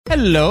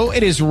Hello,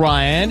 it is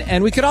Ryan,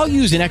 and we could all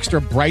use an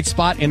extra bright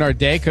spot in our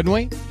day, couldn't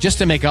we? Just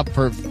to make up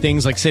for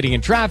things like sitting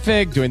in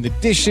traffic, doing the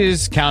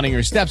dishes, counting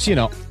your steps, you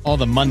know, all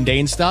the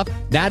mundane stuff.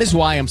 That is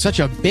why I'm such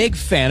a big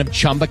fan of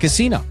Chumba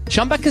Casino.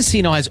 Chumba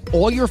Casino has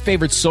all your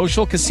favorite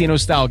social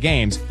casino-style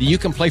games that you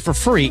can play for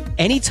free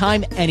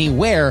anytime,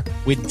 anywhere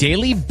with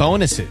daily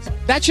bonuses.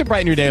 That should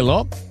brighten your day a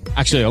little.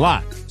 Actually, a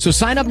lot. So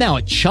sign up now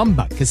at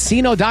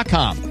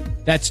ChumbaCasino.com.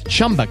 That's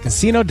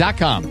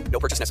ChumbaCasino.com. No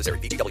purchase necessary.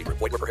 VGW Group.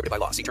 Void where prohibited by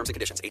law. See terms and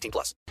conditions.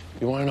 18+.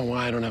 You want to know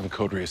why I don't have a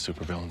coterie of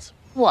supervillains?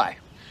 Why?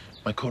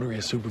 My coterie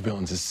of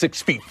supervillains is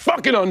 6 feet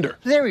fucking under.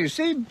 There, you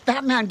see?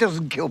 Batman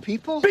doesn't kill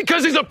people.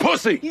 Because he's a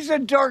pussy. He's a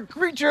dark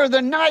creature of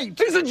the night.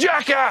 He's a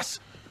jackass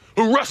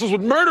who wrestles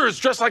with murderers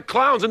dressed like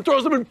clowns and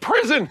throws them in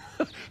prison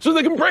so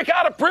they can break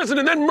out of prison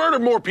and then murder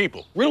more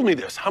people. Riddle me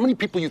this. How many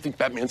people you think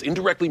Batman's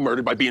indirectly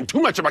murdered by being too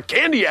much of a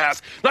candy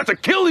ass not to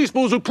kill these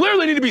fools who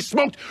clearly need to be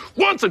smoked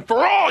once and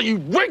for all, you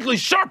wrinkly,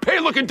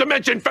 Shar-Pei-looking,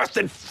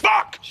 dementia-infested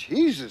fuck?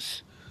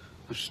 Jesus.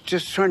 I was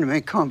just trying to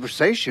make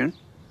conversation.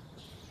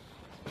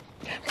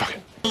 Fuck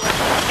it.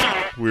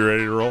 We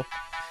ready to roll?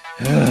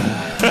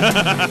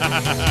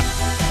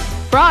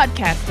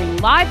 Broadcasting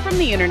live from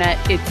the internet,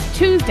 it's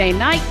Tuesday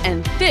night,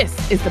 and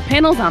this is the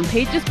Panels on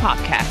Pages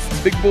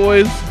podcast. Big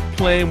boys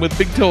playing with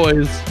big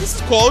toys. This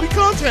is quality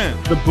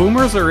content. The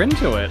boomers are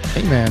into it.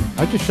 Hey man,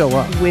 I just show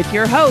up. With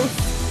your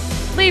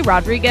hosts, Lee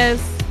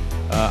Rodriguez.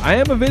 I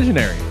am a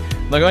visionary.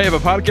 Like, oh, you have a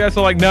podcast?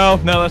 I'm like, no,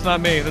 that's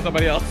not me. That's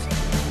somebody else.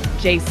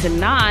 Jason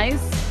Nyes.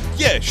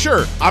 Yeah,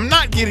 sure. I'm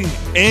not getting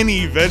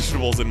any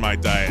vegetables in my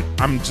diet.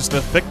 I'm just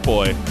a thick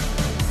boy.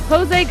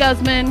 Jose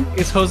Guzman.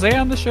 Is Jose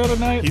on the show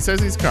tonight? He says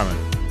he's coming.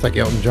 It's like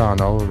Elton John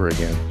all over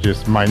again,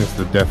 just minus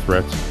the death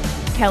threats.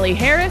 Kelly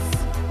Harris.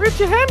 Reach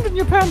your hand in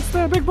your pants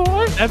there, big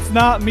boy. That's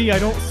not me. I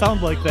don't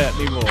sound like that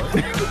anymore.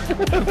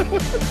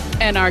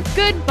 And our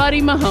good buddy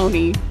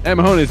Mahoney. And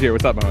Mahoney's here.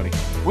 What's up, Mahoney?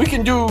 We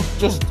can do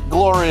just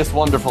glorious,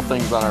 wonderful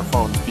things on our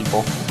phones,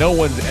 people. No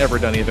one's ever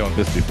done anything like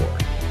this before.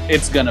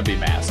 It's gonna be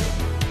massive.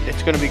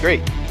 It's gonna be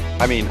great.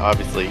 I mean,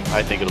 obviously,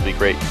 I think it'll be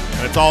great.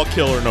 And it's all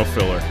killer, no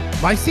filler.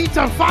 My seat's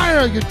on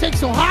fire! Your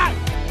take's so hot!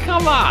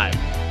 Come on.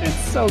 It's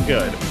so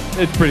good.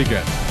 It's pretty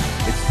good.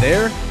 It's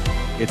there.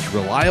 It's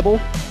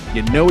reliable.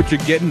 You know what you're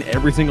getting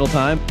every single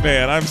time.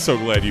 Man, I'm so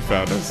glad you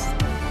found us.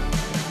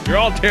 You're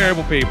all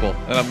terrible people,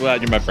 and I'm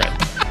glad you're my friend.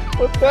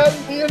 Put that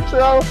in the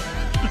intro.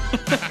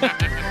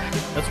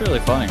 That's really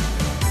funny.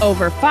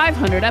 Over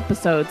 500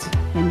 episodes,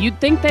 and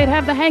you'd think they'd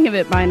have the hang of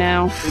it by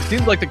now. It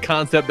seems like the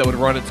concept that would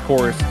run its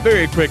course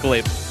very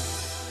quickly.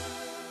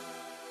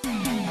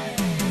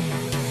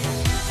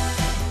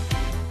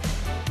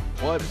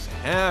 What is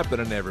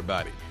happening,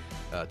 everybody?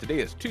 Today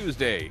is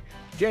Tuesday,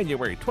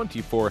 January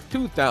 24th,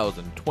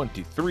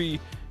 2023,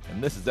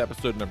 and this is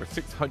episode number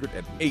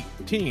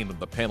 618 of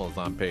the Panels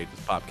on Pages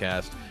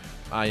podcast.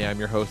 I am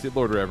your host, the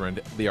Lord Reverend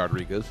Lee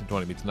Rodriguez, and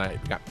joining me tonight,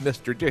 we got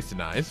Mr. Jason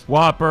Nyes.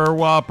 Whopper,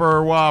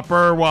 whopper,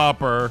 whopper,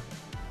 whopper.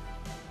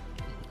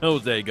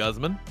 Jose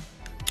Guzman.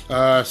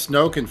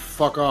 Snow can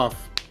fuck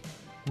off.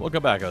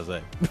 Welcome back,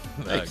 Jose.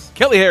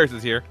 Kelly Harris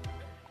is here.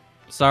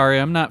 Sorry,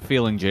 I'm not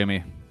feeling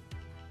Jimmy.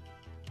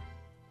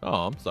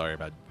 Oh, I'm sorry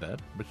about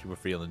that. But you were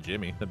feeling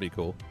Jimmy. That'd be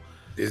cool.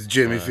 Is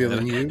Jimmy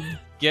feeling you?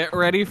 Get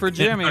ready for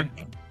Jimmy.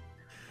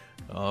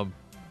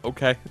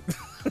 Okay.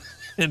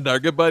 And our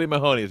good buddy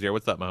Mahoney is here.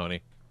 What's up,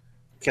 Mahoney?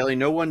 Kelly,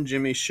 no one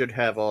Jimmy should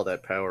have all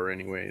that power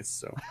anyways,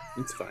 so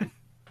it's fine.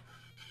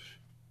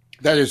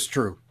 That is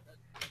true.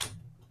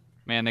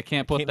 Man, they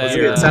can't put that.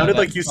 It sounded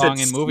like you said song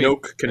in movie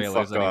Snoke can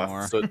trailers fuck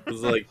anymore. off. So it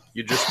was like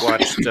you just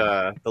watched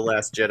The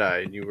Last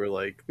Jedi and you were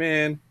like,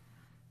 man.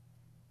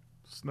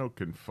 Snow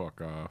can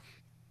fuck off.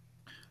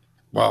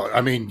 Well,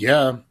 I mean,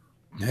 yeah,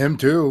 him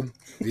too.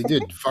 He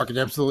did fucking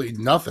absolutely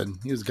nothing.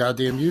 He was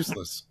goddamn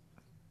useless.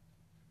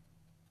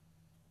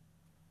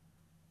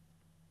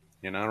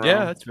 You're not wrong.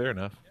 Yeah, that's fair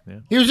enough. Yeah.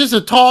 He was just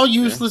a tall,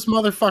 useless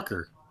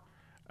motherfucker.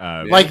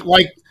 Like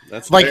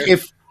That's fair.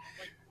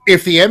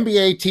 if the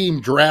NBA team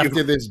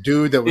drafted this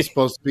dude that was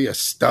supposed to be a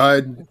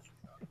stud,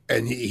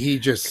 and he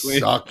just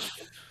sucked.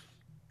 Can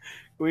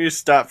we just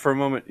stop for a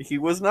moment? He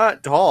was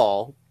not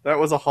tall. That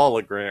was a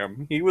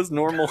hologram. He was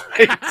normal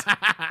height.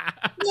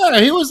 Yeah,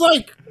 he was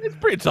like... It's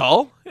pretty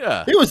tall.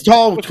 Yeah. He was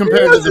tall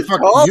compared to the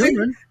fucking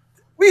human.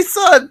 We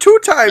saw it 2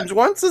 times.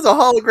 Once as a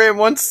hologram,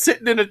 once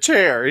sitting in a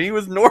chair. He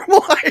was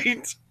normal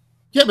height.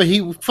 Yeah, but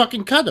he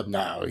fucking cut him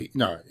now.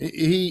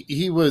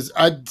 He was,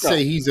 I'd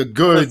say he's a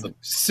good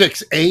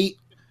 6'8",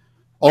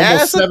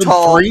 almost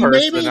 7'3",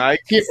 maybe? I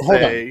can Hold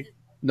say on.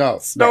 No.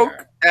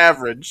 Snoke,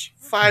 average,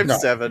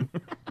 5'7".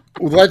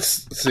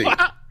 Let's see.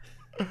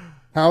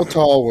 How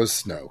tall was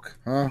Snoke?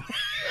 Huh?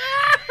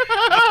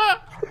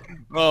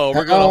 Oh,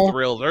 we're going off the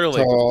rails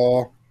early.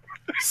 Tall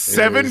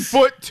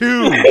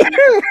 7'2".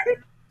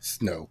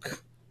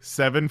 Snoke.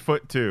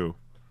 7'2".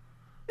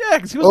 Yeah,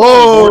 because he was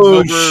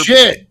Oh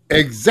shit!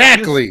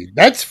 Exactly.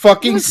 That's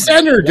fucking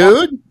center,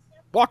 dude.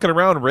 Walking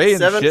around Ray and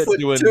 7 shit foot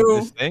doing two,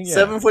 this thing. Yeah.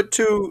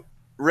 7'2"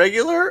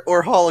 regular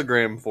or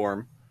hologram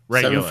form?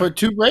 Regular.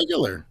 7'2"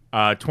 regular.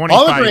 25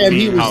 Hologram,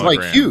 feet he was hologram.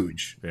 like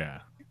huge.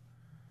 Yeah.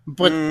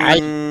 But I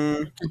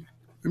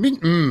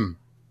mean,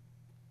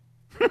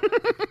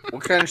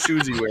 What kind of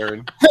shoes he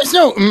wearing? there's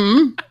no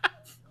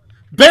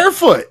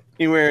barefoot.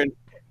 He wearing?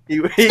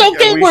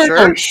 Okay,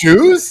 wearing no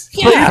shoes.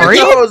 Yeah,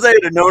 Yeah, Jose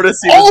to notice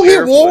he all was he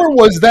barefoot. wore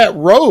was that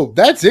robe.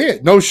 That's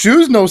it. No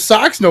shoes, no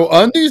socks, no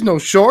undies, no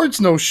shorts,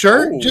 no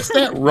shirt. Just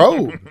that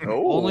robe.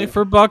 Only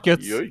for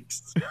buckets.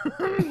 Yikes.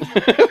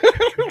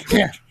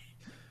 Yeah.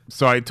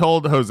 So I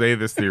told Jose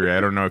this theory.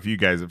 I don't know if you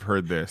guys have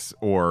heard this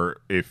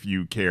or if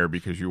you care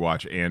because you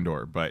watch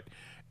Andor, but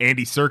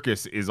Andy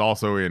Serkis is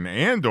also in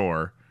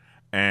Andor,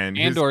 and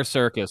Andor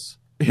Circus.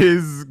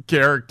 his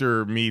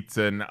character meets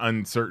an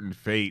uncertain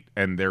fate,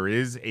 and there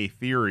is a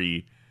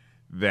theory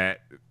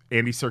that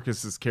Andy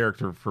Serkis's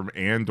character from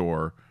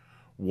Andor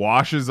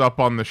washes up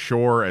on the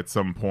shore at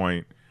some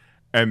point,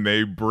 and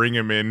they bring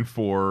him in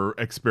for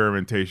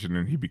experimentation,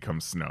 and he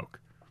becomes Snoke.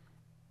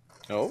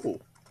 Oh,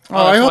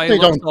 I hope they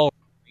don't.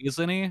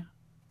 Isn't he?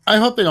 I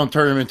hope they don't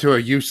turn him into a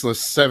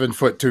useless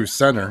 7'2"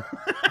 center.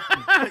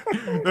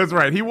 That's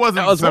right. He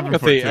wasn't. I was wondering 7'2".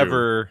 if they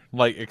ever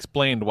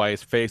explained why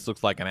his face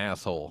looks like an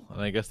asshole, and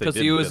I guess they Because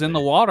did. he was in the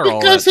water all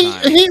Because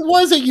that time. he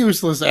was a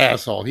useless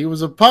asshole. He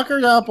was a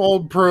puckered up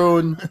old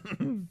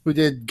prune who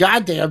did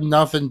goddamn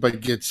nothing but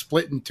get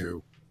split in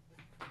two.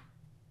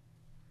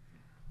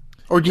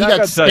 Or he Yeah, I got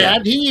gotta tell you,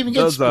 stabbed. He didn't even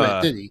get those,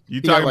 split, did he? You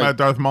He talking got, about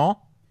Darth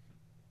Maul?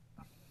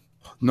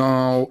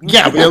 No.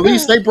 Yeah, but at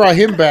least they brought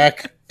him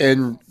back,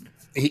 and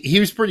he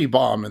was pretty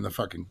bomb in the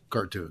fucking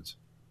cartoons.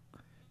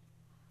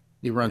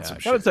 He runs some I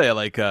shit. would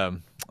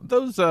say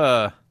those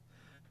that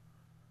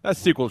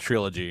sequel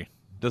trilogy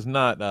does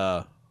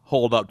not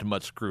hold up to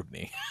much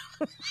scrutiny.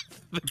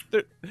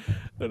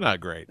 they're not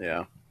great.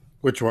 yeah.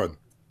 Which one?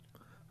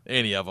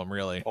 Any of them,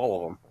 really.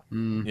 All of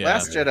them. Yeah.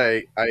 Last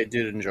Jedi I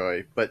did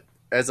enjoy, but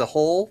as a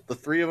whole, the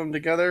three of them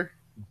together,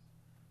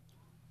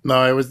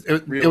 No, it was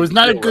Real-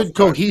 not a real good rough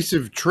time.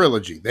 cohesive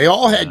trilogy. They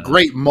all had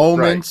great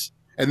moments,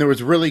 and there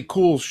was really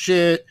cool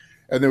shit,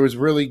 and there was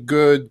really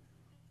good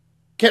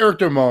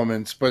character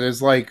moments. But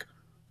it's like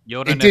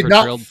Yoda it never did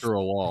not. drilled through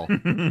a wall.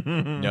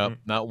 Nope,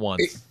 not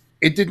once.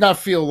 It did not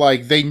feel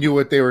like they knew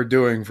what they were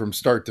doing from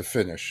start to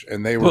finish,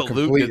 and they were Well,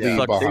 Luke did completely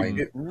suck behind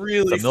it it.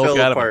 really Some milk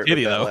fell out of a apart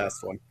kitty, with that though.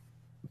 last one.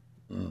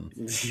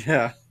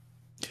 Yeah.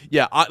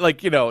 Yeah,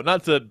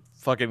 not to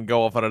fucking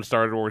go off on a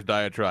Star Wars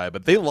diatribe,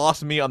 but they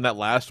lost me on that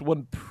last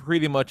one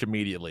pretty much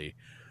immediately.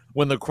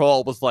 When the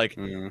crawl was like,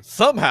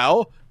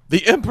 somehow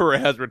the Emperor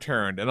has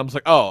returned, and I'm just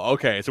like, oh,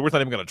 okay, so we're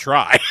not even gonna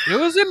try. It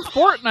was in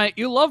Fortnite.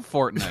 You love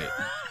Fortnite.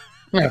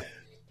 Yeah.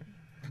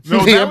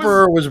 No, the that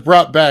Emperor was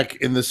brought back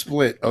in the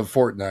split of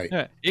Fortnite.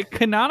 Yeah, it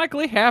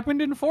canonically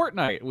happened in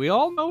Fortnite. We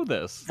all know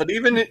this. But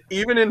even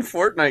in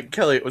Fortnite,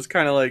 Kelly, it was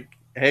kind of like,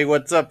 hey,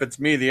 what's up? It's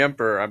me, the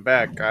Emperor. I'm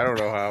back. I don't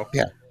know how.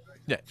 Yeah.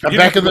 Yeah, I'm you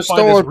back didn't in the have to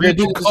find store, this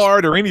reboot bitches.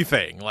 card or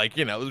anything.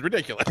 It was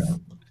ridiculous.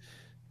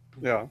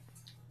 Yeah.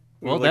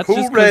 Well, Like, that's who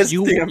just because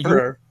raised the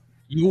Emperor?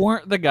 you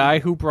weren't the guy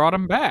who brought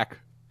him back.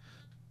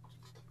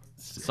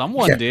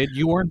 Someone Yeah. did.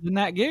 You weren't in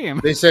that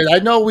game. They said, "I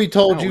know we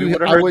told No, we you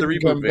would've I heard the wouldn't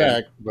reboot come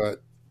van. back,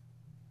 but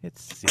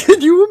It's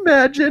Can you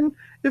imagine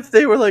if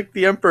they were like,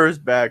 the Emperor's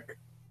back?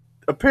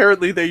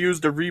 Apparently, they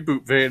used a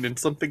reboot van in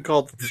something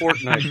called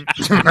Fortnite.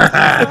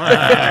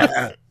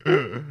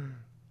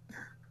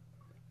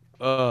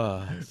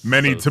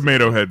 Many so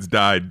tomato heads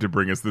died to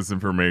bring us this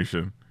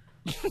information.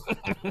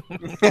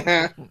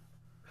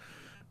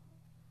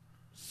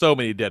 So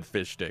many dead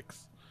fish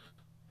sticks.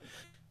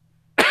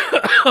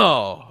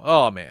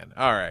 oh man.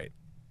 All right.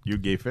 You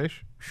gay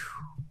fish?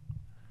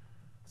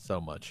 So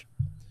much.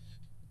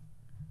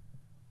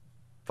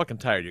 Fucking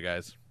tired, you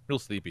guys. Real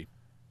sleepy.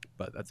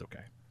 But that's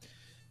okay.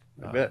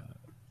 I bet.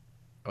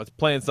 I was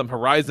playing some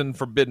Horizon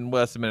Forbidden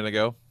West a minute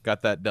ago.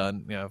 Got that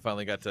done. I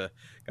finally got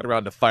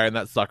around to firing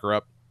that sucker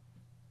up.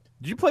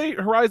 Did you play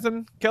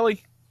Horizon,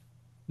 Kelly?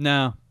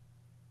 No.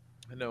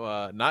 I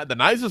know not the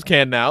nicest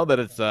can now that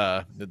it's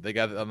that they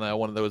got it on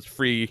one of those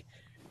free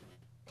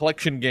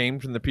collection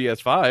games from the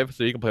PS5,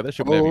 so you can play that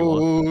shit whenever you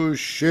want. oh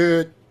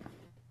shit!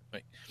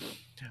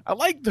 I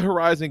like the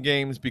Horizon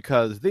games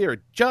because they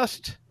are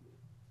just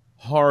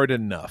hard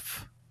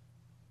enough.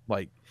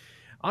 Like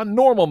on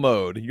normal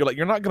mode,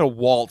 you're not gonna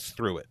waltz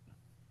through it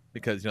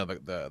because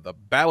the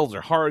battles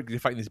are hard because you're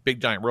fighting these big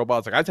giant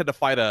robots. Like I just had to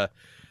fight a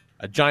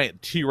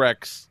giant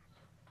T-Rex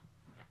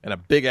and a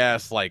big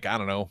ass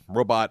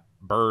robot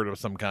bird of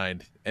some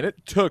kind, and it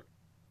took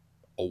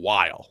a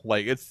while.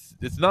 Like it's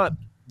not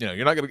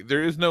you're not gonna,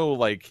 there is no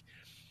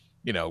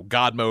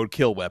God mode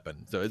kill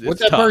weapon. So it's What's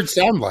that tough. bird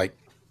sound like?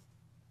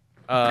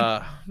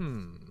 I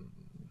don't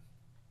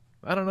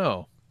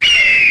know.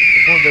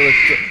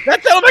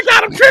 That's oh my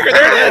god, I'm triggered.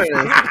 There it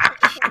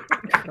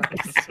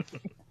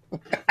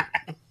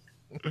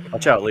is.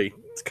 Watch out, Lee.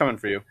 It's coming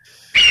for you.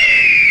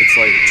 It's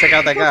like, check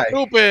out that guy.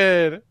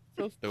 Stupid.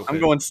 So stupid. I'm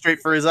going straight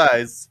for his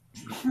eyes.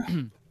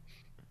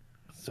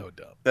 So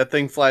dumb. That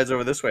thing flies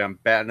over this way. I'm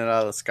batting it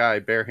out of the sky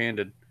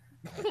barehanded.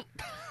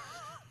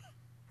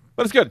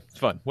 But it's good. It's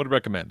fun. Would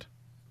recommend.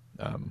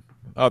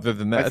 Other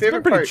than that, My it's been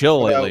favorite pretty part,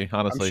 chill well, lately,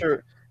 honestly.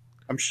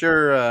 I'm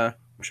sure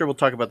we'll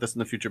talk about this in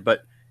the future,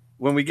 but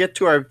when we get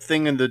to our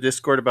thing in the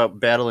Discord about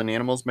battling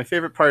animals, my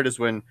favorite part is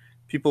when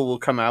people will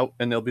come out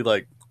and they'll be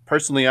like,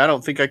 personally, I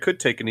don't think I could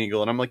take an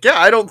eagle. And I'm like, yeah,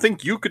 I don't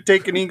think you could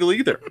take an eagle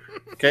either.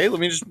 Okay, let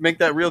me just make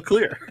that real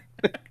clear.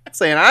 I'm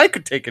saying I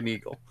could take an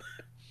eagle.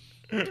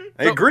 I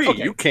agree,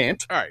 okay. you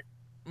can't. All right.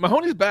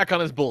 Mahoney's back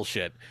on his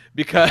bullshit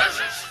because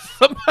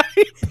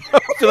somebody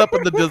posted up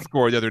in the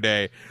Discord the other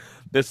day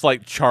this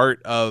like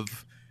chart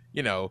of,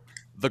 you know,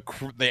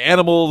 the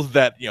animals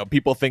that, you know,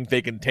 people think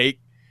they can take.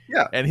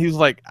 Yeah. And he's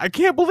like, I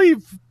can't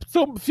believe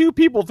so few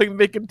people think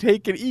they can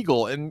take an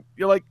eagle. And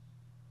you're like,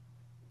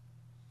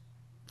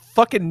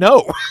 fucking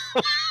no.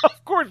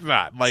 Of course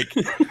not. Like,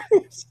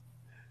 it's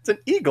an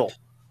eagle.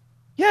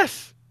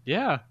 Yes.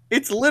 Yeah.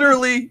 It's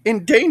literally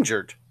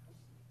endangered.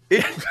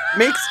 It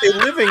makes a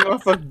living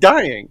off of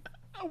dying.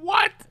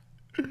 What?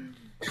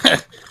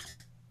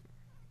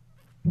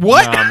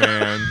 What? Nah,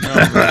 man. No,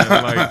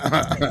 man.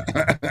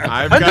 Like,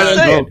 I'm just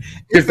saying,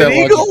 if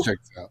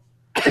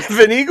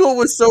an eagle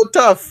was so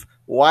tough,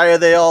 why are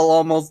they all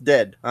almost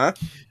dead? Huh?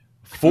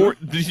 For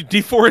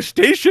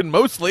deforestation,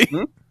 mostly.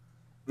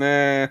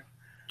 Nah.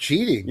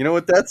 Cheating. You know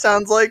what that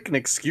sounds like? An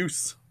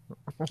excuse.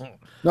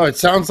 No, it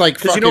sounds like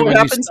Because fucking you know what when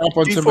happens? you stomp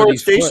on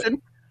somebody's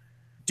foot.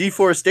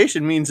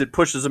 Deforestation means it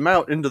pushes them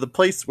out into the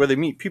place where they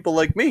meet people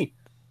like me,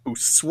 who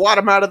swat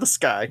them out of the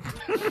sky.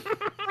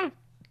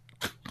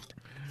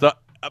 So,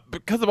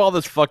 because of all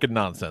this fucking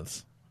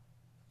nonsense,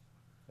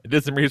 I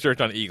did some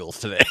research on eagles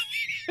today.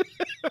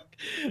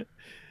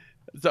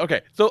 So,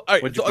 okay, so, all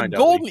right, so a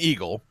golden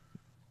eagle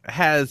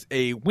has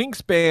a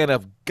wingspan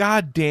of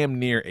goddamn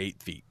near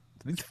 8 feet.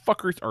 These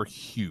fuckers are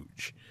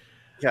huge.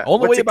 Yeah,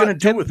 Only what's weigh it gonna about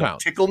do 10 with them?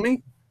 pounds. Tickle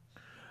me?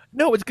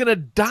 No, it's gonna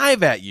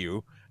dive at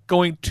you,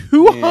 going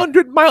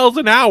 200 miles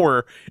an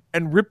hour,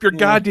 and rip your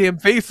goddamn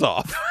face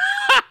off.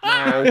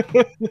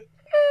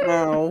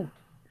 No.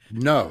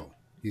 No.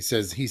 He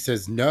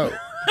says no.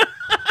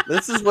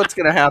 This is what's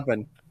gonna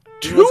happen.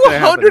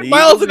 200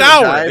 miles an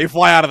hour, they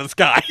fly out of the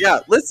sky. Yeah,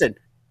 listen.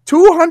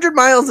 200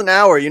 miles an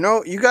hour, you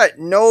know, you got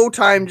no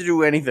time to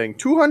do anything.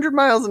 200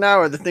 miles an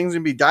hour, the thing's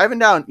gonna be diving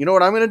down. You know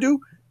what I'm gonna do?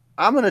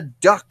 I'm gonna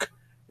duck.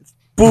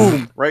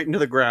 Boom! Right into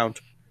the ground.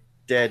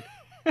 Dead.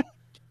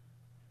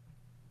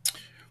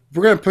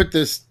 We're gonna put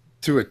this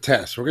to a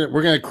test. We're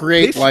gonna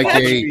create like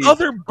a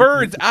other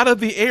birds out of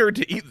the air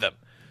to eat them.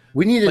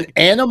 We need an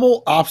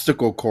animal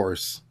obstacle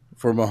course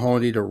for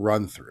Mahoney to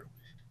run through.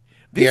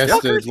 He has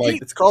to,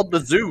 like, it's called the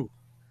zoo.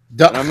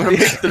 And I'm gonna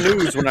make the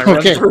news when I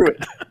run through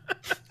it.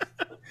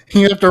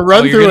 You have to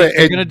run through it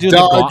gonna and do the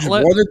dodge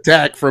gauntlet? one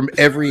attack from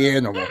every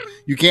animal.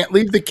 You can't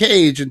leave the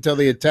cage until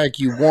they attack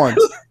you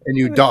once and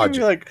you dodge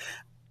it. Like,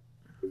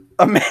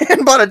 a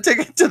man bought a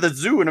ticket to the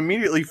zoo and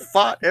immediately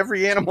fought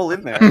every animal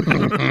in there.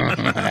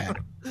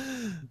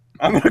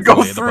 I'm gonna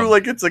go through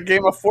like it's a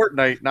game of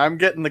Fortnite, and I'm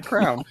getting the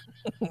crown.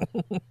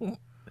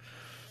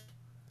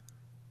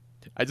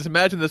 I just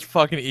imagine this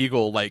fucking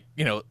eagle, like,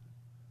 you know,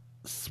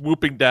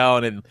 swooping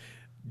down and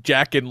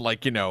jacking,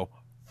 like, you know,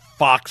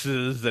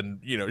 foxes and,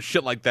 you know,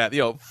 shit like that.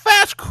 You know,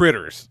 fast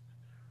critters.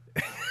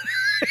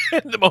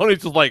 And the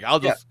Mahoney's just like, I'll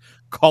just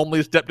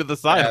calmly step to the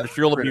side. I'm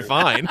sure it'll be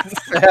fine.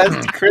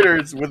 Fast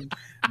critters with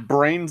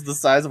brains the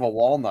size of a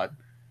walnut.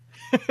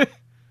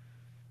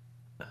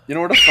 You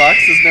know what a fox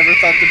is never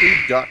thought to be?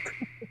 Duck.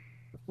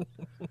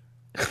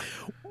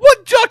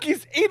 What duck?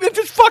 He's 8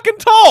 inches fucking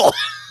tall.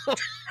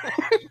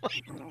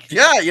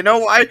 Yeah, you know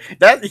why?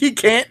 That he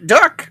can't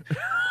duck.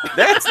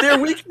 That's their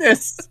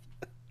weakness.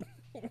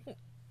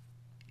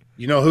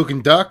 You know who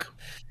can duck?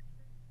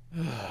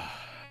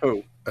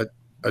 Who?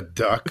 A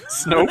duck.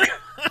 Snoke?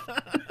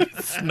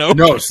 Snoke?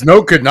 No,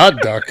 Snoke could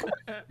not duck.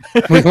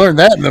 We learned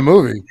that in the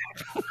movie.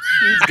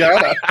 He's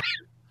gotta.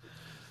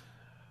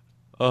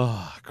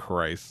 Oh,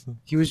 Christ.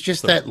 He was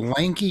just that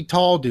lanky,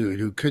 tall dude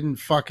who couldn't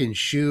fucking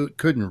shoot,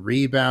 couldn't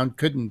rebound,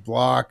 couldn't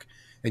block,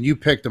 and you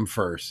picked him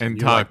first. And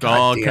you're talked like,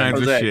 all "God kinds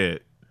damn of it."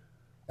 shit.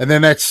 And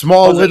then that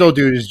small little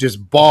dude is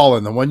just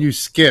balling, the one you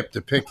skipped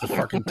to pick the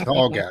fucking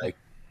tall guy.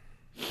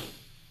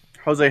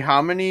 Jose,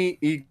 how many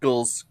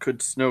eagles could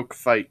Snoke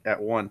fight at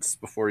once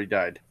before he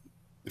died?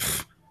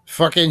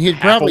 Fucking, he'd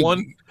Half probably... of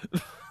one?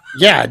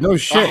 Yeah, no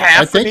shit.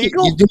 half I think an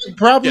eagle? he'd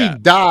probably Yeah.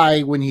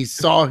 die when he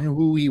saw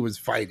who he was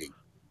fighting.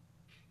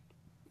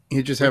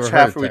 He'd just have Which a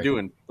heart half are we attack.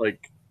 doing?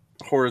 Like,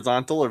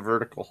 horizontal or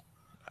vertical?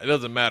 It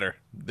doesn't matter.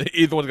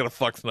 Either one's going to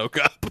fuck Snoke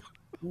up.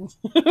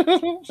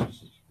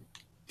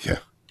 Yeah.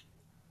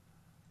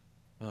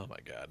 Oh, my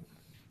God.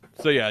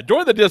 So, yeah,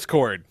 join the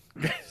Discord.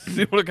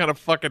 See what kind of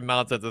fucking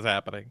nonsense is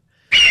happening.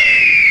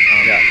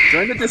 Yeah,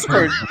 join the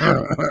Discord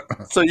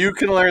so you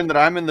can learn that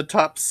I'm in the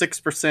top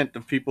 6%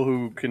 of people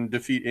who can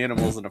defeat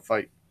animals in a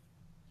fight.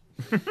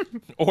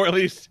 Or at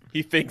least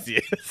he thinks he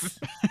is.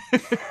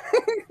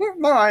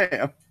 No, I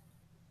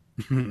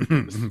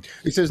am.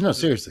 He says, no,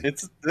 seriously.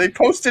 They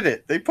posted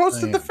it. They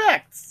posted the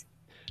facts.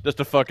 Just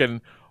a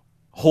fucking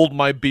hold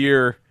my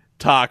beer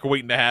talk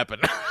waiting to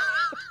happen.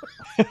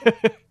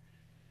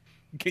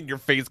 Getting your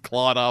face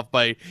clawed off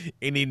by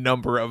any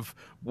number of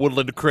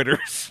woodland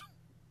critters.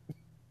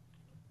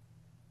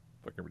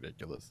 Fucking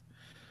ridiculous.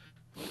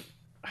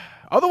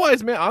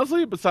 Otherwise, man,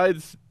 honestly,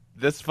 besides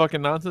this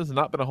fucking nonsense, there's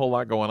not been a whole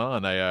lot going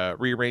on. I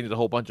rearranged a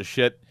whole bunch of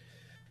shit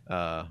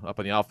up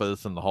in the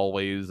office and the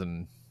hallways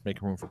and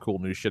making room for cool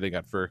new shit I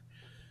got for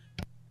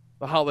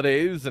the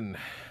holidays and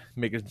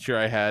making sure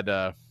I had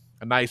a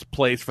nice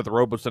place for the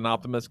Roboson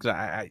Optimus because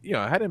I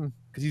had him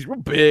because he's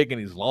real big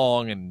and he's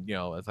long and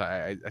as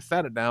I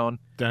sat it down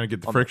to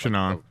get the friction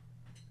on.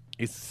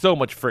 He's so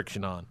much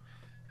friction on,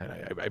 and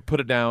I put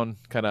it down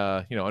kind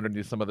of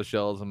underneath some of the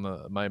shelves in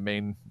my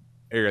main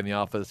area in the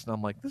office, and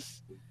I'm like,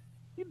 this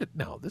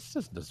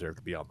doesn't deserve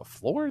to be on the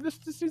floor. This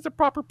needs a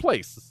proper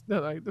place.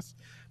 This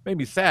made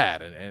me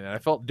sad, and I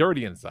felt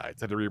dirty inside,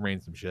 so I had to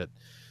rearrange some shit.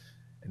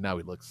 And now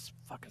he looks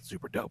fucking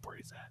super dope where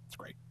he's at. It's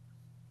great.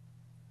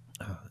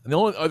 And the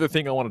only other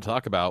thing I want to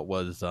talk about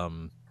was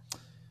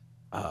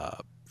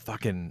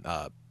fucking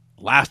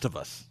Last of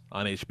Us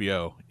on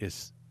HBO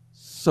is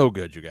so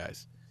good, you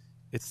guys.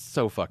 It's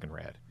so fucking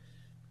rad.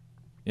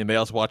 Anybody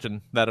else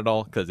watching that at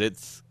all? Because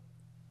it's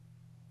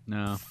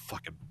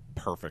fucking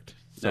perfect.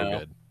 So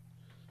good.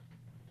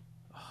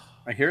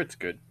 I hear it's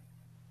good.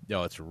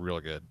 Yo, it's real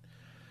good.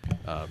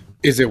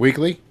 Is it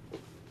weekly?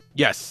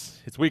 Yes,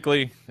 it's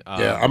weekly.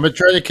 Yeah, I'm gonna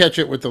try to catch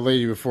it with the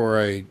lady before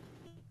I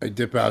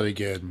dip out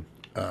again.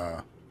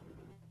 But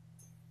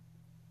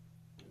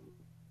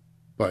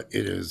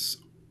it is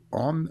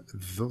on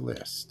the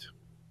list.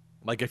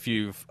 Like if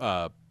you've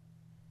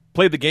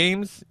played the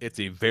games, it's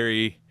a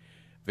very,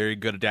 very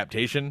good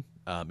adaptation.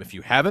 If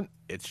you haven't,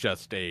 it's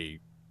just a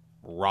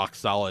rock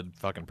solid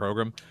fucking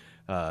program.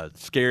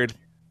 Scares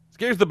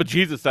the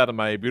bejesus out of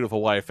my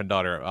beautiful wife and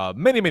daughter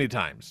many, many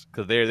times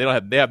because they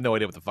have no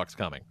idea what the fuck's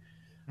coming.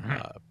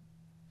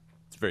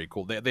 It's very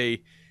cool.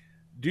 They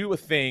do a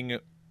thing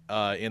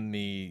in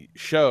the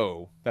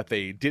show that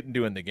they didn't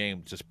do in the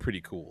game, which is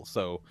pretty cool.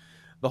 So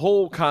the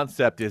whole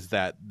concept is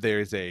that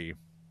there's a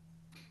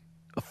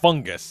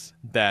fungus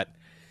that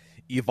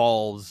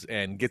evolves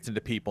and gets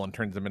into people and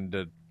turns them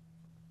into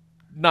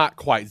not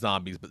quite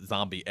zombies, but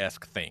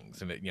zombie-esque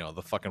things. And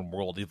the fucking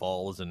world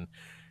evolves, and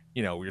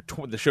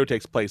the show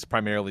takes place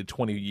primarily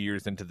 20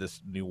 years into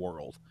this new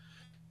world.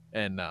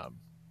 And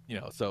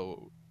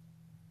so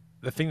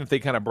the thing that they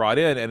kind of brought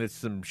in, and it's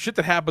some shit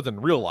that happens in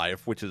real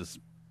life, which is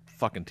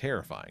fucking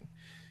terrifying,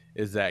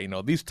 is that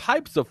these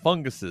types of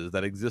funguses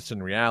that exist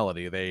in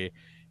reality, they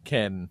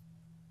can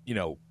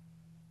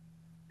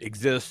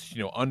exist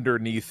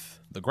underneath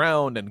the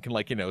ground and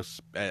can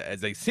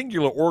as a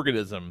singular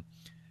organism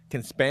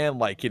can span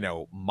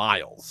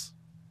miles,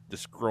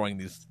 just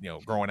growing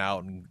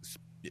out, and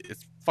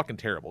it's fucking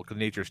terrible because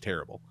nature's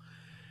terrible.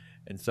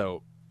 And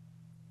so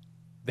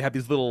they have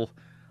these little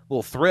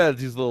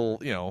threads, these little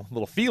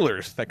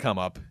feelers that come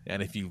up,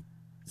 and if you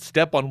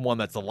step on one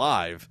that's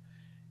alive,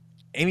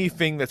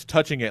 anything that's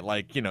touching it,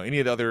 any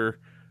of the other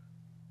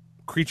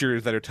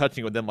creatures that are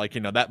touching it within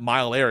that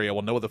mile area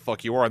will know what the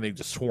fuck you are, and they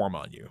just swarm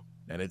on you.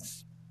 And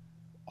it's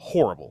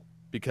horrible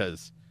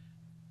because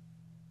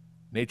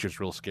nature's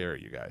real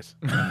scary, you guys.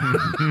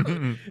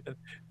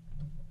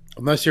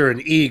 Unless you're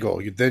an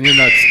eagle, then you're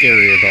not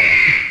scary at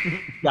all.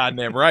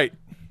 Goddamn right.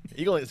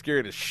 Eagle ain't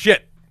scary as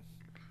shit.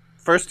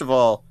 First of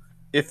all,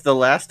 if The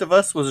Last of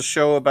Us was a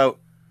show about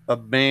a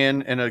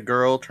man and a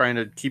girl trying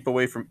to keep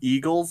away from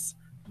eagles,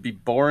 it'd be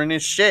boring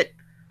as shit.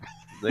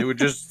 They would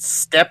just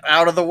step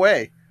out of the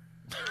way.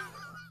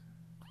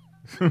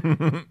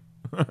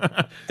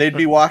 They'd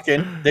be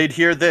walking. They'd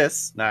hear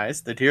this.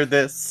 Nice. They'd hear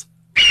this.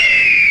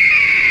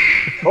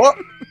 Oh,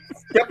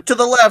 step to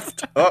the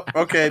left. Oh,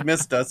 okay.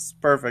 Missed us.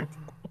 Perfect.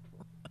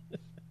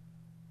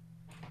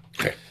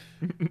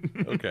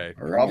 Okay.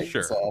 Problem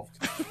sure. solved.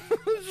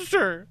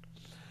 Sure.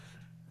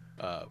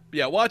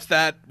 Yeah, watch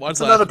that.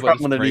 That's another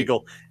problem with an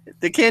eagle.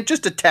 They can't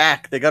just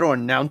attack. They got to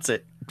announce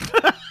it. You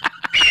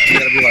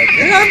gotta be like,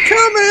 "Yeah, I'm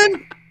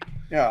coming."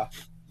 Yeah.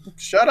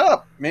 Shut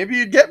up. Maybe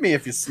you'd get me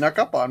if you snuck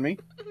up on me.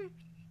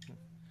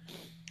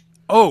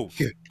 Oh,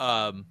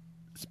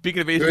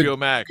 speaking of HBO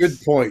Max. Good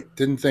point.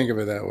 Didn't think of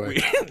it that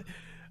way.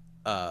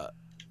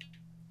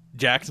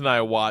 Jax and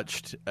I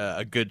watched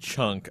a good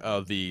chunk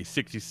of the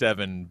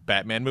 67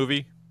 Batman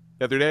movie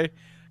the other day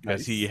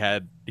because he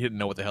didn't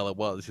know what the hell it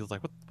was. He was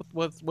like,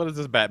 what is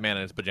this Batman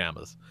in his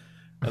pajamas?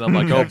 And I'm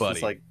like, oh, buddy.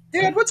 It's like,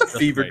 Dad, what's a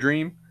fever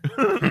dream?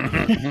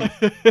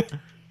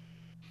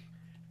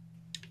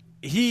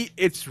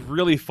 It's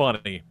really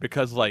funny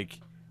because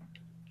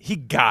he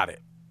got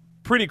it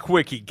pretty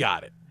quick. He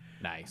got it.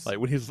 Nice. Like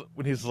when he's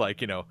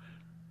like,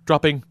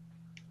 dropping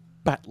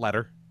bat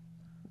ladder,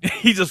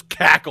 he just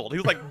cackled. He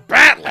was like,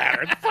 bat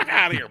ladder, get the fuck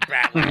out of here,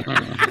 bat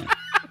ladder.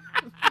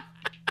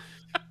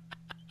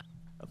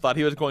 I thought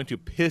he was going to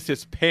piss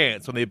his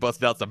pants when they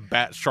busted out some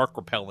bat shark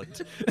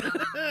repellent.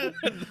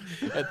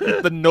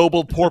 The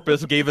noble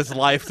porpoise gave his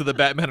life so the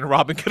Batman and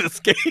Robin could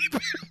escape.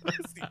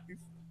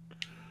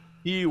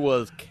 He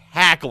was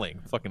cackling.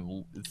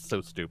 Fucking, it's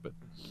so stupid.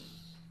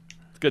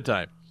 It's a good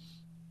time.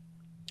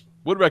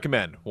 Would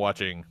recommend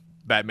watching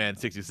Batman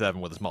 67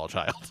 with a small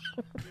child.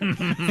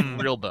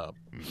 Real dumb.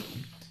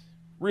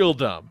 Real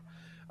dumb.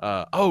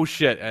 Oh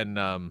shit! And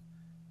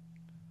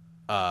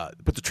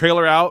put the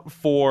trailer out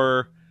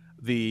for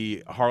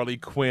the Harley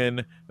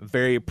Quinn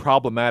very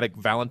problematic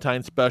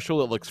Valentine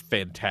special. It looks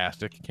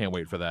fantastic. Can't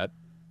wait for that.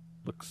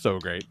 Looks so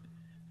great.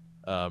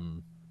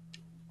 And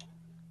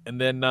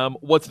then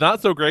what's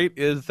not so great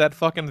is that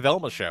fucking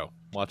Velma show.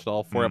 Watched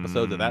all 4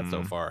 episodes of that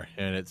so far,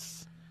 and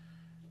it's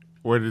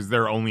What is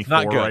there only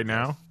not 4 good. right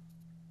now?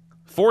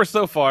 4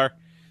 so far.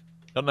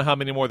 Don't know how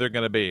many more there are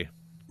gonna be,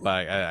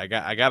 but I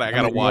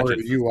gotta watch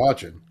it. You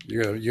watching?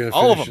 You're gonna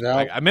All of finish them. it out?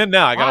 Like, I'm in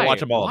now. I gotta Why? watch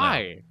them all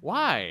Why?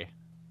 Why?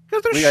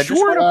 because they're Lee, I just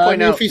short. wanna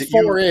point out if he's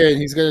that 4 in,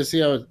 he's gonna see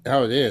how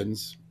it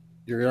ends.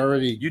 You're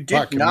already you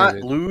did not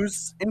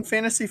lose in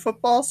fantasy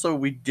football, so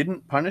we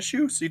didn't punish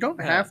you. So you don't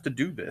have to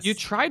do this. You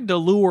tried to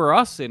lure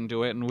us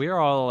into it, and we were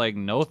all like,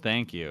 "No,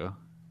 thank you."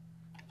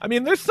 I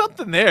mean, there's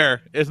something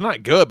there. It's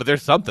not good, but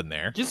there's something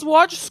there. Just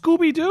watch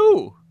Scooby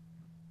Doo.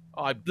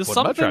 Oh, The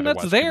something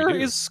that's there Scooby-Doo.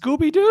 is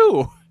Scooby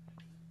Doo.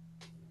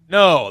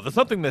 No, the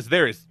something that's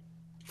there is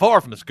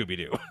far from a Scooby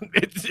Doo.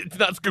 It's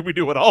not Scooby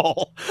Doo at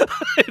all.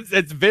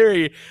 it's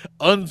very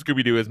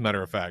un-Scooby Doo, as a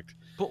matter of fact.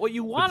 But what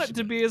you want it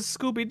to be is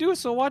Scooby Doo,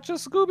 so watch a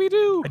Scooby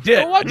Doo. I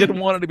didn't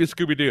want it to be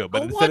Scooby Doo, but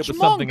Go instead it watch was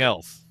Monk. something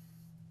else,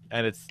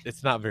 and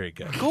it's not very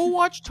good. Go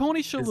watch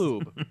Tony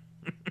Shalhoub.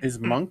 Is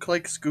Monk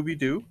like Scooby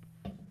Doo?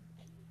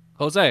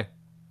 Jose.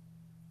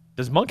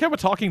 Does Monk have a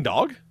talking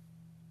dog?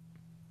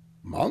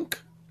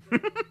 Monk?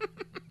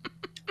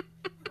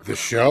 The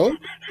show?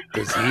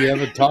 Does he have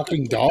a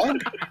talking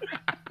dog?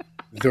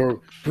 The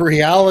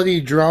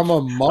reality drama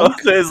Monk?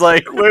 Jose's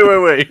like,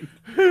 wait.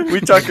 We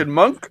talking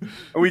Monk?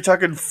 Are we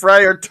talking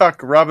Friar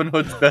Tuck, Robin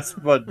Hood's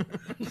best bud?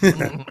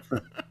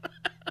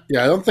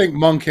 Yeah, I don't think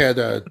Monk had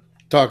a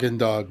talking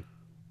dog.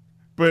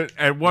 But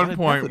at one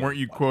point, weren't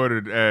you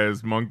quoted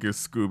as Monk is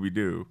Scooby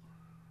Doo?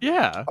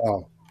 Yeah.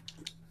 Oh.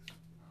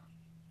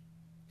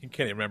 He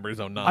can't even remember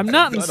his own I'm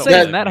nonsense. not I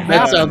don't insane. know. That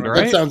happened,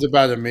 right? That sounds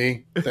about to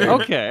me.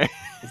 Okay.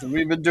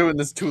 We've been doing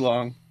this too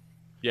long.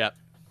 Yeah.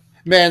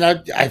 Man,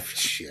 I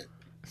shit.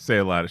 Say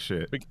a lot of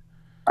shit.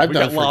 I've We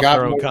done got lost forgot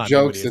our own more continuity,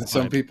 jokes than it's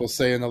some fine. people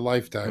say in a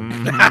lifetime.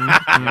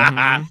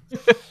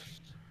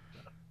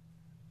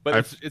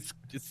 But it's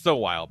so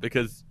wild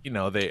because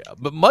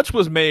but much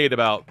was made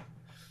about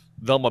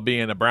Velma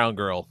being a brown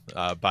girl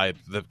by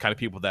the kind of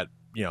people that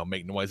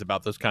make noise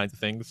about those kinds of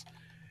things,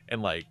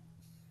 and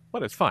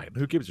but it's fine.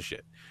 Who gives a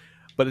shit?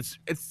 But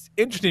it's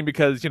interesting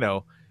because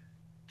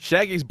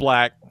Shaggy's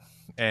black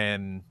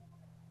and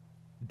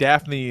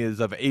Daphne is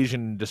of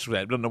Asian descent.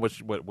 I don't know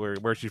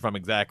where she's from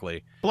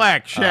exactly.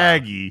 Black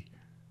Shaggy.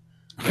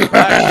 Black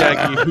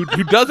Shaggy,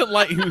 who doesn't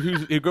like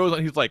who goes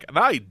on. He's like, and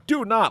I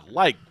do not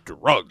like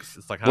drugs.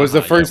 It's like Was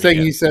the first thing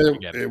we he said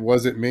get it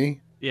wasn't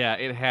me? Yeah,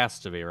 it has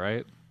to be,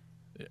 right?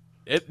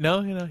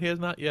 No, he has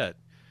not yet.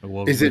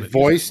 Is it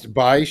voiced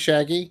by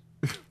Shaggy,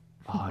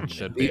 Oh, it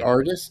should the be.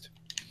 artist?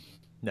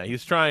 No,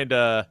 he's trying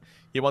to.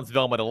 He wants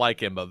Velma to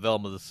like him, but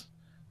Velma's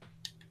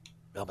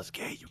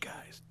gay, you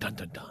guys. Dun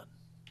dun dun.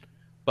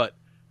 But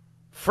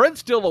Fred's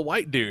still a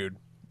white dude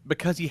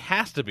because he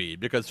has to be.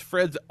 Because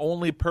Fred's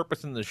only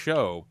purpose in the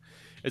show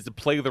is to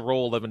play the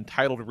role of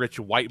entitled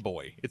rich white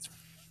boy. It's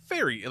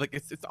very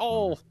it's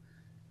all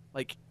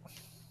like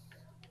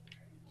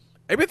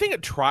everything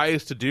it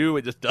tries to do,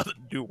 it just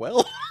doesn't do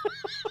well.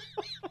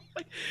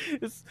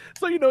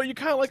 So you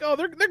kind of like, oh,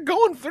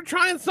 they're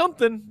trying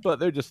something,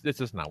 but it's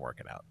just not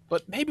working out.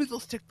 But maybe they'll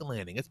stick the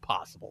landing. It's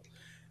possible.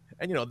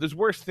 And there's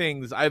worse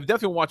things. I've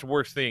definitely watched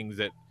worse things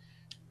at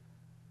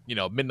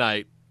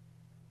midnight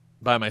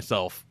by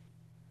myself.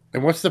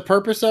 And what's the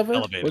purpose of her?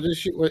 Elevated.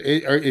 What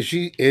is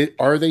she?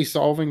 Are they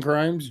solving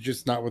crimes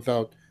just not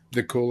without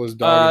the coolest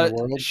dog in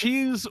the world?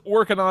 She's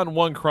working on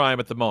one crime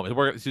at the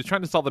moment. She's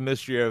trying to solve the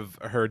mystery of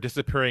her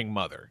disappearing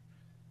mother.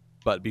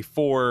 But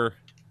before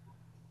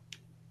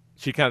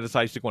she kind of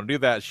decides she's going to do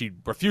that, she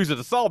refuses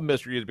to solve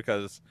mysteries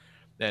because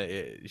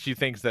she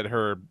thinks that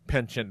her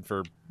penchant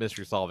for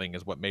mystery solving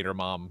is what made her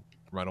mom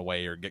run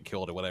away or get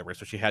killed or whatever.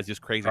 So she has these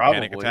crazy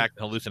panic Probably. attack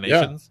and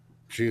hallucinations.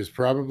 She is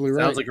probably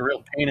right. Sounds like a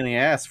real pain in the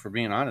ass, for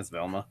being honest,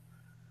 Velma.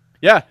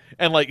 Yeah,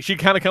 and she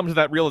kind of comes to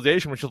that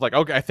realization where she's like,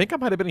 okay, I think I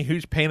might have been a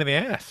huge pain in the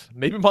ass.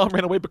 Maybe mom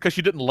ran away because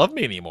she didn't love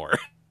me anymore.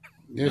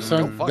 Yeah,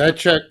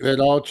 that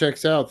all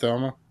checks out,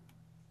 Thelma.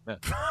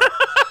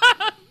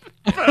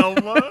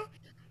 Velma.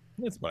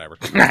 It's whatever.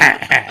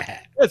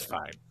 It's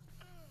fine.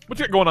 What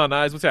you got going on,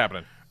 Eyes? What's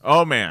happening?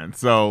 Oh man!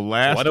 So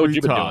last I know what we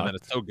you've been doing, talked, and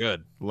it's so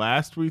good.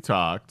 last we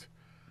talked,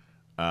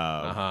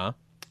 Uh-huh.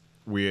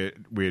 we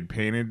had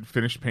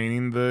finished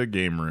painting the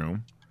game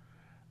room.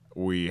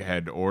 We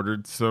had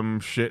ordered some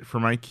shit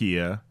from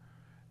IKEA,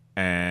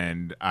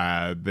 and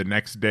the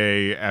next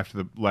day after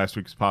the last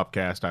week's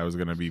Popcast, I was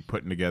going to be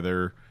putting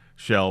together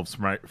shelves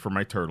for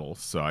my turtles.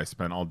 So I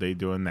spent all day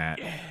doing that.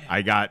 Yeah.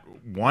 I got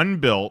one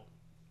built,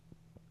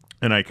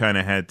 and I kind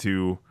of had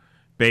to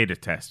beta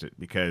test it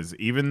because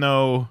even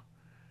though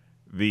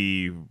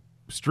the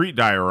street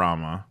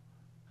diorama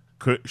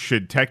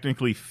should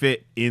technically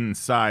fit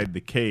inside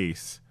the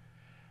case,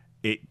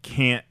 it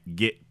can't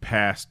get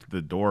past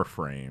the door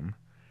frame.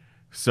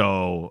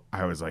 So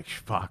I was like,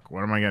 fuck,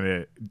 am I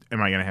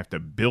gonna have to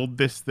build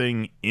this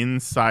thing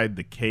inside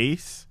the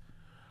case,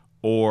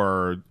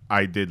 or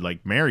I did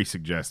like Mary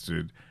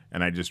suggested,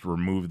 and I just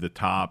remove the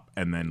top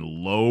and then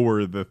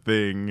lower the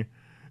thing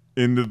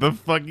into the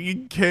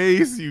fucking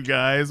case, you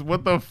guys.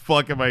 What the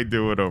fuck am I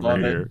doing over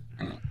here?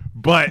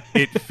 But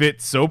it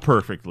fits so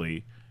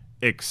perfectly,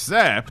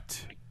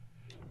 except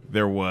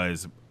there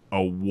was a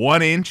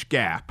 1-inch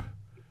gap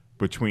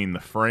between the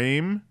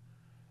frame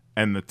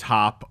and the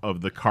top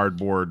of the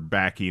cardboard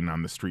backing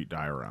on the street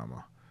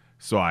diorama.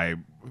 So I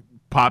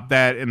popped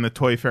that in the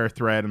Toy Fair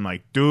thread and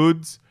like,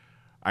 dudes,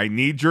 I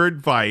need your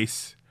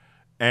advice.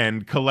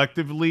 And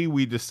collectively,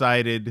 we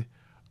decided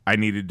I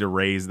needed to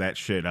raise that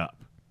shit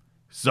up.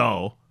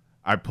 So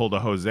I pulled a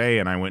Jose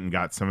and I went and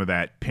got some of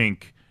that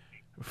pink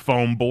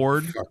foam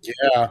board. Fuck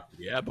yeah.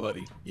 Yeah,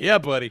 buddy. Yeah,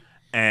 buddy.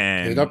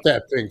 And hit up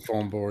that pink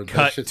foam board.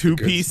 Cut 2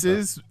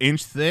 pieces,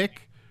 inch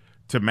thick,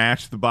 to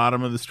match the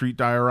bottom of the street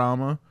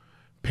diorama.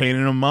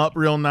 Painted them up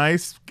real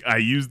nice. I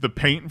used the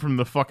paint from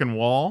the fucking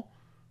wall,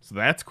 so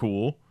that's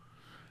cool.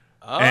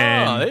 Oh,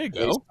 and there you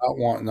go. Not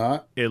want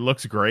not. It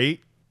looks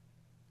great.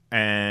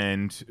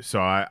 And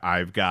so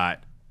I've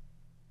got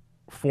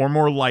 4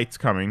 more lights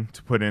coming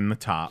to put in the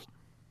top.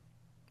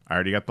 I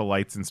already got the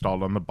lights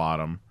installed on the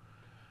bottom.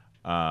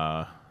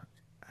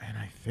 And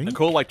I think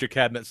Nicole liked your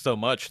cabinet so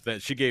much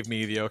that she gave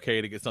me the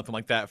okay to get something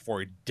like that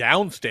for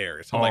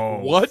downstairs. I'm Oh,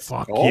 like, what?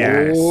 Fuck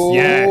yes,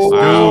 dude.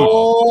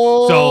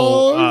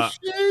 So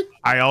shit.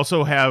 I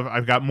also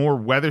I've got more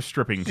weather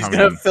stripping He's coming.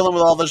 gonna fill him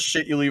with all the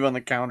shit you leave on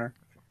the counter.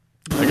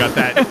 I got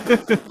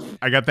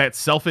that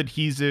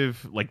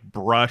self-adhesive like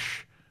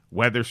brush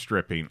weather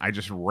stripping. I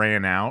just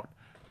ran out,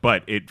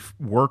 but it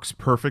works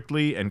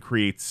perfectly and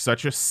creates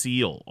such a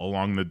seal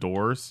along the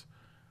doors.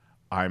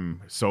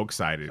 I'm so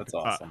excited. That's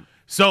awesome.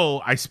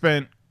 So I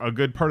spent a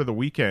good part of the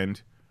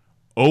weekend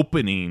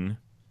opening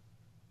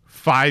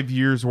 5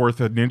 years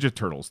worth of Ninja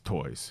Turtles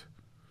toys.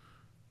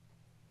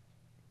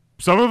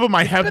 Some of them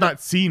I have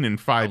not seen in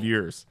 5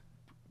 years.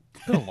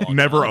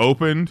 Never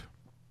opened.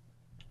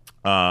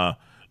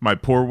 My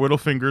poor little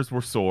fingers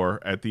were sore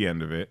at the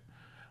end of it.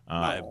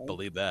 I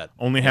believe that.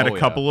 Only had a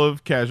couple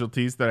of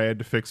casualties that I had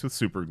to fix with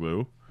super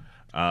glue.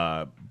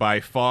 By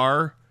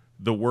far,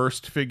 the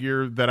worst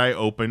figure that I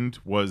opened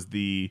was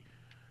the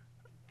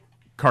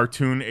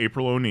cartoon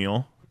April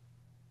O'Neil,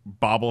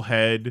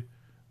 bobblehead,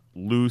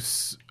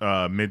 loose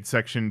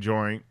midsection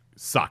joint.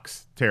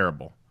 Sucks.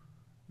 Terrible.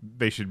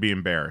 They should be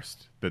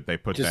embarrassed that they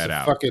put Just that a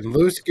out. fucking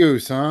loose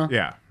goose, huh?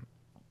 Yeah.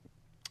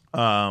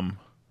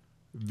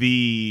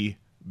 The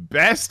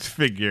best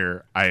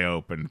figure I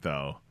opened,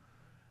 though,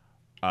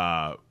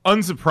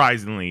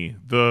 unsurprisingly,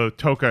 the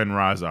Toka and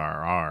Razar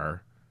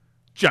are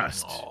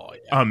just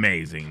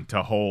amazing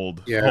to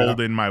hold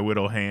in my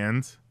little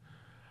hands.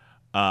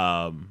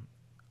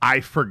 I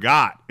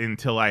forgot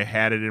until I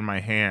had it in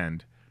my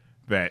hand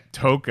that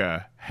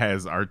Toka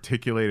has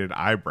articulated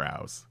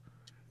eyebrows.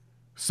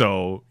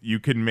 So you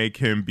can make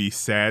him be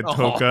sad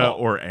Toka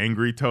or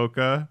angry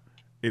Toka.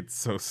 It's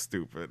so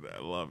stupid.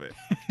 I love it.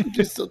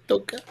 Just so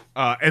Toka.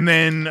 And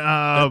then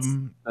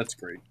That's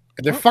great.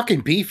 They're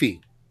fucking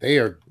beefy. They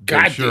are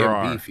goddamn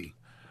sure beefy.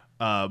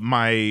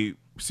 My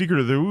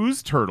Secret of the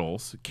Ooze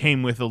Turtles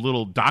came with a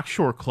little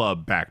Dockshore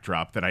Club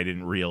backdrop that I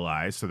didn't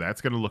realize, so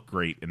that's going to look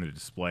great in the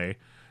display.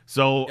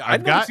 So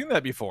I've never seen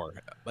that before.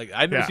 Like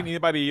I've never seen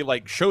anybody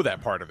like show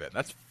that part of it.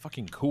 That's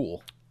fucking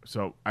cool.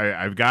 So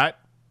I've got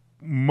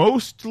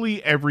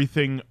mostly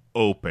everything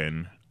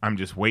open. I'm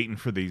just waiting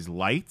for these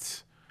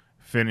lights,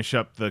 finish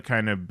up the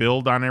kind of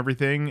build on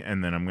everything,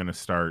 and then I'm going to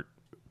start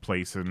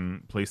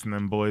placing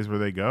them boys where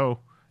they go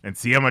and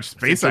see how much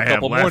space I have left. A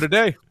couple more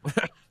today.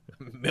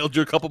 Mailed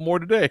you a couple more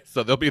today,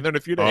 so they'll be in there in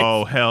a few days.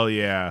 Oh, hell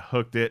yeah.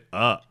 Hooked it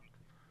up.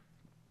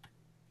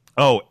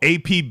 Oh,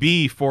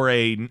 APB for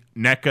a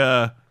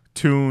NECA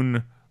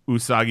Toon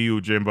Usagi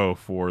Ujimbo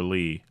for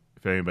Lee.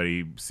 If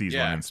anybody sees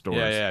one in stores.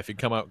 Yeah. If you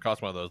come out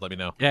across one of those, let me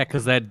know. Yeah,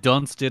 because that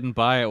dunce didn't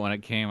buy it when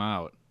it came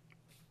out.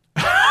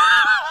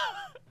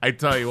 I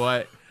tell you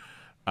what,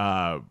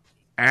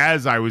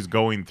 as I was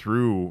going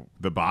through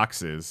the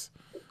boxes,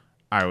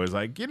 I was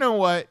like, you know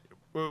what?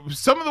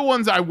 Some of the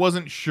ones I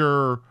wasn't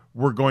sure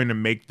were going to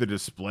make the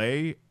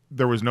display,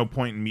 there was no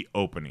point in me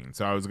opening.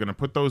 So I was going to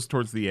put those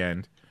towards the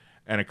end.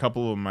 And a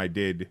couple of them I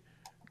did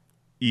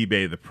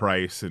eBay the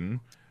price.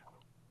 And,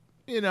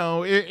 you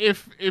know,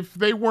 if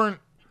they weren't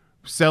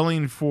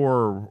selling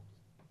for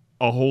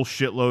a whole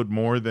shitload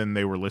more than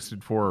they were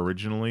listed for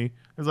originally,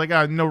 I was like,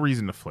 no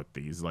reason to flip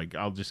these. Like,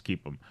 I'll just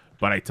keep them.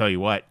 But I tell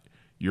you what,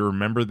 you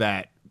remember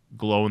that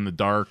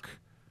glow-in-the-dark,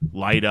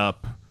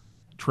 light-up,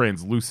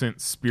 translucent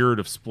Spirit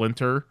of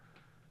Splinter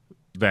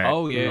that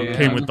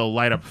came with the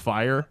light-up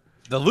fire?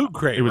 The Loot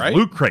Crate, It was right?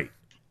 Loot Crate.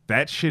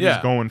 That shit is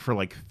going for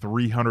like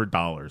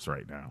 $300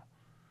 right now.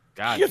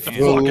 God damn.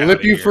 We'll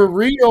lip you for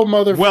real,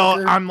 motherfucker.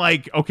 Well, I'm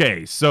like,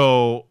 okay,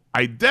 so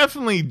I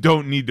definitely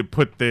don't need to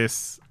put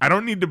this. I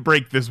don't need to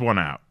break this one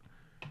out.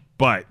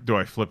 But do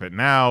I flip it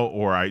now,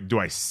 or do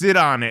I sit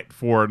on it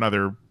for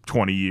another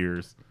 20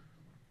 years?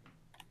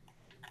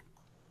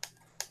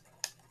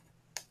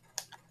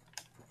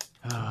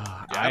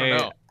 I don't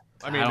know.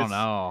 I don't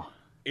know.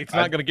 It's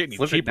not going to get any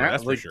Flip it cheaper, now.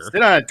 that's for Like, sure.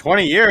 sit on it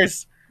 20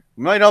 years.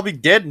 We might all be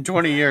dead in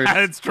 20 years.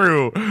 That's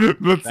true.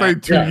 Let's say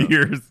 2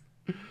 years.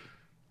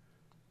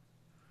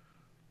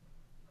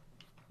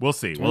 We'll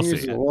see. We'll 20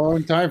 years see. is a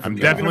long time from I'm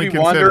now. definitely You're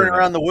gonna be wandering considering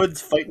around the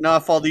woods fighting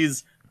off all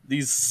these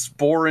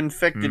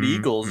spore-infected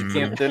eagles. You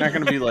can't. They're not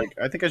going to be like.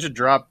 I think I should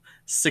drop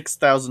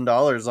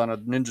 $6,000 on a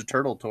Ninja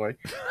Turtle toy.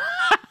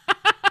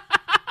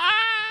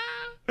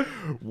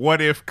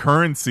 What if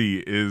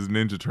currency is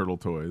Ninja Turtle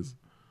toys?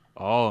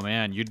 Oh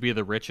man, you'd be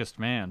the richest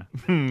man.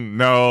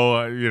 No,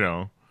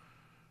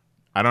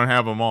 I don't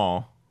have them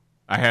all.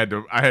 I had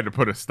to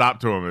put a stop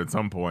to them at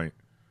some point.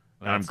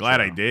 And I'm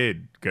glad I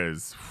did,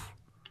 because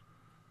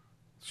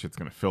shit's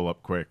gonna fill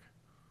up quick.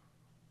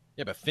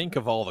 Yeah, but think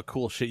of all the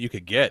cool shit you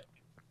could get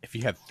if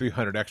you had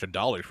 $300 extra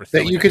for That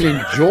selling you it. could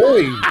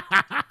enjoy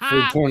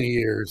for 20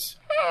 years.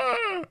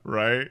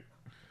 Right?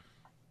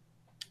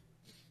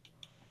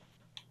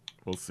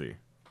 We'll see.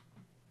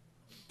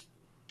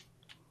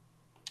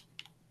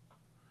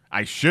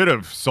 I should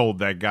have sold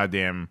that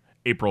goddamn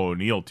April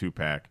O'Neil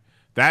 2-pack.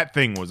 That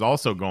thing was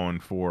also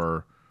going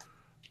for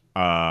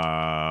probably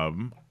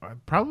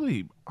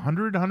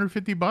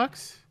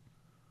 $100-$150.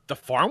 The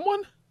farm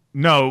one?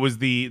 No, it was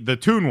the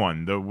Toon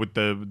one, with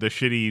the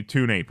shitty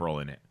Toon April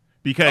in it.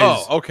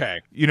 Because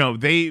okay.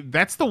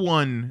 That's the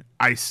one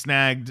I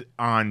snagged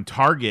on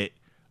Target.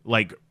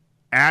 Like,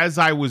 as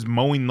I was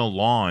mowing the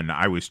lawn,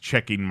 I was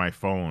checking my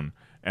phone,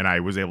 and I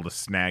was able to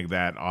snag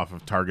that off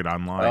of Target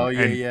online. Oh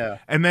yeah.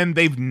 And then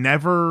they've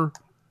never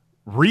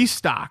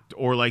restocked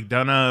or like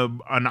done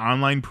an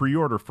online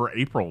pre-order for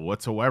April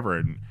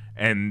whatsoever.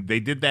 And they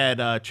did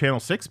that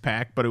Channel 6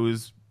 pack, but it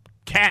was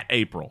Cat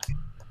April.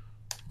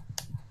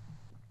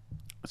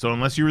 So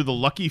unless you were the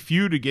lucky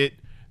few to get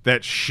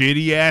that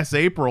shitty ass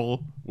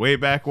April way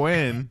back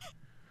when,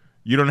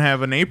 you don't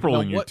have an April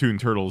in your Toon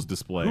Turtles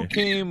display. Who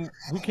came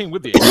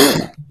with the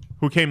April?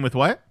 Who came with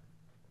what?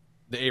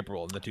 The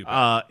April and the 2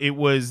 It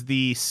was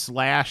the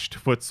slashed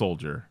Foot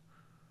Soldier.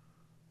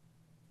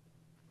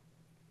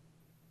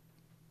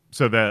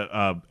 So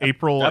the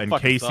April that and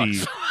fucking Casey.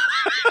 sucks.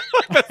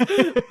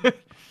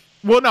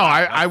 Well, no,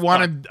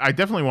 I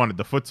definitely wanted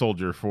the Foot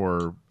Soldier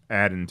for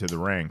adding to the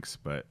ranks,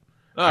 but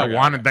I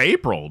wanted the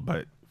April,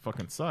 but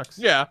fucking sucks.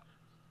 Yeah.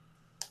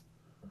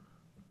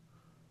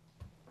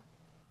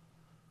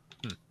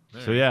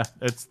 So yeah,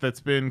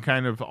 that's been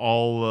kind of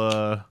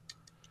all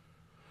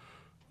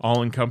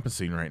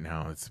encompassing right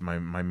now. It's my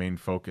main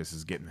focus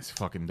is getting this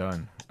fucking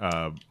done.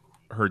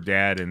 Her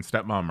dad and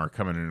stepmom are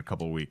coming in a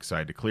couple of weeks, so I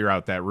had to clear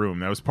out that room.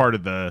 That was part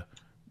of the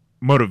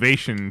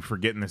motivation for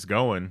getting this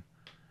going.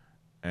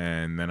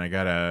 And then I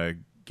gotta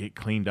get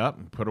cleaned up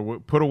and put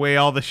away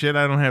all the shit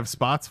I don't have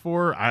spots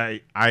for. I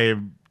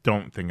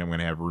don't think I'm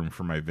gonna have room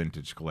for my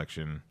vintage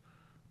collection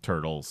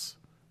turtles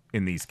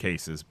in these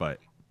cases, but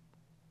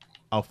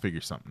I'll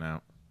figure something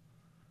out.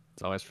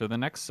 It's always for the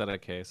next set of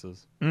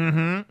cases.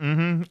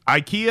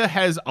 IKEA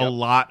has a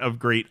lot of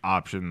great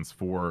options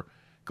for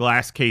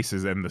glass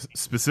cases, and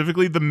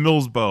specifically the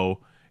Millsbow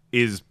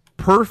is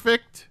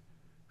perfect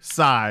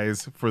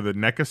size for the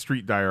NECA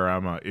Street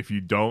Diorama if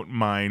you don't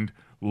mind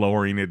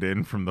lowering it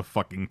in from the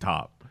fucking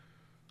top.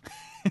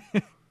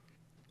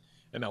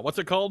 And now, what's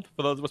it called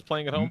for those of us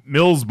playing at home?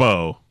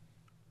 Millsbow.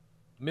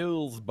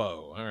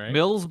 Millsbow. All right.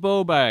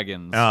 Millsbow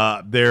Baggins.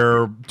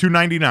 They're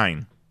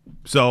 $2.99.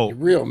 So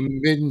real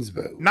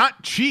Minsbo.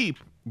 Not cheap,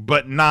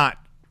 but not,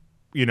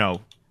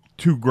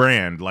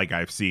 $2,000 like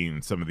I've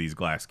seen some of these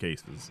glass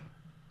cases.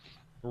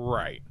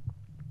 Right.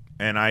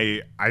 And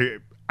I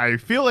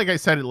feel like I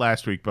said it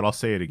last week, but I'll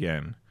say it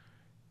again.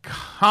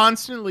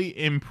 Constantly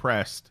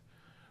impressed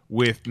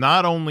with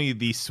not only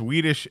the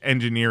Swedish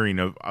engineering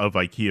of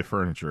IKEA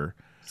furniture,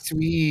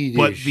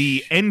 but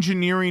the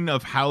engineering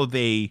of how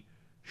they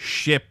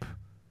ship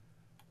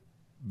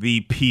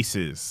the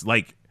pieces.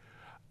 Like,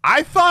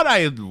 I thought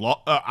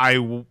I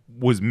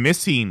was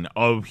missing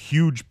a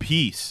huge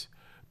piece,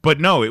 but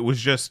no, it was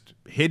just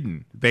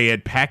hidden. They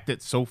had packed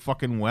it so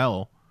fucking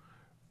well.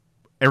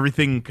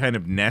 Everything kind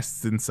of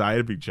nests inside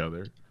of each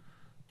other.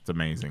 It's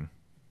amazing.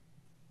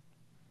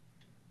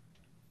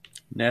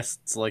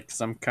 Nests like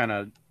some kind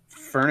of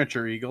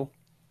furniture eagle.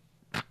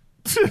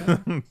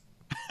 You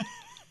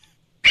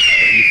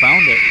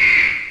found it.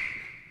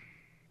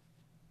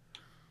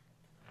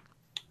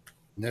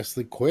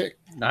 Nestle quick.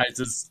 Nice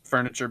does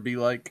furniture be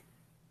like?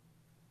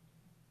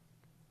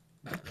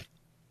 God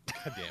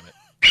damn it.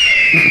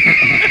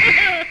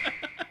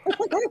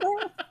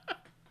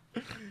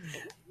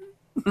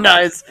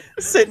 Nice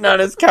sitting on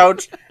his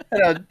couch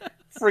and a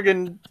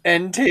friggin'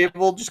 end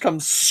table just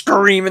comes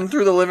screaming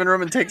through the living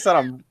room and takes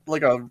out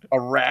a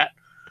rat.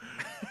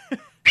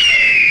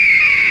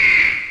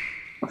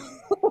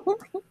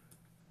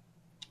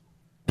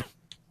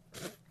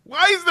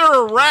 Why is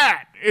there a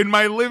rat in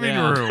my living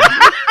room?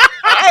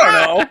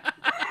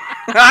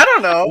 I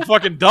don't know. The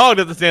fucking dog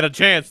doesn't stand a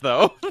chance,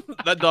 though.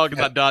 That dog is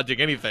not dodging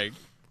anything.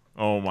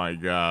 Oh my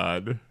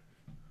god.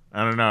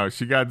 I don't know.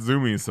 She got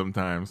zoomies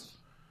sometimes.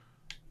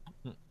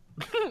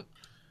 God.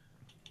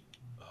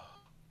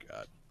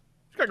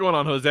 What's got going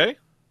on, Jose?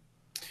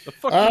 The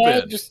fuck you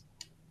been? Just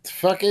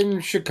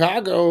fucking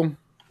Chicago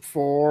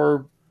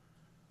for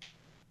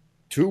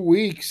 2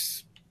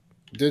 weeks.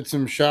 Did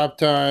some shop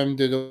time.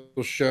 Did a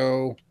little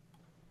show.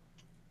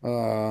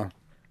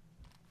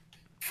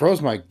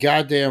 Froze my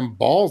goddamn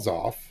balls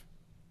off.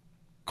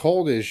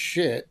 Cold as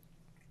shit.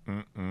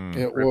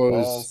 It Rip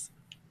was.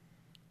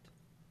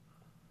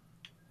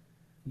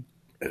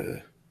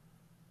 balls.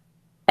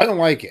 I don't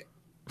like it.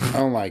 I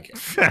don't like it.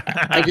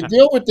 I can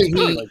deal with the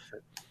heat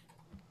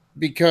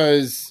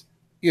because,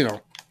 you know,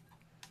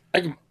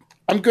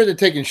 I'm good at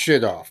taking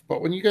shit off.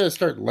 But when you got to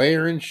start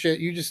layering shit,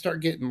 you just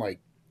start getting like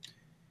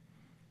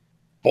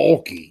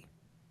bulky.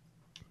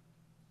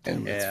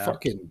 And it's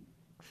fucking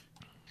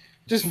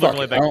just looking fucking.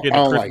 like that kid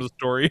in Christmas like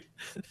Story.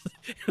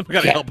 We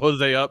gotta help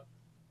Jose up.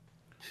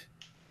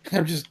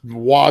 I'm just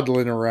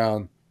waddling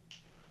around.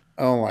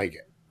 I don't like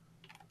it.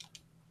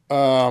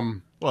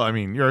 Well, I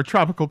mean, you're a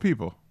tropical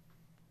people.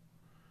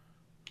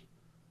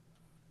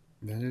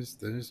 That is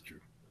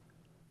true.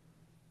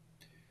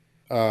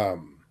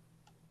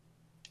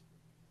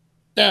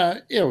 Yeah,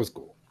 it was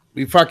cool.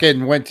 We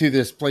fucking went to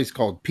this place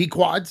called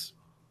Pequod's.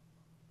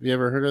 Have you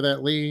ever heard of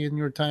that, Lee, in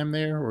your time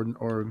there,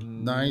 or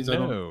Nice?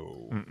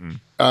 No.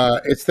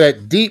 It's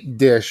that deep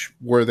dish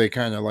where they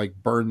kind of like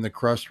burn the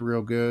crust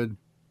real good.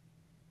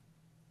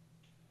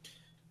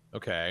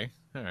 Okay.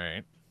 All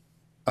right.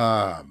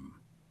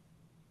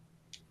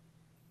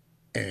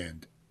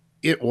 And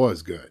it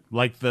was good.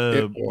 Like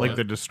the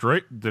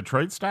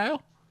Detroit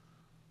style?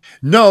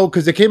 No,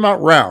 because it came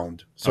out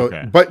round. So,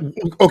 Okay. But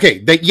okay,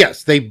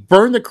 they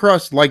burn the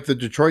crust like the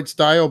Detroit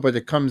style, but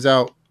it comes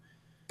out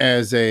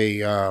as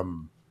a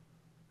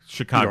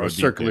Chicago deep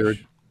circular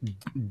dish.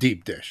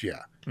 deep dish.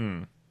 Yeah.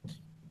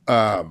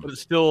 But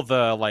it's still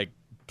the like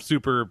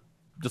super,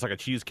 just like a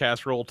cheese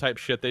casserole type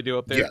shit they do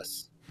up there.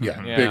 Yes.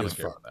 Yeah. Yeah, Big I as don't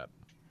care fuck. about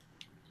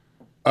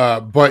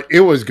that. But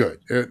it was good.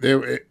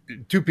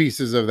 2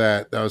 pieces of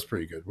that was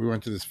pretty good. We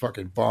went to this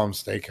fucking bomb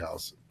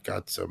steakhouse,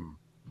 got some.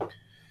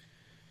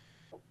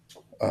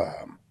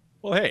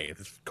 Well, hey,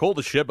 it's cold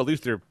as shit, but at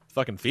least they're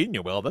fucking feeding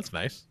you well. That's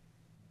nice.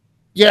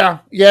 Yeah.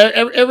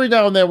 Every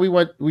now and then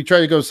we try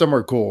to go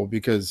somewhere cool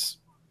because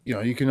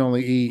you can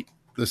only eat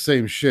the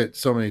same shit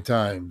so many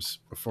times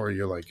before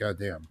you're like, God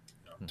damn,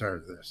 I'm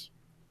tired of this.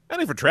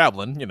 And if you're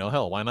traveling,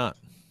 hell, why not?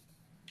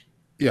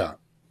 Yeah.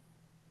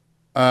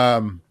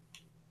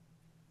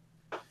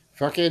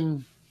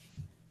 Fucking,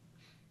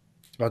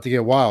 it's about to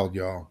get wild,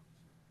 y'all.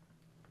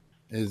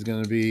 There's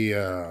gonna be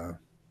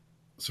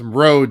some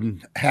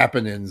road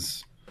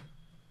happenings.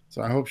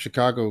 So I hope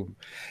Chicago.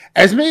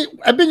 I've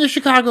been to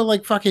Chicago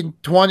like fucking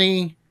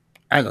 20.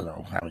 I don't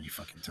know how many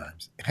fucking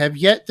times. Have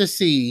yet to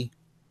see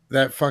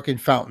that fucking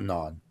fountain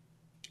on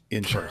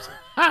in person.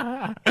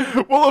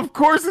 Well, of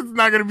course it's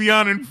not going to be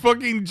on in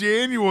fucking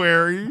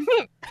January.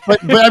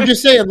 but I'm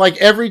just saying, like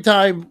every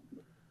time,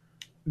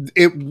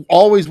 it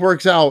always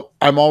works out.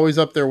 I'm always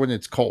up there when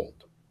it's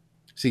cold.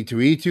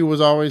 C2E2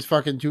 was always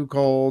fucking too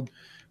cold.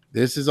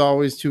 This is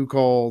always too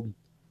cold.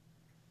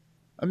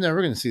 I'm never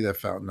going to see that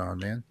fountain on,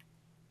 man.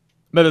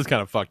 That is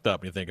kind of fucked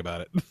up when you think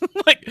about it.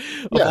 Like,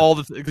 of all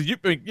the, because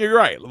you're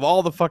right. Of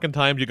all the fucking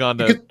times you've gone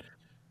to,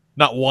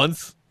 not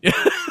once.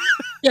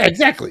 Yeah,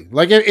 exactly.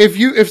 Like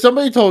if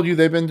somebody told you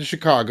they've been to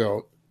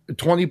Chicago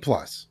 20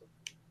 plus,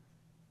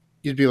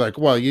 you'd be like,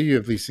 well, you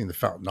at least seen the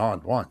fountain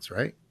on once,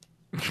 right?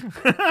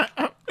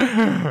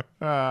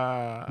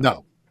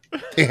 No.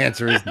 The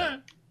answer is no.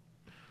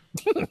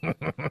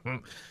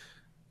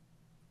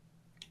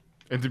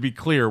 And to be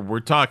clear, we're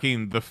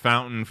talking the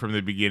fountain from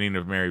the beginning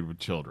of Married with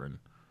Children.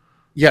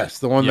 Yes,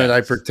 the one that I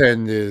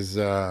pretend is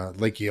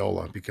Lake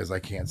Eola because I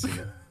can't see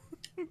it.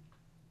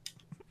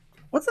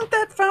 Wasn't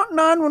that fountain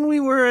on when we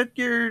were at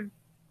your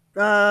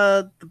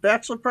the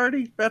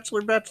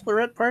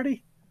bachelorette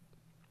party?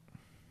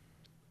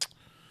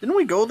 Didn't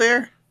we go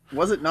there?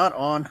 Was it not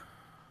on?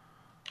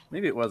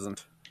 Maybe it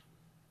wasn't.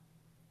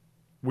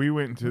 We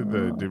went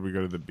to did we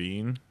go to the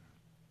Bean?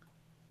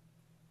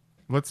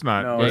 Let's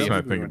not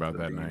think about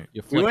that night.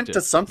 We went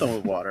to something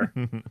with water.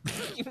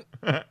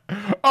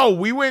 Oh,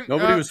 we went.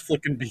 Nobody was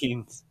flicking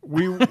beans.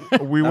 We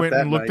went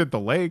and looked at the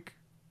lake.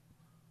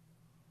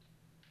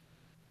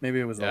 Maybe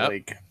it was a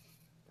lake.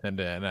 And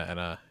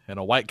a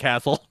White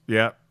Castle.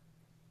 Yep.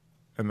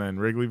 And then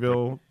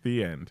Wrigleyville,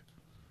 the end.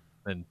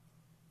 And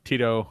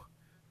Tito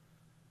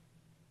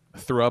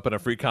threw up in a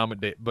free comic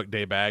book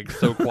day bag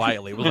so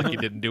quietly. It was like he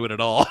didn't do it at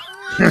all.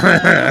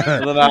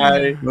 And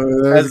then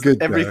as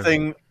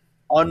everything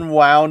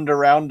unwound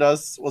around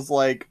us, was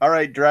like, all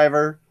right,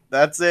 driver,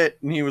 that's it.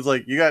 And he was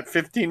like, you got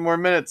 15 more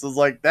minutes. I was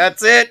like,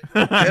 that's it.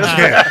 You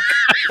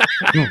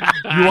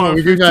want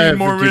 15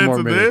 more minutes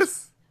of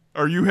this?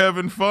 Are you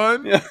having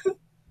fun? Yeah.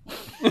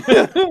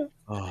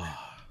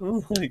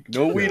 Like,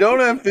 no, we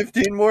don't have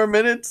 15 more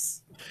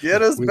minutes.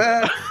 Get us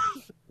back.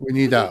 We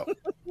need out.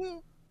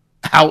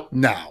 Out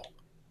now.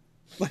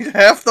 Like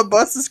half the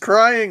bus is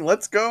crying.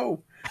 Let's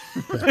go.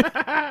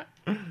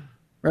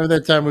 Remember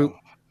that time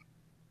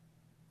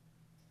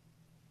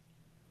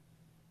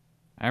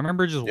I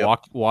remember just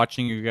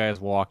watching you guys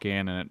walk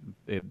in, and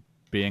it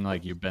being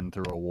like you've been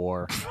through a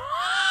war.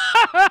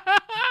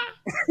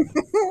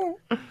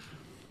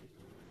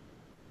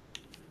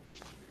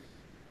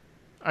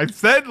 I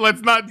said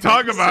let's not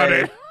talk about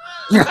it.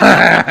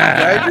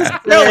 I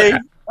just say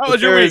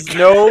was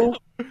your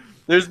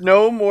there's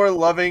no more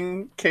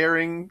loving,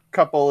 caring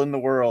couple in the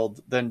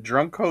world than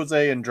Drunk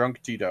Jose and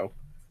Drunk Tito.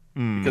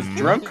 Because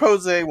Drunk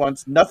Jose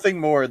wants nothing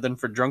more than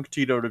for Drunk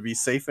Tito to be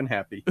safe and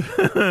happy.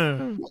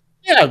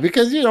 Yeah,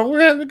 because we're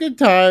having a good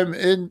time,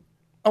 and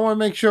I want to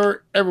make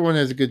sure everyone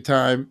has a good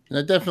time, and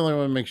I definitely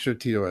want to make sure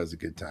Tito has a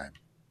good time.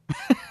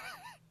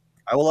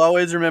 I will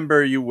always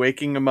remember you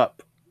waking him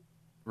up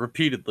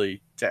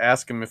repeatedly to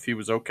ask him if he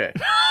was okay.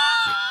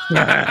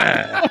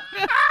 Just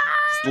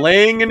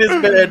laying in his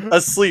bed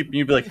asleep, and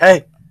you'd be like,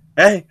 "Hey,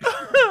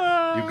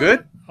 you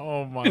good?"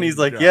 Oh my! And he's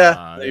like, God.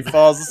 "Yeah." And he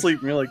falls asleep,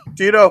 and you're like,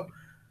 "Tito,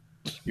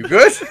 you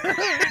good?"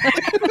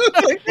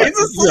 Like, he's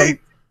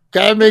asleep.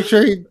 Gotta make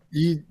sure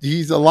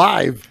he's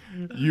alive.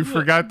 You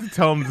forgot to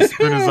tell him to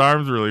spin his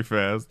arms really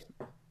fast.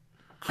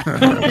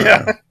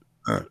 Yeah.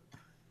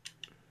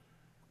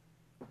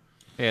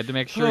 He had to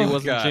make sure he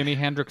wasn't Jimi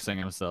Hendrixing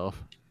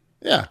himself.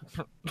 Yeah.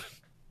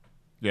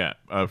 Yeah.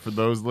 For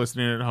those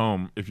listening at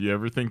home, if you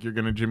ever think you're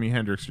gonna Jimi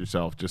Hendrix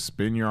yourself, just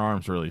spin your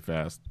arms really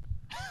fast.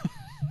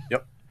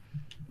 Yep.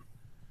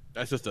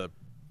 That's just a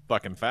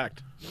fucking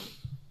fact.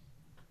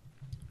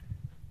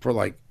 For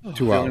like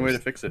 2 The hours. only way to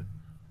fix it.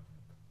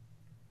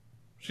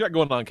 What you got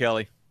going on,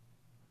 Kelly?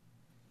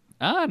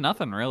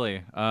 Nothing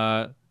really.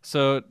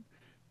 So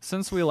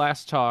since we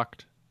last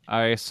talked,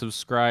 I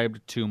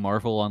subscribed to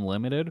Marvel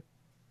Unlimited,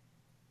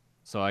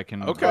 so I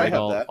can read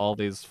all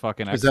these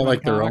fucking. Is that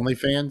like their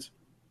OnlyFans?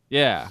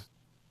 Yeah.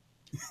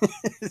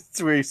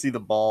 It's where you see the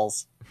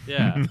balls.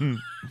 Yeah.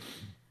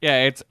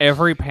 Yeah, it's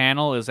every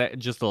panel is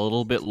just a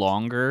little bit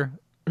longer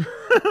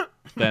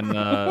than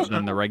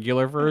the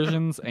regular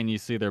versions, and you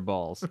see their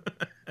balls.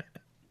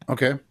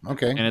 Okay.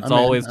 And it's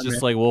always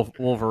just like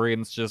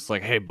Wolverine's just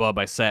like, "Hey, bub,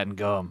 I sat in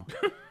gum."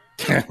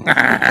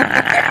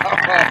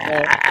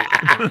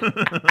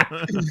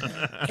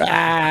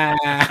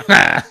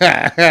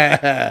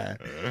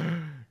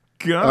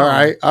 All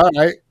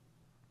right.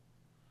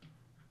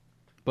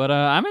 But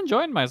I'm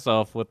enjoying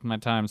myself with my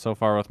time so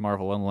far with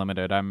Marvel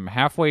Unlimited. I'm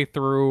halfway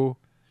through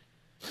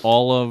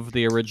all of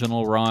the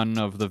original run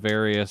of the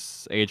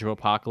various Age of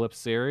Apocalypse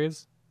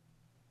series.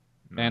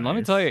 Nice. And let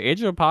me tell you,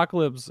 Age of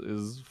Apocalypse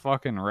is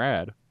fucking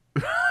rad.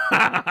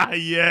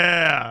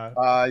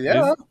 Yeah.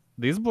 Yeah.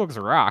 These books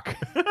rock.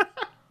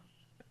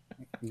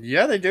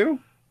 Yeah, they do.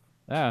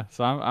 Yeah,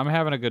 so I'm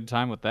having a good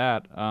time with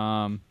that.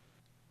 But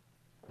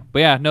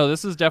yeah, no,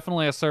 this is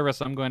definitely a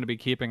service I'm going to be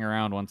keeping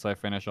around once I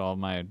finish all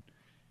my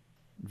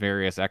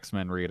various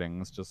X-Men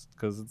readings, just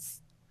because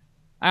it's,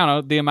 I don't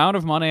know, the amount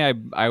of money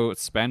I would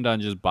spend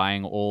on just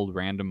buying old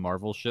random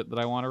Marvel shit that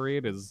I want to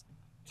read is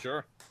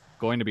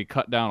going to be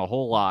cut down a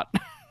whole lot.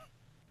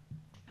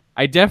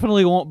 I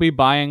definitely won't be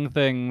buying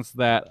things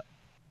that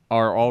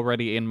are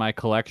already in my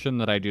collection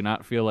that I do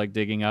not feel like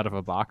digging out of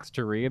a box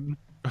to read.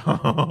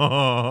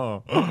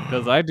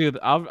 Because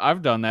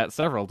I've done that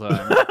several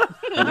times.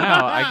 And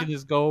now I can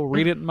just go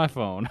read it in my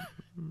phone.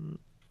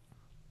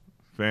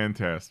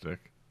 Fantastic.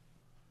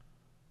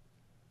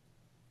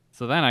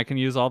 So then I can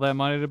use all that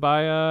money to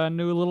buy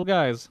new little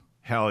guys.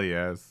 Hell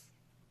yes.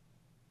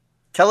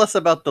 Tell us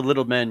about the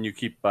little men you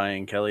keep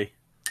buying, Kelly.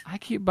 I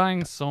keep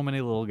buying so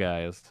many little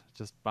guys.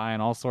 Just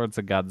buying all sorts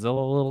of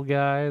Godzilla little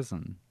guys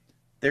and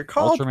they're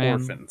called Ultraman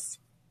orphans.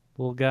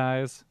 Little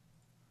guys.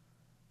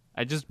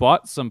 I just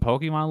bought some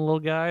Pokemon little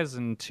guys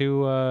and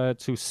two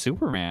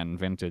Superman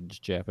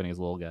vintage Japanese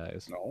little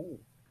guys. Oh.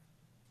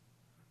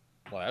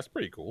 Well, that's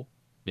pretty cool.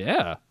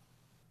 Yeah.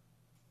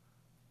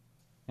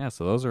 Yeah,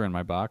 so those are in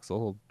my box.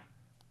 They'll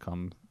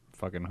come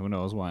fucking who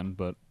knows when,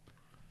 but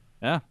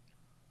yeah.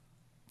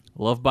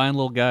 Love buying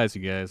little guys,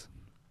 you guys.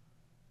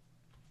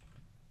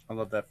 I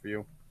love that for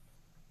you.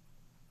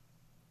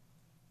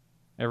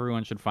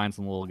 Everyone should find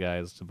some little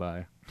guys to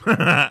buy.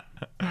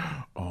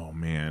 Oh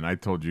man, I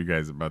told you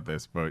guys about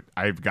this, but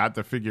I've got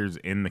the figures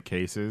in the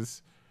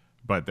cases,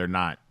 but they're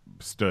not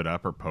stood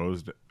up or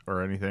posed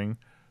or anything.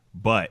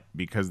 But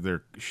because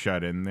they're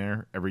shut in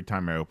there, every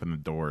time I open the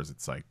doors,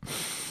 it's like,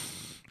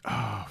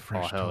 oh,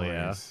 fresh hell toys.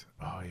 yeah.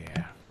 Oh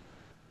yeah.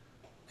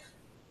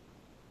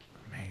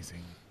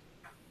 Amazing.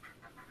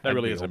 That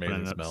really I'd is be an amazing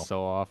opening it smell.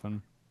 so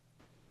often.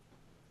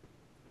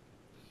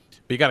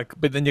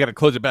 But then you gotta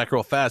close it back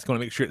real fast. You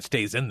want to make sure it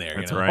stays in there.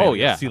 That's you know? right. Oh,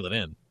 You yeah. gotta seal it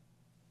in.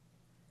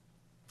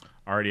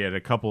 Already had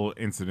a couple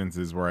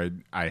incidences where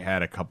I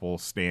had a couple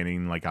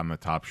standing like on the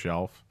top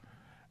shelf,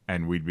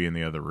 and we'd be in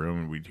the other room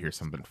and we'd hear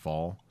something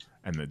fall,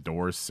 and the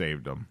doors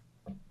saved them.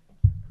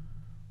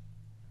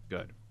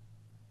 Good.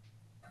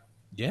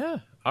 Yeah.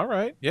 All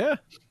right. Yeah.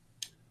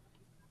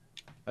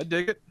 I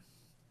dig it.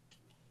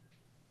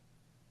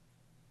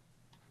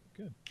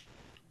 Good.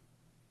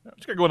 What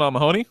you got going on,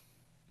 Mahoney?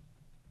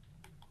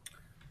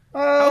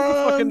 How's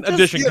the fucking Just,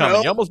 edition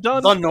coming? You almost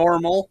done? The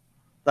normal.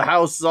 The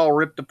house is all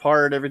ripped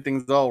apart.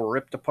 Everything's all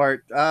ripped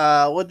apart.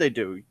 What'd they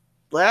do?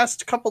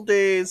 Last couple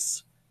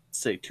days,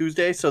 say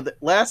Tuesday. So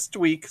last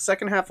week,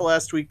 second half of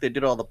last week, they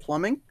did all the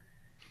plumbing.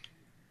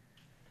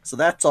 So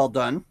that's all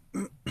done.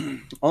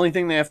 Only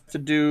thing they have to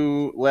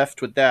do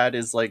left with that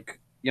is like,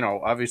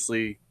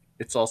 obviously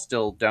it's all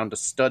still down to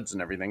studs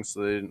and everything.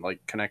 So they didn't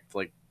like connect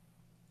like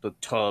the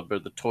tub or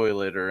the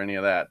toilet or any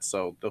of that.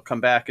 So they'll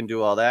come back and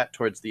do all that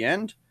towards the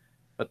end,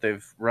 but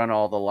they've run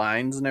all the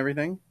lines and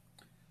everything.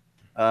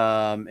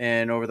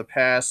 And over the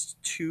past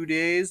 2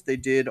 days, they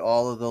did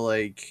all of the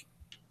like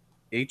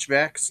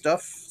HVAC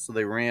stuff. So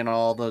they ran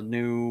all the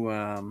new,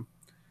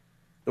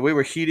 the way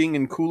we're heating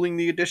and cooling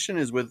the addition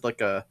is with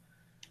like a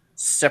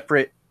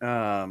separate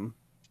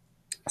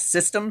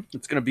system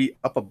that's going to be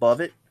up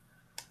above it.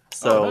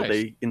 So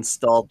they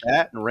installed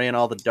that and ran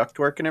all the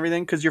ductwork and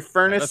everything, because your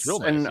furnace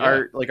and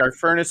our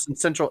furnace and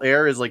central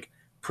air is like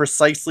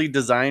precisely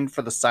designed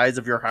for the size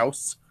of your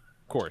house.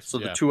 Of course. So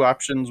the two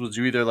options was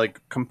you either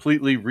like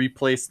completely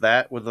replace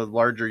that with a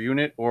larger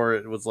unit, or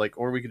it was like,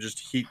 or we could just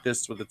heat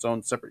this with its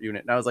own separate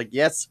unit. And I was like,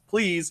 yes,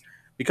 please,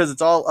 because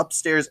it's all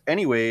upstairs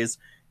anyways.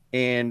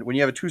 And when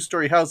you have a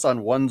 2-story house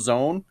on one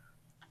zone,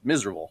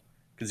 miserable,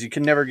 because you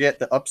can never get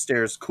the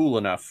upstairs cool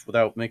enough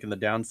without making the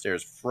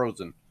downstairs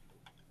frozen.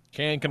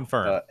 Can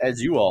confirm.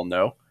 As you all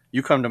know,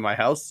 you come to my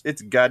house,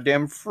 it's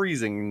goddamn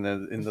freezing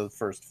in the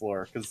first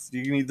floor, because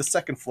you need the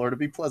second floor to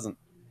be pleasant.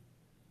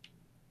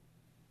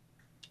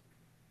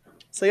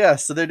 So yeah,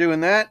 so they're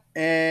doing that,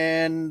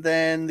 and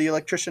then the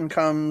electrician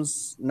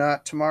comes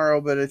not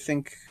tomorrow, but I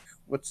think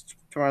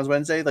tomorrow's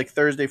Wednesday, like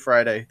Thursday,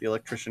 Friday, the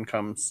electrician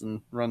comes and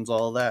runs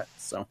all of that.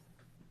 So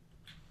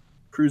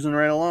cruising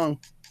right along.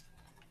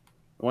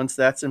 Once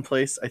that's in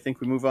place, I think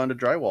we move on to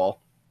drywall.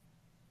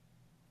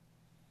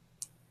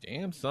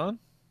 Damn, son.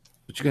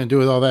 What you gonna do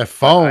with all that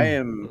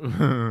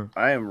foam?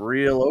 I am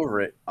real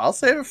over it. I'll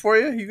save it for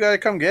you. You gotta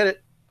come get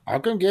it. I'll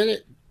come get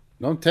it.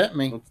 Don't tempt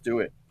me. Let's do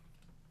it.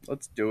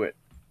 Let's do it.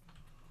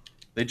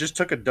 They just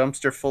took a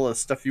dumpster full of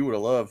stuff you would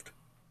have loved.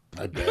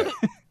 I bet.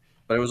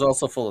 But it was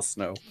also full of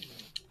snow.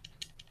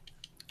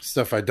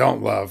 Stuff I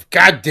don't love.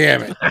 God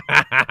damn it.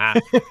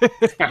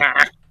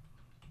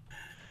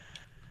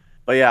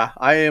 But yeah,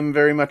 I am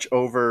very much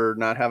over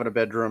not having a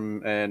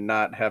bedroom and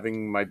not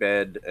having my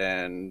bed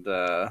and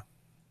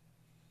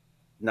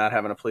not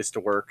having a place to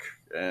work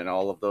and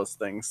all of those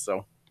things.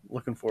 So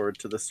looking forward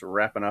to this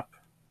wrapping up.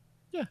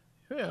 Yeah,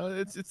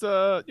 it's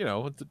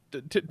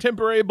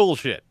temporary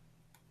bullshit.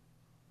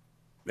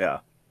 Yeah,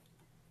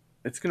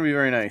 it's gonna be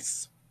very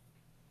nice.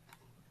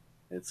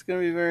 It's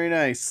gonna be very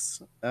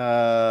nice.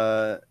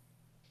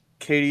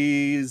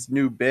 Katie's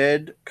new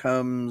bed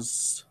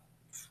comes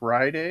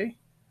Friday.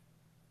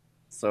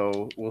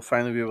 So we'll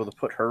finally be able to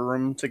put her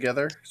room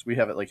together, because we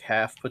have it like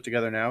half put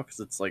together now,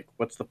 because it's like,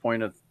 what's the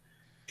point of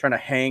trying to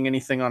hang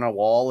anything on a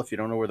wall if you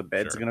don't know where the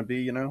bed's going to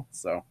be,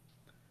 So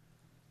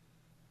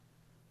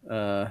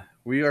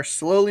we are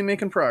slowly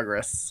making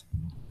progress.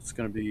 It's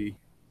going to be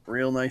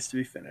real nice to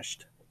be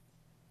finished.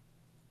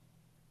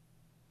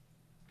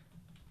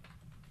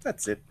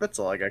 That's it. That's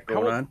all I got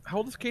going on. How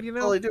old is Katie now?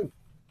 That's all I do.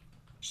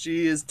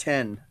 She is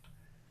 10.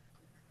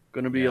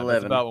 Going to be 11.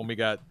 That's about when we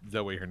got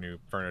Zoe her new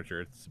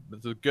furniture. It's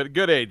a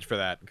good age for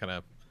that kind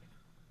of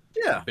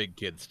big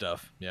kid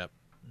stuff. Yep.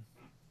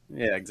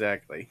 Yeah,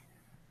 exactly.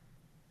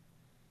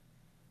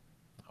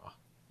 Oh,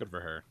 good for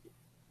her.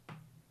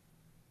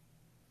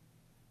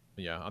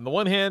 Yeah, on the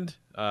one hand,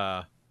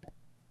 it's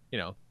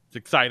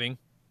exciting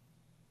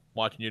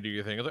watching you do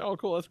your thing. It's like, oh,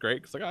 cool, that's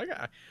great. Because like, I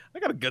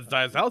got a good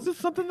sized house. It's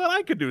something that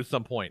I could do at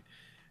some point.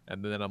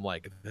 And then I'm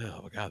like,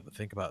 oh god, but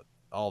think about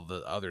all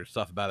the other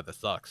stuff about it that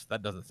sucks.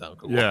 That doesn't sound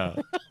cool. Yeah.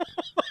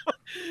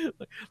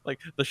 like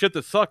the shit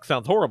that sucks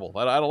sounds horrible.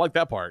 I don't like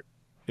that part.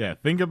 Yeah,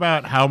 think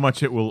about how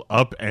much it will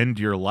upend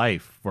your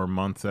life for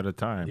months at a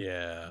time.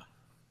 Yeah.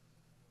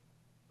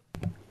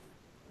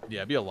 Yeah,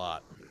 it'd be a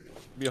lot.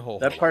 It'd be a whole.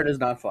 That part is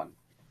not fun.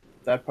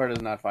 That part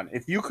is not fun.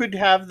 If you could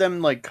have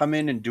them like come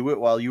in and do it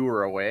while you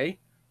were away,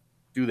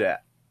 do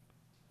that.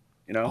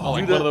 Like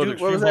what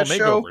was that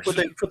show? Where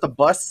they put the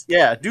bus?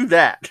 Yeah, do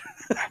that.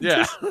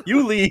 Yeah.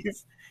 You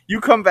leave,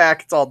 you come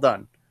back, it's all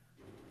done.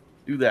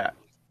 Do that.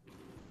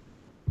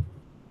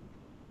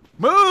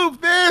 Move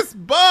this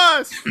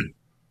bus.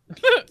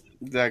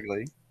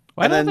 Exactly.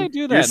 Why don't they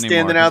do that You're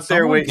standing out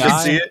there waiting to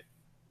see it.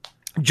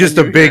 Just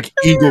a big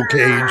eagle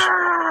cage.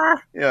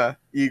 Yeah,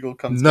 eagle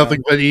comes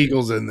Nothing but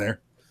eagles in there.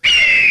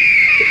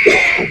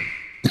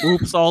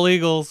 Oops, all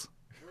eagles.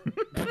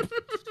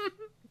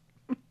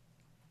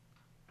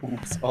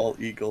 Oops, all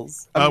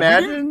eagles.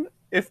 Imagine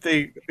if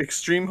they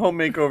Extreme Home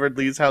Makeover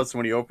Lee's house,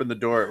 when he opened the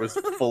door, it was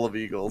full of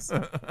eagles.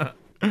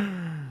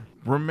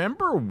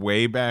 Remember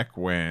way back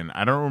when,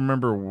 I don't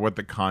remember what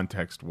the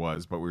context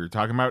was, but we were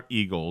talking about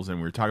eagles and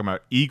we were talking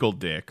about eagle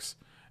dicks,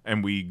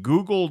 and we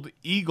Googled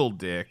eagle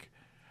dick,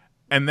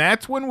 and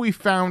that's when we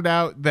found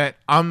out that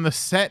on the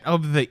set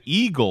of The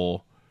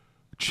Eagle,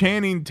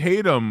 Channing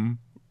Tatum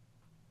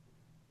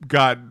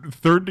got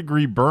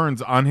third-degree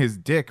burns on his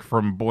dick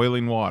from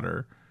boiling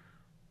water.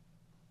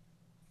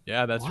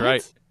 Yeah, that's What?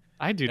 right.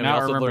 I do And not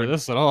we also remember learned-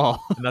 this at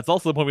all. And that's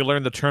also when we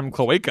learned the term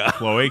cloaca.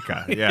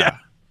 Cloaca, yeah.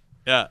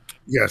 Yeah.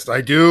 Yes, I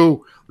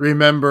do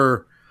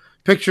remember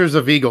pictures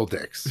of eagle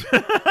dicks.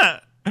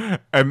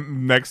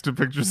 And next to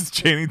pictures of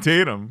Channing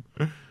Tatum.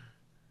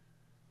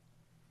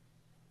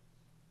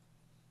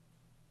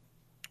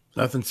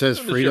 Nothing says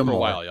Been on this freedom show for a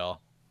more. while,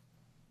 y'all.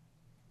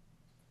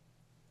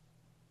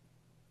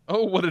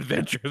 Oh, what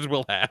adventures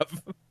we'll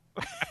have.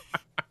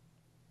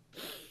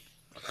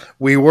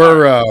 We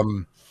were,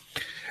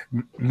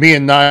 me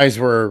and Nyes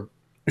were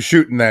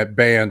shooting that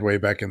band way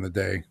back in the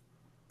day.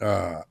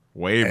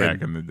 Way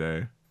back in the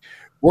day.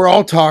 We're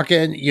all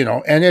talking,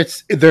 and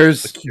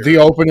there's the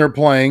opener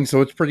playing,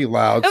 so it's pretty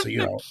loud.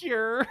 So,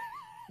 Cure.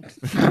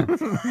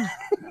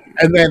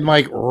 and then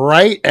like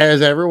right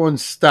as everyone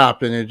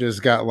stopped and it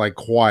just got like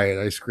quiet,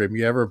 I screamed,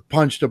 "You ever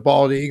punched a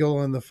bald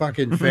eagle in the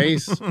fucking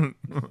face?" I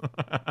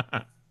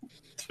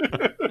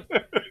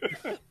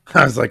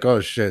was like, "Oh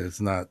shit, it's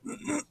not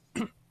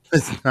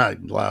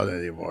loud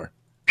anymore."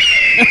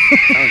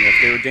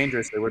 If they were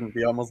dangerous, they wouldn't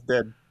be almost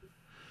dead.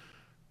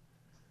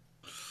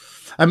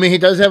 I mean, he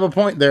does have a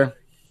point there.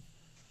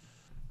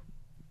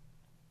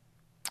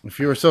 If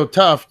you were so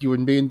tough, you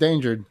wouldn't be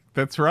endangered.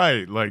 That's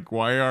right. Like,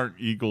 why aren't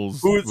eagles?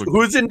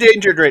 Who's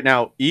endangered right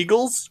now?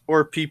 Eagles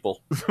or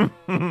people?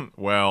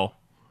 Well,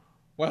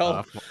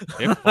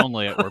 if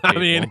only it were people. I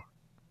mean,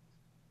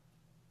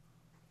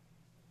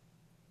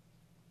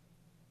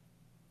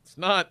 it's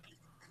not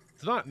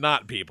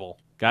people.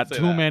 Got Say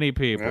too that. many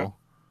people.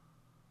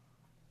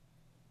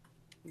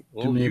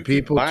 Well, Too many you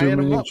keep people, buying too them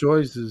many up.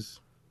 choices.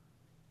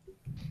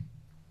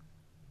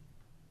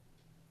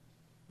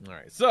 All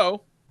right,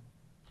 so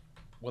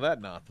with that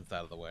nonsense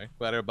out of the way,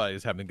 glad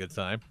everybody's having a good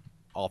time,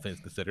 all things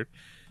considered.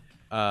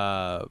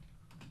 Let's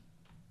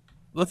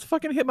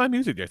fucking hit my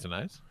music, Jason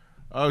Nice.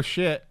 oh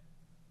shit.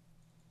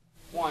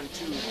 1, 2,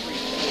 3,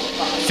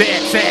 4,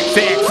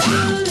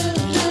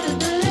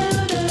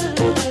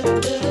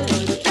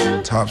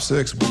 5. Top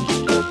 6.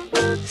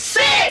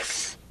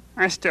 6!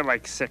 I still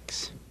like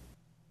 6.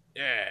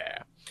 Yeah.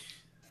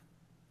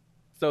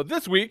 So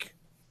this week,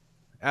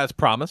 as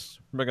promised,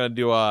 we're going to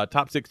do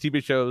top 6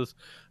 TV shows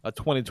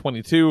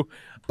 2022.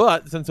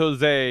 But since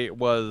Jose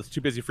was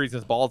too busy freezing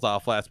his balls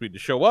off last week to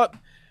show up,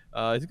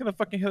 he's going to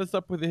fucking hit us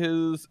up with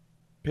his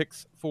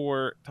picks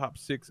for top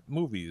 6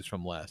 movies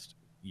from last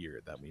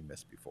year that we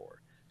missed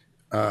before.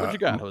 What you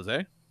got,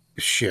 Jose?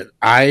 Shit,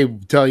 I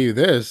tell you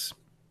this,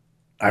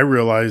 I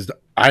realized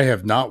I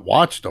have not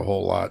watched a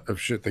whole lot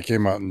of shit that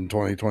came out in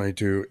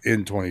 2022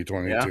 in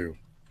 2022. Yeah.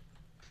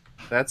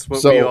 That's what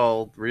So- we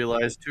all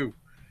realized too.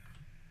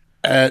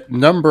 At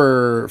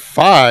number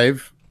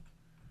 5,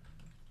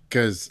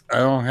 because I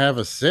don't have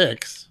a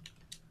 6,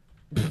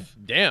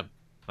 Damn.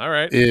 All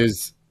right.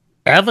 is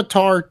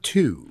Avatar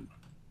 2.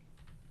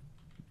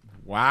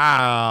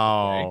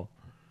 Wow.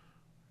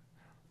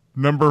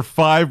 Number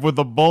 5 with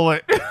a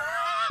bullet.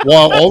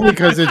 Well, only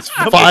because it's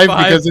 5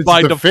 because it's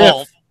by the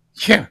default.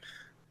 5th. Yeah.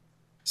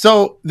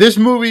 So this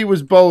movie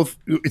was both.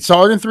 It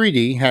saw it in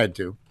 3D. Had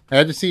to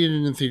see it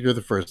in the theater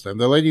the first time.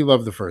 The lady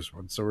loved the first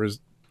one, so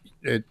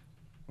it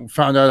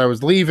found out I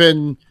was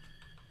leaving.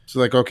 So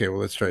like, okay, well,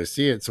 let's try to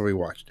see it. So we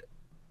watched it.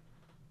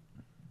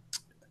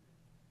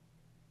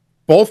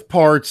 Both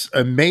parts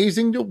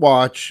amazing to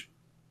watch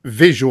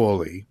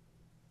visually,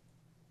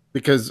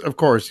 because of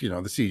course the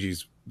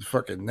CG's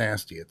fucking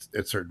nasty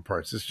at certain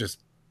parts. It's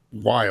just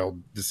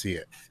wild to see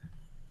it,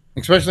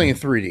 especially in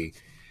 3D.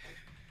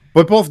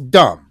 But both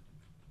dumb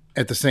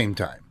at the same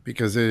time,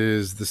 because it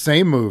is the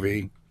same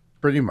movie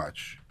pretty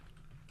much,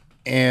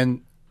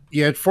 and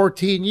you had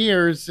 14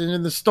 years, and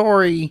in the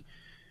story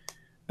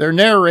they're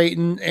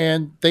narrating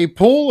and they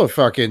pull a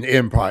fucking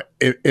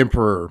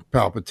Emperor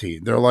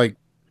Palpatine. They're like,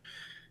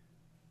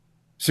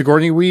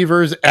 Sigourney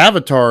Weaver's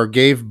avatar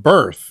gave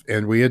birth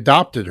and we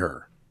adopted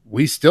her.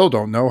 We still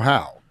don't know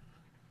how.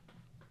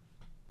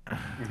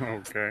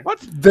 Okay. What?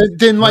 Then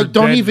Her like,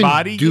 don't dead even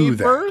body do gave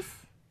that.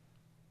 birth?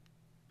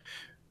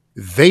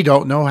 They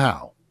don't know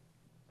how.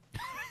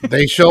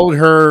 They showed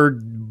her,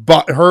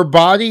 but her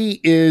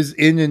body is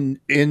in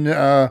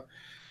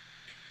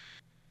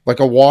like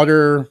a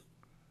water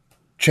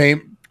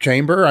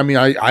chamber. I mean,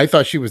 I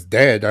thought she was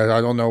dead.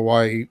 I don't know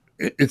why.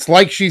 It's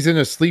like she's in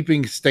a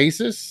sleeping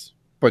stasis,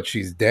 but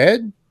she's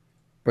dead.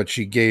 But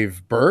she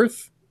gave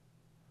birth,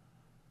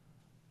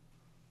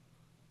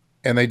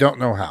 and they don't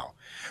know how.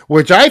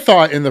 Which I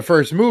thought in the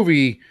first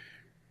movie,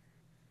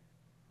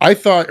 I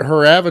thought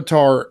her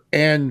avatar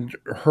and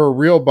her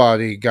real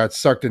body got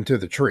sucked into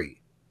the tree.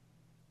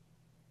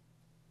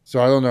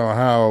 So I don't know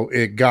how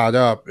it got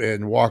up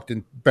and walked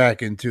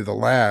back into the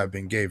lab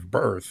and gave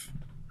birth.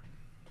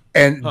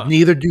 And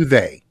neither do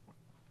they.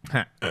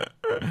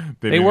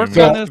 They worked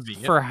on this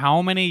for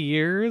how many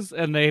years,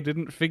 and they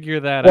didn't figure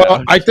that out.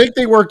 Well, I think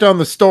they worked on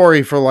the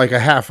story for like a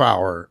half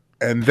hour,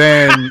 and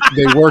then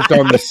they worked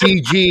on the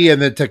CG and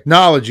the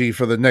technology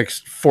for the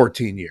next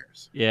 14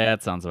 years. Yeah,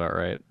 that sounds about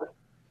right.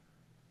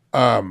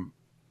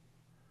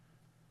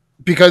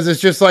 Because it's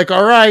just like,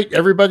 all right,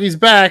 everybody's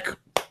back.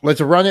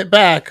 Let's run it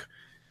back.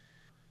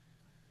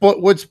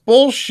 But what's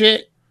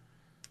bullshit,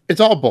 it's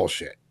all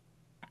bullshit.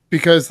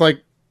 Because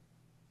like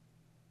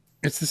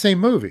It's the same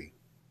movie.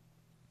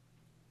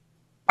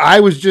 I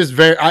was just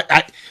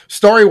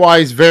story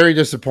wise very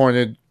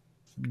disappointed.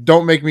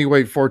 Don't make me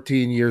wait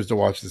 14 years to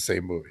watch the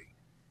same movie.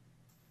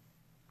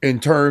 In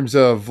terms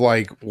of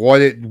like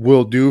what it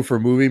will do for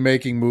movie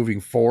making moving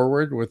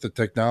forward with the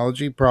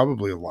technology,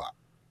 probably a lot.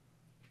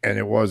 And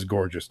it was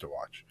gorgeous to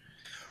watch.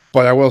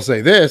 But I will say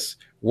this,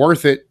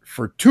 worth it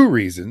for two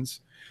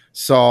reasons.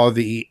 Saw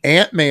the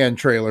Ant-Man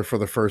trailer for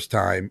the first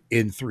time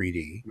in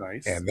 3D.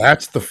 Nice. And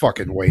that's the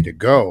fucking way to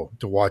go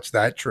to watch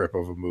that trip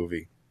of a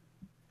movie.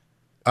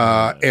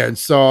 And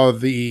saw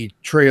the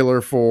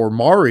trailer for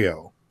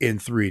Mario in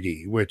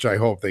 3D, which I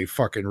hope they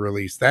fucking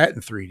release that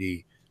in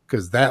 3D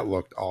because that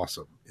looked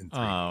awesome in 3D.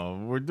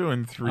 Oh, we're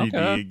doing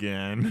 3D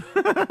again.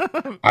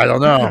 I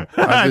don't know.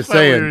 I'm just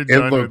saying,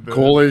 it looked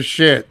cool as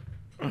shit.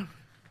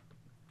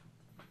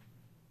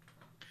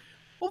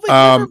 Well, they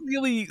never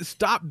really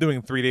stopped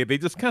doing 3D. They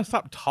just kind of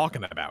stopped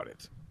talking about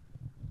it.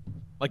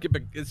 Like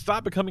it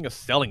stopped becoming a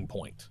selling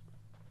point.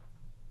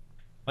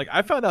 Like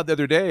I found out the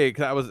other day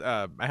because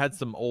I had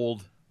some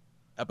old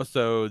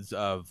episodes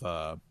of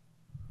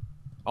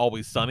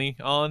Always Sunny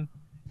on,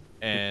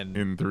 and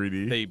in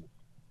 3D.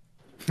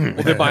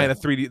 They're buying a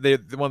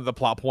 3D. One of the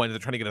plot points, they're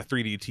trying to get a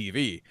 3D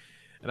TV,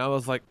 and I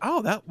was like,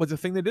 oh, that was a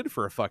thing they did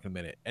for a fucking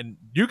minute. And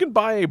you can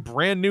buy a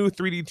brand new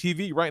 3D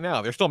TV right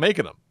now. They're still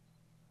making them.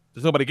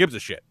 Because nobody gives a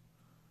shit.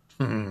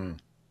 So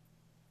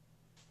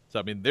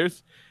I mean, there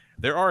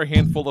are a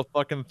handful of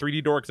fucking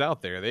 3D dorks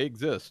out there. They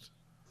exist.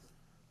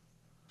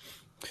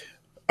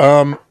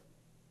 So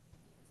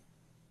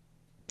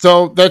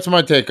that's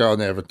my take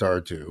on Avatar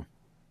 2.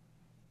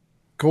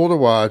 Cool to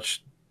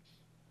watch,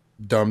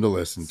 dumb to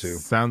listen to.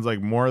 Sounds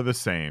like more of the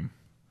same.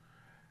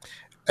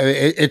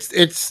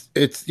 It's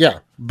yeah.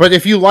 But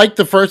if you like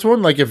the first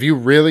one, like if you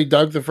really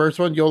dug the first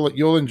one,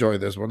 you'll enjoy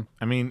this one.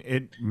 I mean,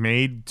 it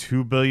made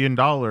 $2 billion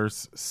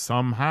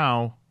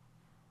somehow.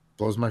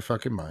 Blows my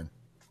fucking mind.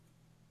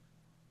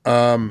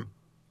 Coming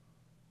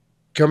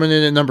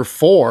in at number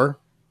 4,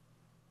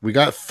 we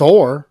got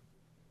Thor.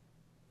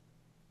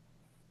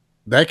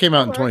 That came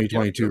out in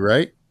 2022,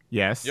 right?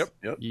 Yes. Yep.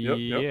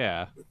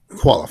 Yeah.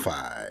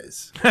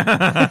 Qualifies.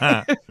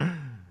 I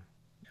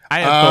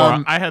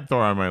had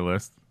Thor on my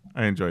list.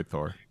 I enjoyed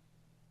Thor.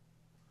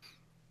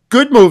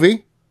 Good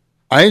movie.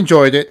 I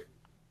enjoyed it.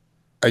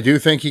 I do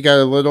think he got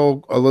a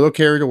little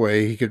carried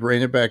away. He could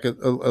rein it back a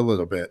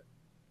little bit.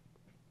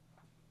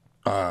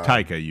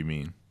 Taika, you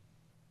mean?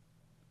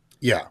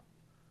 Yeah.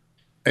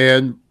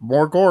 And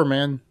more gore,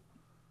 man.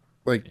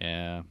 Like,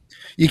 yeah.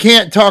 You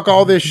can't talk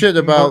all this shit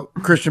about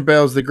Christian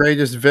Bale's the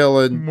greatest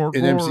villain More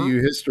in gore.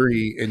 MCU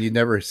history, and you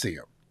never see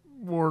him.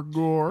 More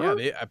gore. Yeah,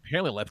 they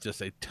apparently left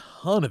just a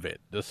ton of it.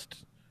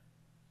 Just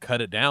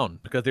cut it down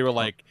because they were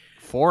like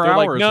 4 they're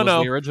hours like, no,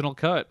 was the original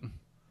cut.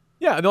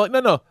 Yeah, and they're like,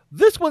 no,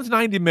 this one's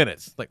 90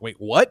 minutes. Like, wait,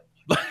 what?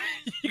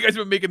 You guys have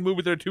been making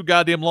movies that are too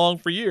goddamn long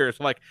for years.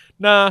 Like,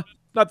 nah,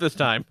 not this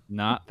time.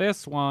 Not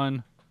this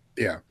one.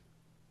 Yeah.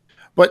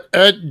 But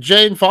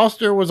Jane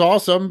Foster was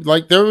awesome.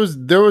 Like there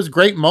was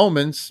great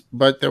moments,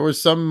 but there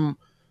was some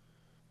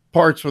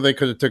parts where they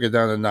could have took it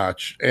down a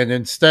notch. And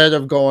instead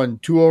of going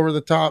too over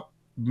the top,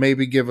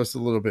 maybe give us a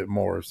little bit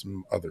more of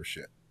some other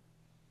shit.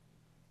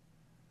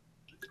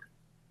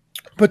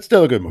 But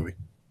still a good movie.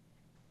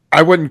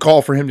 I wouldn't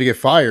call for him to get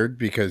fired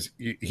because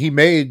he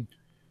made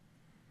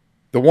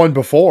the one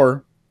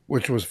before,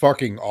 which was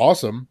fucking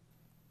awesome.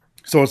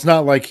 So it's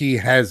not like he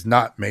has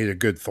not made a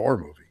good Thor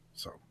movie.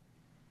 So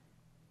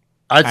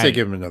I'd say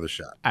give him another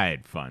shot. I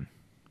had fun.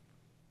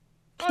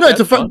 No, it's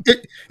a fun.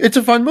 It's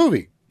a fun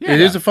movie. Yeah.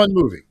 It is a fun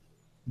movie,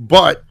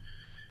 but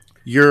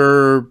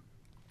there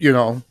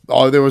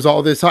was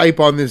all this hype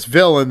on this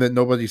villain that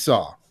nobody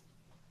saw.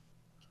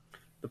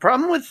 The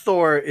problem with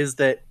Thor is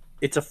that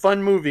it's a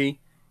fun movie.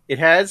 It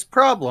has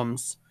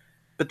problems,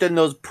 but then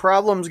those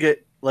problems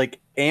get like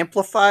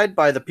amplified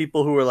by the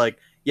people who are like,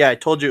 "Yeah, I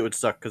told you it would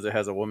suck because it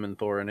has a woman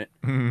Thor in it."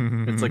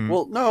 It's like,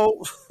 well,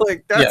 no,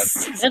 like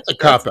that's a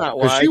cop out. not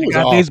why. She was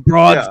Got off. these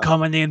broads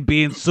coming in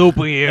being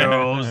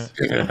superheroes.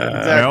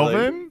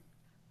 Melvin?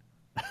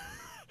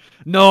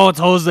 No, it's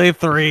Jose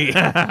 3.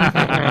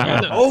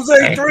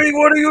 Jose 3,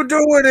 what are you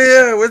doing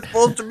here? We're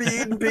supposed to be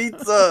eating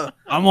pizza.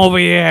 I'm over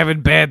here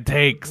having bad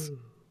takes.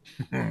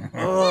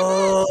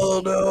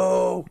 Oh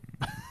no!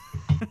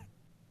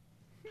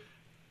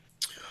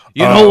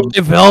 You know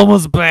if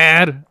Velma's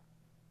bad?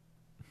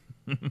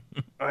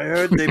 I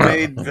heard they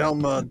made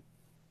Velma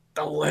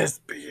the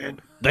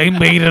lesbian. They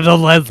made it a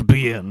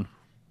lesbian.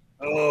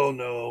 Oh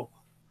no!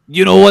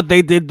 You know what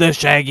they did to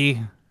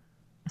Shaggy?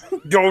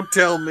 Don't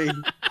tell me.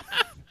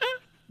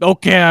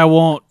 Okay, I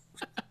won't.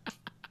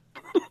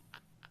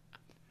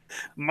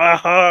 My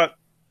heart.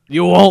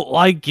 You won't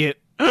like it.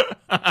 No.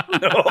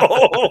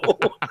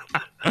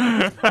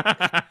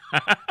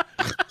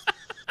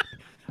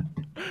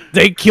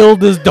 They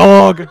killed his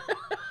dog.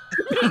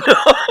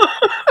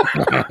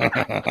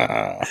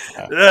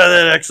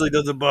 That actually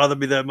doesn't bother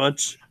me that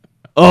much.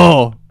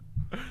 Oh.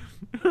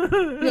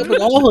 Yeah,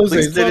 but all At those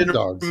least they didn't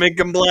dogs. make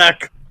him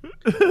black.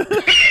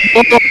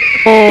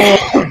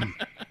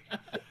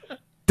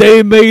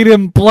 They made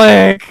him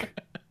black.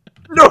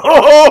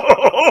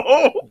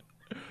 No.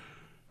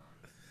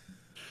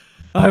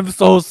 I'm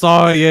so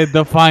sorry you had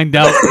to find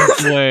out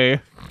this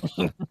way.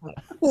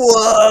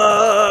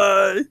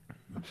 What?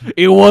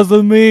 It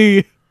wasn't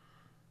me.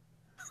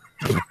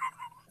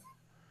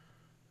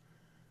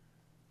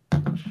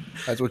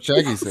 That's what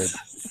Shaggy said.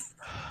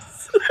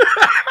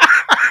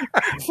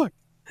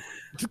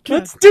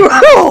 Let's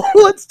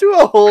do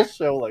a whole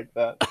show like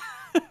that.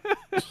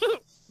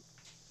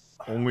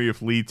 Only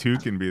if Lee 2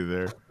 can be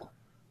there.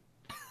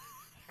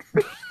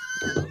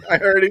 I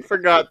already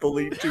forgot the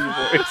lead 2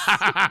 voice.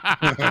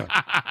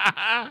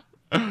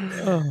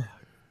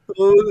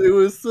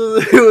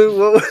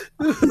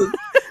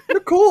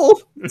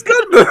 Nicole. It's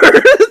got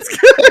bird. It's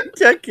good.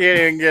 I can't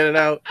even get it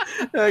out.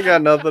 I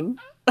got nothing.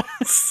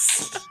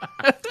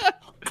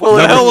 What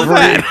the hell was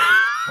that?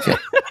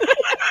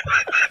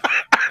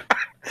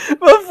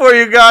 Before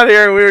you got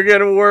here, we were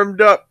getting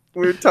warmed up.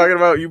 We were talking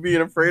about you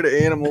being afraid of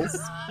animals.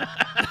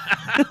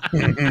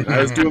 I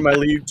was doing my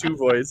lead 2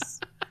 voice.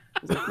 I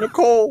was like,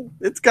 Nicole,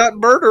 it's got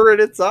murder in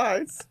its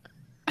eyes.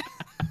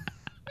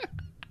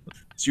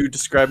 It's you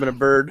describing a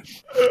bird.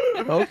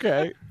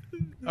 Okay.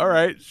 All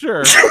right,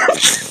 sure.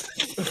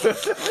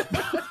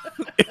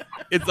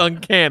 It's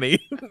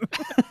uncanny.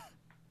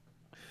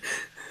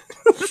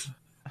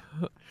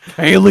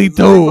 Haley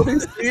too.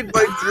 Seen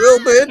my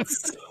drill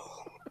bits.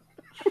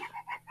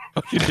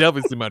 Oh, you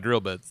definitely see my drill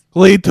bits.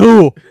 Lee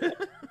too.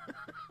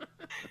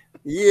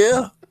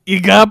 Yeah. You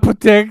gotta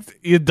protect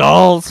your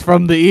dolls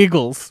from the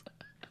eagles.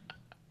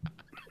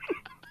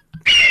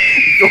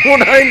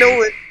 Don't I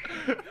know it?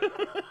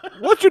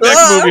 What's your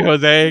next movie,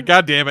 Jose?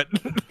 God damn it.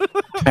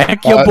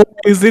 Pack your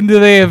boys into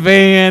their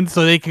van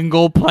so they can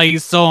go play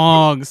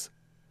songs.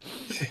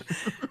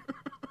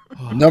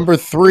 Number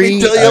Let 3.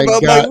 me tell you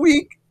about my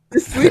week.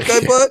 This week I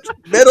bought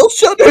metal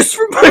shutters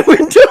for my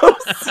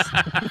windows.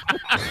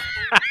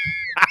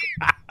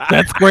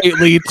 That's great,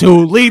 Lee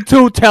 2. Lee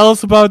 2, tell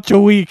us about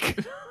your week.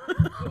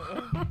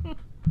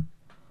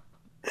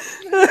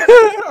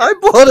 I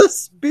bought a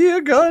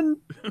spear gun.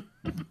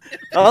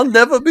 I'll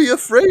never be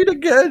afraid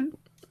again.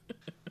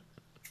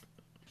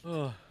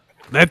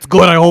 That's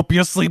good. I hope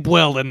you sleep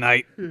well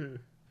tonight.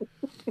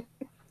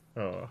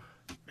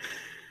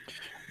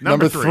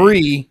 Number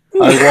 3. I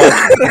watched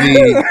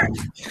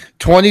the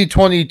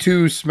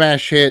 2022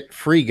 smash hit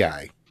Free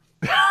Guy.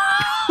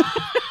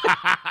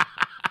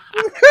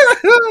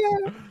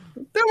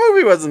 That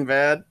movie wasn't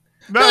bad.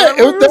 No, Yeah,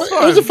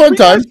 it was a fun Free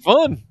time. Guy's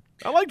fun.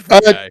 I liked Free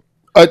Guy.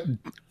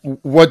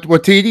 What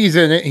TD's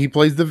in it? He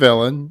plays the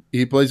villain.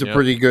 He plays Yep. a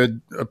pretty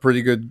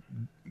good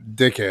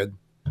dickhead.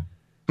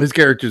 His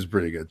character's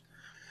pretty good.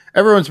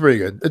 Everyone's pretty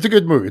good. It's a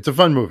good movie. It's a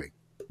fun movie.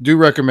 Do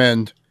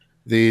recommend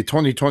the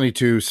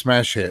 2022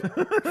 smash hit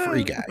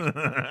Free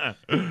Guy.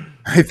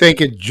 I think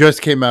it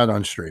just came out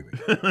on streaming.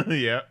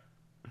 Yeah.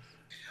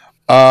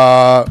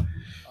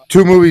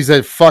 2 movies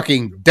that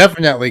fucking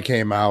definitely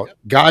came out.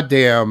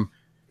 Goddamn,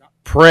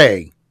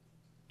 Prey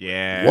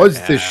Yeah.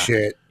 was the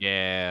shit.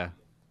 Yeah.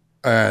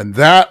 And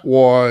that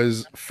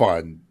was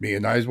fun. Me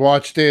and I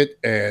watched it,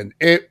 and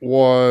it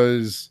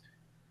was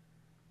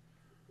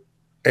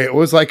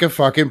like a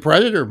fucking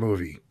Predator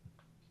movie.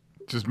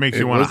 Just makes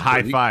It you want was to high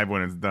pretty- five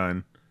when it's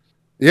done.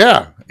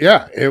 Yeah.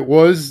 It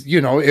was,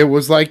 it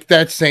was like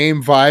that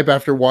same vibe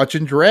after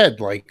watching Dread.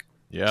 Like,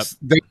 Yep.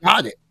 they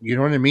got it. You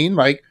know what I mean?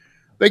 Like,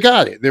 they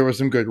got it. There were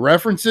some good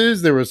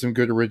references. There was some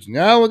good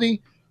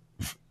originality.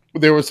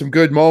 There were some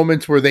good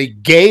moments where they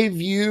gave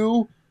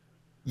you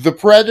the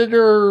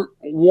Predator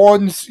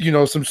ones,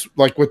 some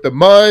like with the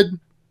mud.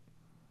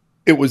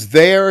 It was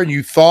there and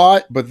you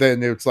thought, but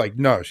then it's like,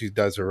 no, she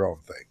does her own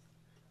thing,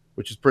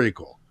 which is pretty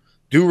cool.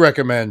 Do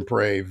recommend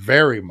Prey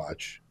very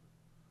much.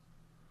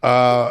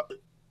 And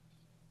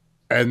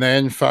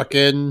then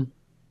fucking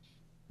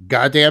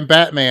goddamn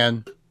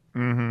Batman.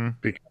 Mm-hmm.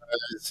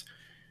 Because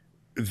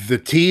the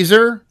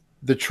teaser,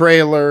 the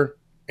trailer,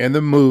 and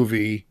the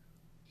movie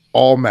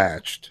all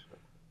matched.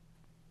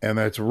 And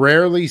that's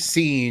rarely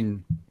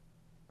seen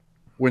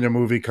when a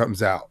movie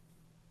comes out.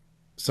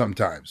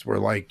 Sometimes where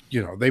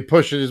they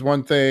push it as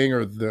one thing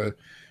or the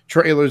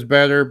trailer's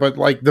better, but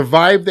like the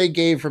vibe they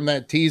gave from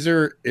that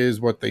teaser is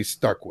what they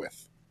stuck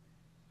with.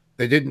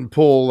 They didn't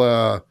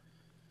pull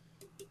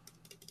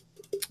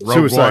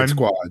Suicide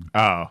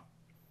Squad.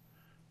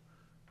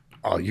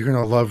 Oh, you're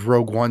gonna love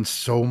Rogue One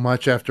so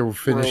much after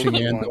finishing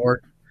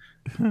Andor.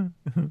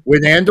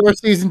 When Andor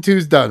season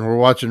 2's done, we're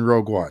watching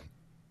Rogue One.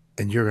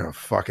 And you're gonna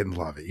fucking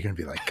love it. You're gonna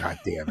be like, God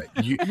damn it!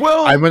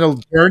 I'm gonna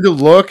turn to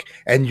look,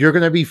 and you're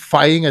gonna be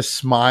fighting a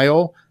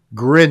smile,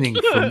 grinning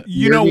from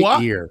You ear know to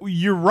what? ear.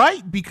 You're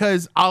right,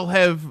 because I'll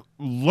have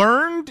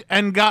learned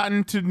and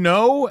gotten to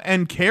know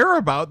and care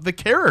about the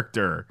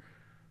character.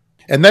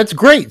 And that's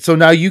great. So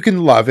now you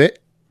can love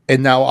it,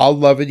 and now I'll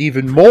love it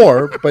even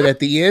more. But at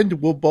the end,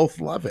 we'll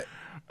both love it.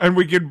 And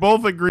we can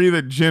both agree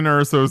that Jyn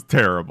Erso's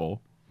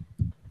terrible.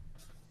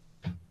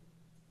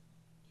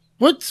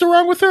 What's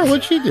wrong with her?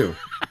 What'd she do?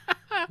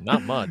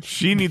 Not much.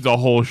 She needs a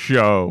whole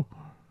show.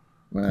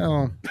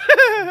 Well,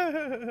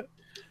 I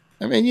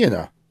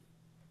mean,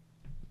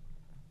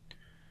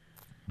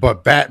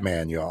 But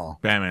Batman, y'all.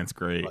 Batman's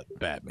great.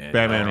 Batman.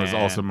 Batman was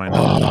also my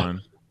number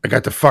one. I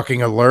got the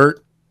fucking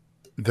alert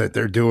that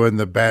they're doing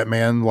the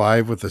Batman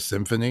live with the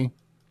symphony.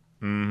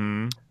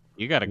 Mm-hmm.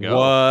 You gotta go.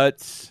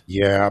 What?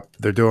 Yeah,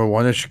 they're doing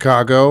one in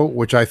Chicago,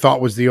 which I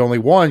thought was the only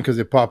one because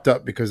it popped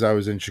up because I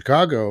was in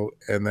Chicago,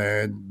 and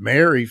then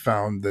Mary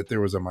found that there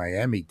was a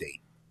Miami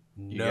date.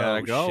 No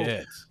gotta go.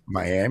 shit.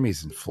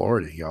 Miami's in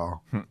Florida,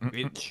 y'all.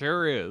 It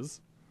sure is.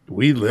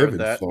 We live Heard in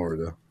that.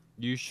 Florida.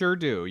 You sure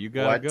do. You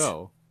gotta What?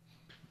 go.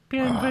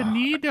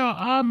 Bienvenido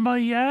a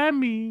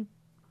Miami.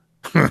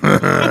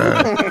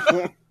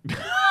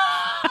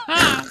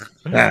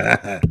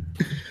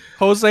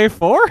 Jose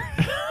 4?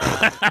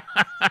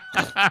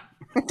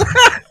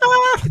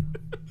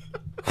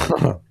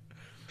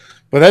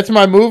 But that's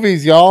my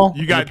movies, y'all.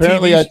 You got And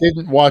apparently TV I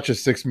didn't watch a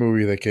 6th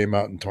movie that came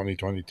out in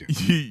 2022.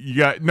 You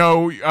got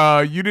no.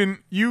 You didn't.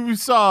 You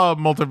saw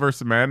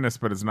Multiverse of Madness,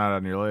 but it's not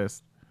on your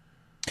list.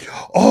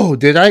 Oh,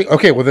 did I?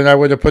 Okay, well then I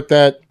would have put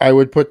that. I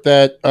would put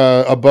that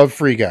above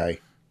Free Guy.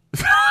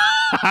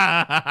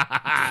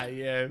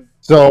 Yes.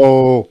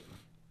 So,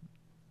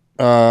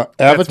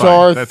 Avatar,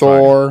 fine. That's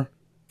Thor,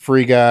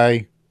 Free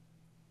Guy,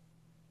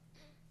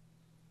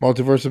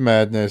 Multiverse of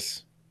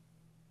Madness,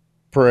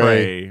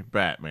 Prey,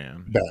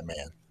 Batman.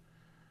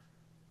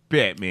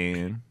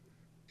 Batman.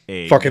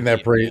 Hey, Fucking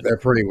that Prey. That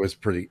Prey was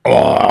pretty.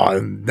 Oh,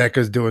 and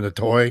NECA's doing a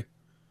toy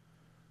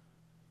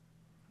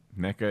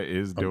NECA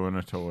is doing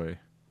a toy.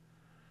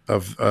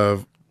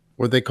 of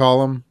what they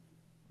call him,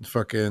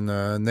 fucking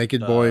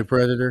naked boy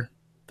predator.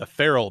 The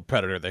feral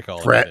predator, they call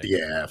it. I think.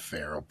 Yeah,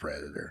 feral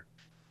predator.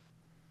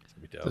 It's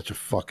gonna be dope. Such a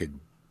fucking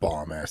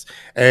bomb ass.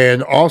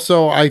 And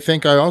also, I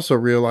think I also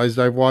realized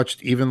I've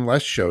watched even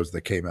less shows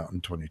that came out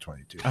in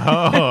 2022.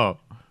 Oh,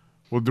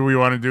 well, do we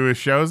want to do his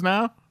shows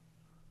now?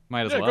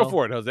 Might as Yeah, well. go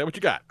for it, Jose. What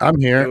you got? I'm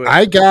Do here. it.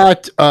 I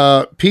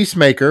got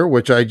Peacemaker,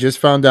 which I just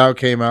found out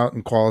came out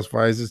and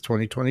qualifies as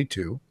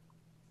 2022.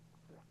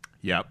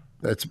 Yep.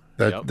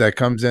 That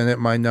comes in at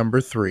my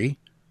number 3.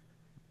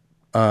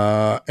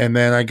 And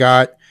then I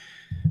got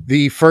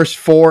the first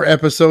 4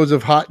 episodes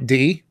of Hot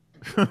D,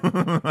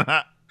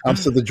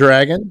 House of the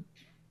Dragon.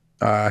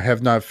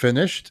 Have not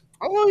finished,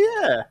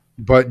 Oh yeah.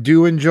 but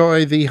do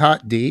enjoy the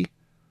Hot D.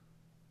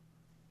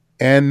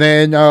 And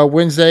then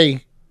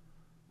Wednesday,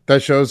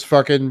 that show's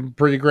fucking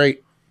pretty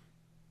great.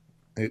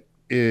 It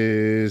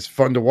is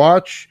fun to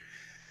watch.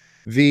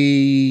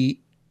 The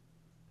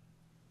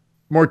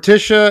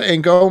Morticia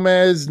and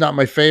Gomez, not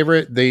my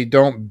favorite. They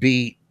don't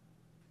beat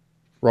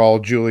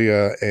Raul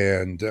Julia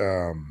and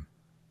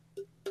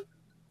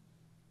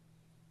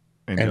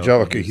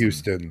Angelica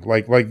Houston.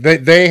 Like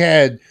they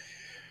had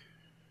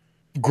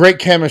great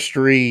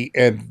chemistry,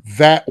 and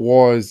that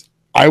was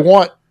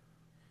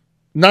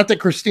not that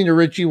Christina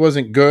Ricci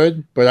wasn't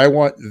good, but I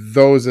want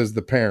those as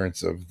the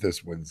parents of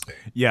this Wednesday.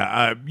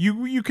 Yeah,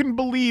 you can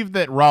believe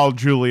that Raul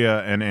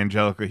Julia and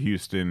Angelica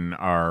Houston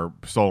are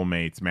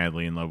soulmates,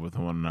 madly in love with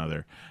one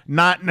another.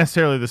 Not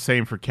necessarily the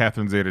same for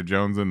Catherine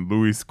Zeta-Jones and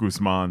Luis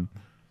Guzman.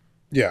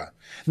 Yeah.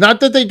 Not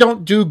that they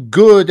don't do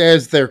good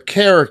as their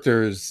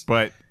characters,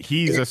 but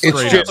he's a it's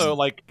straight just up.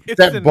 Like it's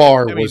that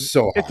bar was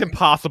so it's high.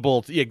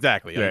 impossible.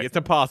 Exactly. Like, Yeah. it's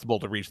impossible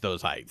to reach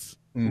those heights.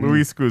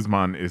 Luis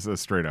Guzman is a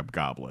straight up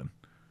goblin.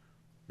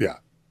 Yeah.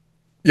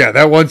 Yeah,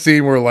 that one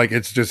scene where like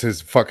it's just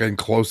his fucking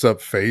close up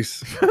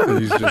face. And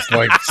he's just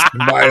like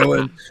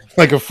smiling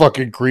like a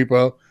fucking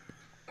creepo.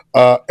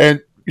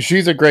 And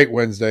she's a great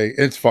Wednesday.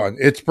 It's fun.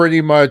 It's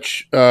pretty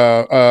much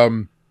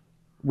Riverdale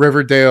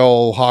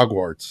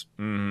Hogwarts.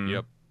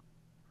 Yep.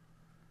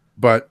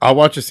 But I'll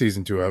watch a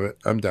season 2 of it.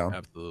 I'm down.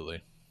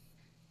 Absolutely.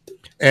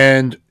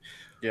 And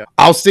Yeah.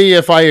 I'll see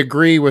if I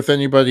agree with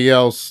anybody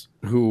else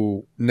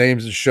who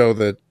names a show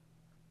that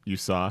You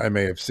saw. I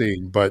may have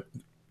seen. But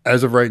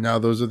as of right now,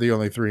 those are the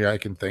only 3 I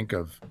can think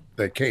of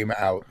that came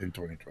out in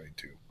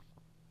 2022.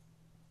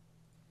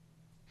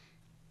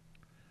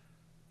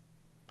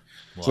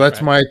 Well, So that's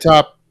all my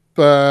top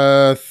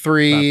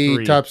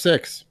 3, Top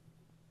 6.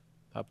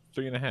 top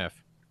 3.5.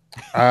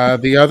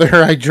 The other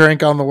I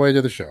drank on the way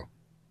to the show.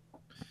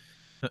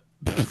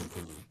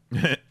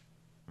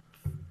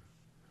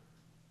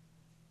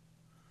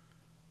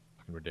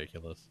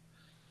 Ridiculous.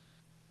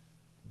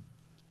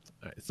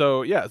 All right,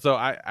 so yeah, so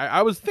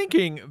I was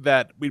thinking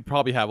that we'd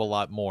probably have a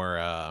lot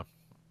more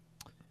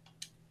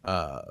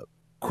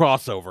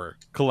crossover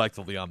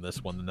collectively on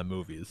this one than the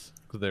movies,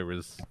 because there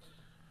was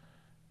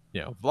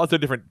lots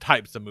of different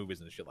types of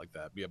movies and shit like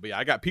that. But yeah,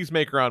 I got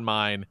Peacemaker on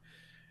mine.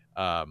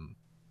 I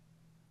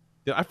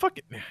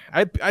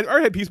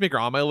already had Peacemaker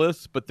on my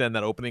list, but then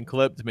that opening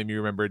clip made me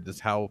remember just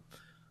how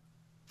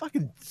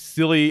fucking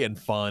silly and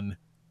fun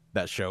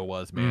that show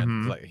was, man. Mhm.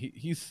 It's like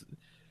he's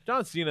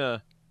John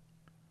Cena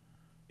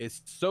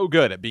is so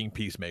good at being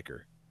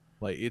Peacemaker.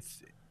 Like,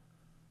 it's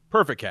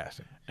perfect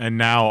casting. And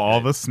now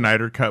all the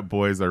Snyder Cut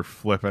boys are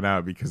flipping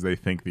out because they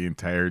think the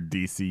entire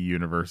DC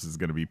universe is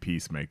going to be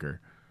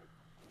Peacemaker.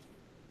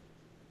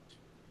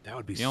 That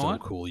would be You know so what?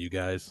 cool, you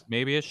guys.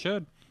 Maybe it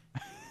should.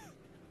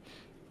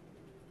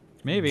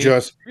 Maybe.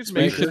 Just You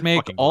speaker? should make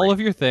Fucking all great. of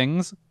your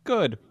things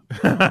good.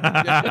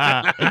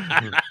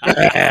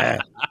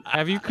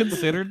 Have you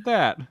considered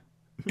that?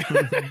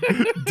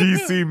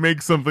 DC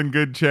make something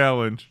good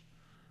challenge.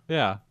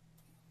 Yeah.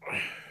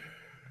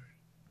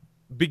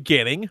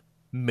 Beginning,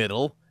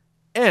 middle,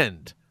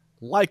 end.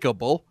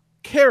 Likable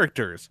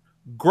characters.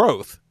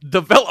 Growth.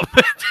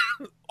 Development.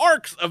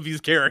 Arcs of these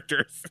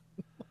characters.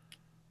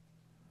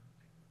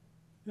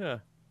 Yeah.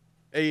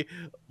 A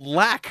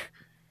lack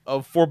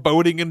of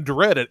foreboding and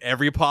dread at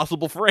every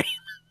possible frame.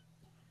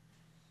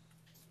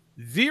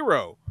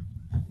 0.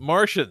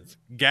 Martians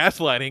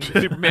gaslighting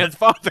Superman's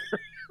father.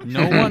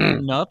 No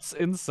one nuts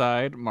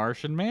inside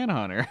Martian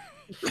Manhunter.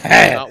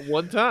 Not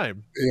one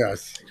time.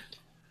 Yes.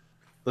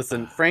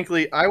 Listen,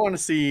 frankly, I want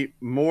to see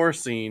more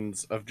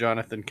scenes of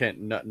Jonathan Kent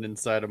nutting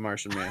inside a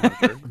Martian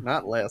Manhunter,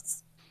 not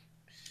less.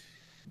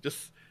 He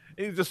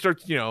just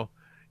starts,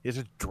 he's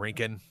just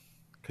drinking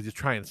because he's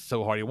trying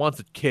so hard. He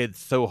wants a kid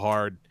so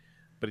hard,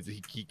 but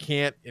he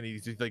can't. And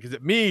he's like, "Is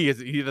it me?"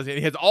 He doesn't.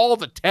 He has all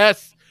the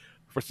tests.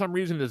 For some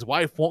reason, his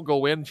wife won't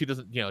go in. She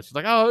doesn't. She's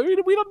like, "Oh,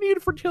 we don't need a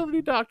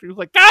fertility doctor." He's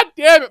like, "God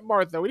damn it,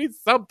 Martha, we need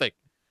something."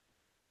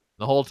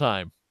 The whole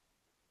time,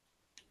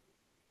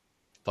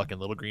 fucking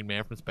little green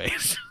man from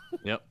space.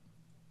 Yep.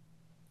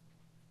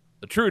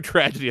 The true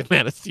tragedy of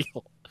Man of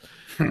Steel.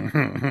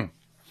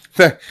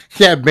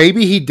 Yeah,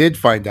 maybe he did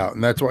find out,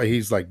 and that's why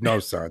he's like, "No,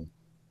 son,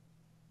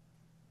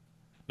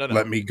 No.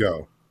 let me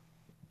go.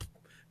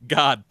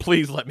 God,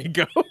 please let me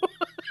go.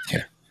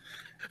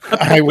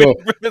 I will.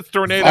 This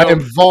tornado. I am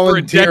for a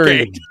volunteering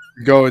decade.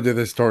 to go into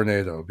this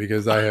tornado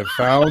because I have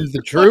found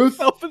the truth."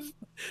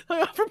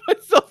 I offer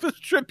myself as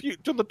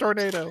tribute to the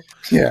tornado.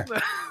 Yeah,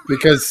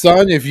 because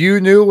son, if you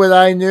knew what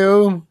I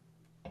knew,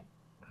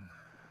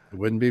 it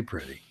wouldn't be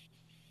pretty.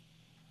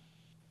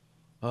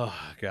 Oh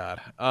God.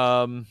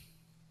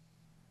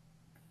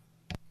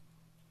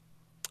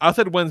 I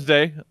said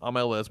Wednesday on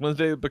my list.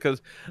 Wednesday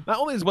because not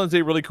only is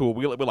Wednesday really cool,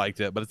 we liked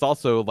it, but it's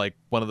also like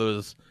one of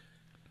those.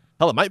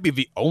 Hell, it might be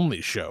the only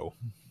show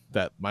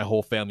that my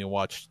whole family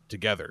watched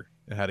together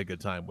and had a good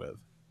time with.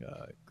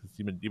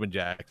 Because even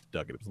Jack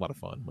dug it. It was a lot of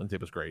fun. Wednesday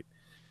was great.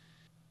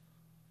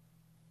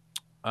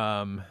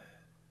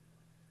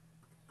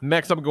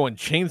 Next, I'm going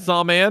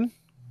Chainsaw Man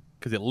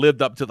because it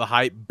lived up to the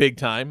hype big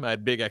time. I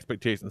had big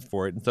expectations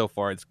for it, and so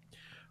far it's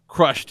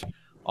crushed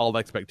all the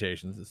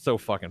expectations. It's so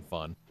fucking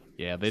fun.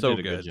 Yeah, they So did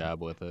a good good.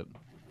 job with it.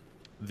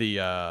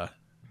 The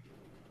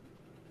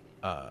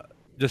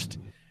just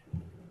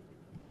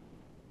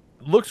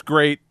looks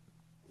great.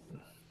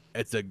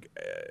 I think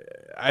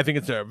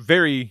it's a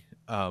very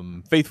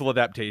faithful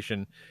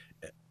adaptation,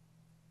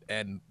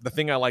 and the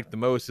thing I like the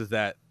most is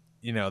that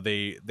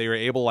they were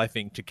able, I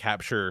think, to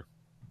capture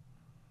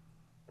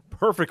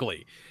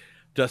perfectly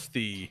just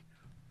the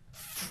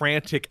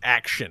frantic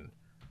action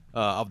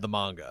of the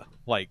manga.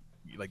 Like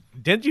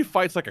Denji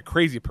fights like a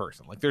crazy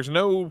person. Like there's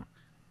no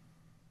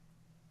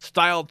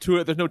style to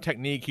it. There's no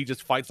technique. He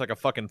just fights like a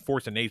fucking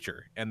force of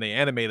nature, and they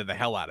animated the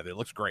hell out of it. It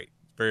looks great.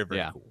 Very,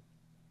 very cool.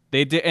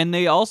 They did, and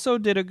they also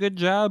did a good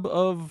job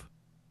of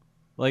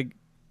like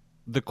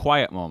the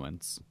quiet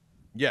moments.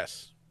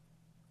 Yes.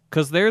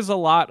 Because there's a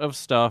lot of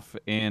stuff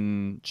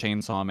in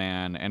Chainsaw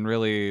Man and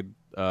really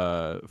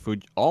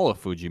all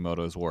of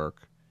Fujimoto's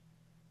work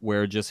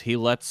where just he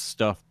lets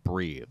stuff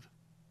breathe.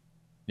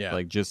 Yeah.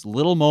 Like just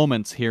little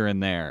moments here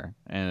and there.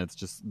 And it's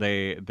just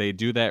they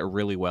do that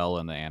really well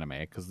in the anime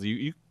because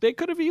they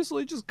could have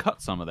easily just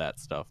cut some of that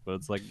stuff. But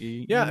it's like,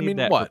 you I need mean,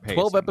 that what, for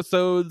 12 pacing.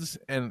 episodes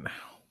and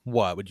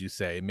what would you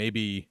say?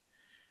 Maybe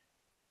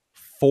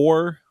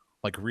 4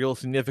 like real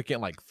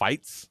significant like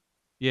fights?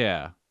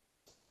 Yeah.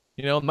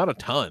 Not a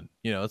ton,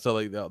 so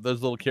like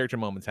those little character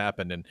moments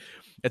happen, and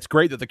it's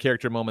great that the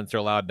character moments are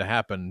allowed to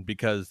happen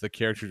because the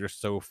characters are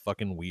so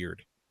fucking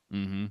weird.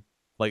 Mm-hmm.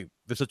 Like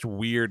they're such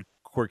weird,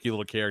 quirky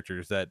little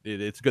characters that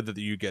it's good that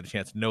you get a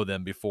chance to know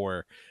them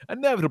before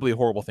inevitably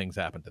horrible things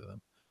happen to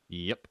them.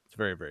 Yep. It's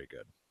very, very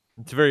good.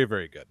 It's very,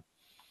 very good.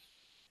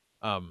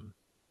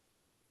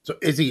 So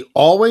is he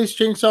always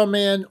Chainsaw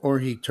Man or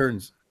he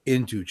turns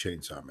into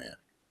Chainsaw Man?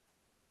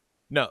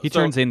 No, He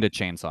turns into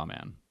Chainsaw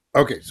Man.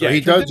 Okay, so Yeah, he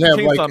he turns does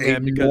into have like Chainsaw a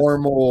Man because-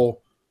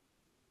 normal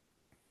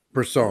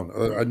persona,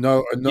 a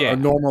Yeah.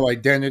 normal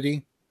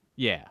identity.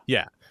 Yeah.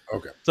 Yeah.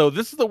 Okay. So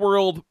this is the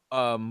world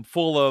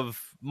full of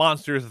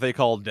monsters that they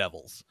call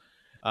devils.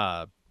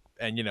 And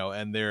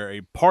they're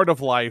a part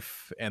of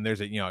life, and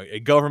there's a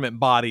government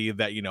body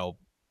that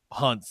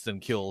hunts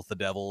and kills the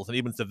devils, and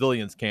even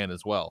civilians can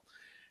as well.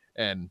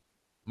 And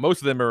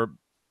most of them are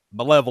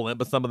malevolent,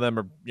 but some of them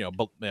are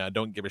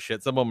don't give a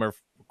shit. Some of them are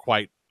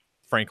quite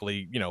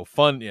frankly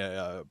fun,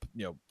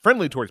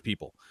 friendly towards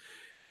people.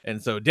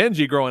 And so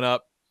Denji growing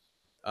up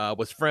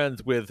was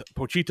friends with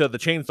Pochita the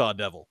chainsaw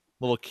devil,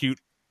 little cute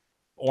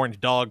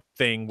orange dog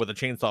thing with a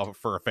chainsaw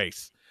for a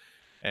face.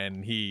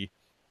 And he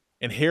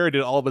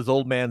inherited all of his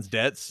old man's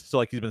debts, so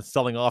like he's been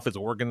selling off his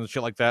organs and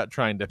shit like that,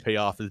 trying to pay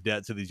off his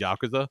debts to these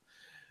yakuza.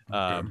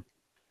 And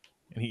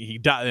he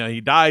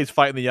dies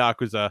fighting the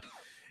yakuza,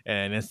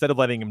 and instead of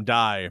letting him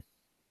die,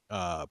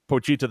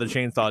 Pochita the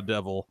chainsaw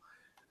devil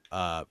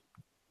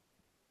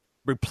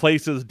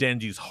replaces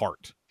Denji's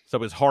heart. So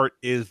his heart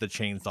is the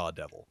chainsaw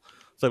devil.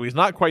 So he's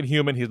not quite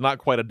human. He's not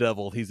quite a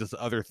devil. He's this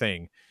other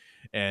thing.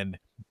 And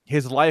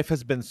his life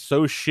has been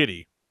so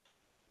shitty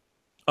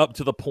up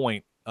to the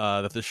point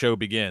that the show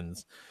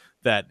begins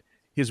that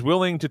he's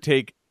willing to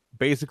take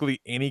basically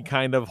any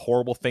kind of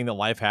horrible thing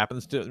that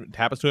happens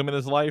to him in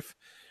his life,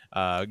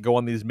 go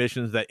on these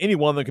missions that any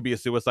one of them could be a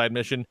suicide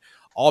mission,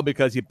 all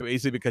because he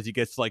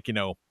gets to, like, you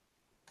know,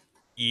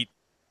 eat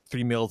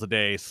 3 meals a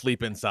day,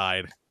 sleep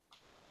inside,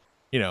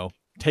 you know,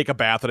 take a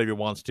bath whenever he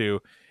wants to,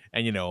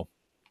 and, you know,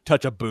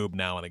 touch a boob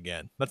now and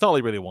again. That's all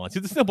he really wants.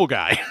 He's a simple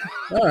guy.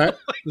 All right.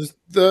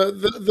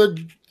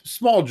 The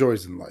small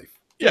joys in life.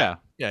 Yeah.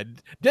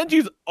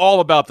 Denji's all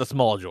about the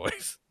small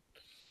joys.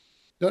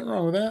 Nothing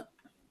wrong with that.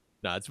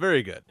 No, it's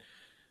very good.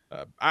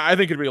 I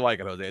think you'd really like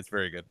it, Jose. It's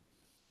very good.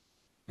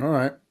 All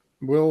right.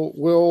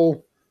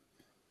 We'll.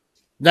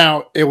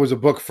 Now, it was a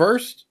book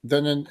first,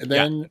 then.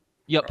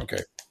 Yep. Okay.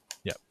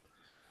 Yep.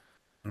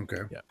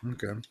 Okay. Yep.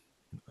 Okay.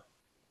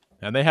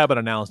 And they haven't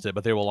announced it,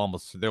 but there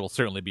will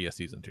certainly be a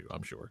season 2,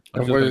 I'm sure.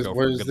 And where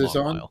is this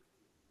on?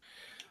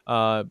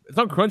 It's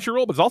on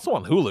Crunchyroll, but it's also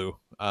on Hulu.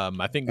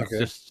 I think it's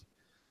Okay. just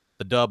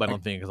the dub. I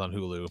don't think is on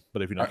Hulu,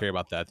 but if you don't care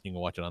about that, you can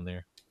watch it on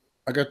there.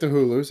 I got the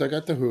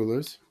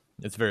Hulus.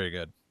 It's very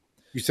good.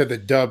 You said the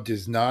dubbed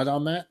is not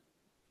on that?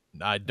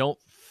 I don't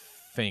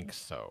think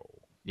so.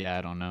 Yeah,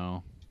 I don't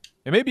know.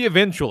 It may be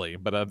eventually,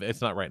 but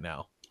it's not right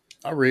now.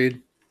 I'll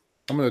read.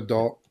 I'm an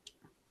adult.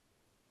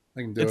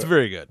 I can do it. It's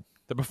very good.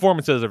 The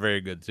performances are very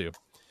good too.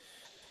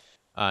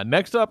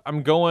 Next up,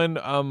 I'm going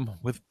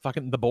with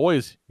fucking The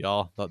Boys,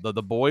 y'all.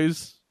 The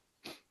Boys.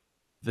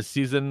 This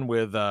season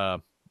with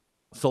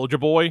Soldier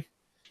Boy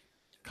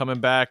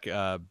coming back.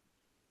 It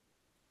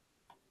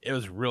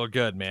was real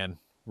good, man.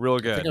 Real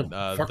good. I think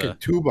I'm fucking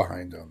 2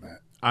 behind on that.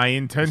 I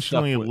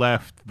intentionally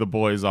left The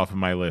Boys off of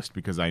my list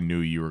because I knew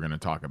you were going to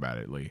talk about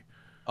it, Lee.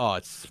 Oh,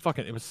 it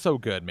was so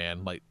good,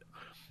 man. Like,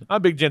 I'm a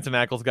big Jensen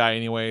Ackles guy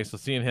anyway, so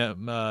seeing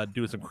him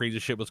do some crazy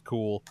shit was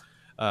cool.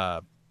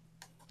 The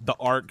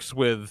arcs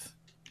with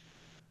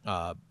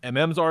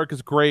MM's arc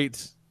is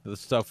great. The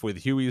stuff with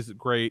Huey's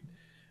great.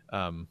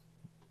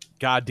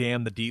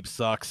 Goddamn, the Deep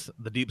sucks.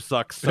 The Deep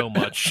sucks so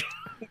much.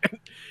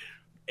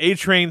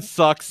 A-Train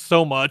sucks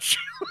so much.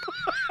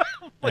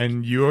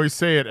 And you always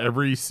say it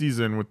every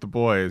season with The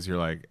Boys. You're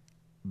like,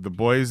 The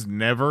Boys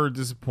never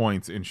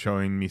disappoints in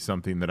showing me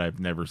something that I've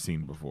never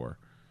seen before.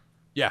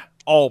 Yeah,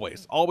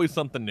 always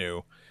something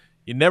new.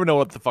 You never know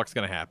what the fuck's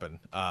gonna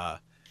happen.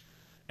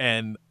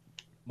 And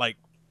like,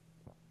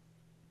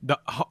 the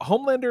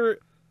Homelander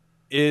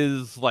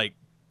is like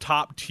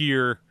top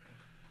tier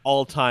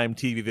all time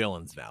TV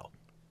villains now.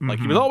 Like,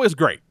 he was always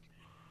great,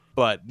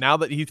 but now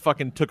that he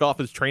fucking took off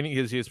his training,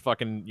 his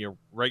fucking, you know,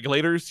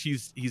 regulators,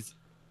 he's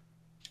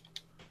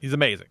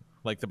amazing.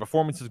 Like, the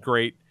performance is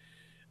great.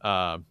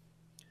 That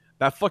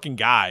fucking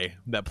guy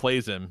that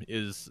plays him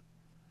is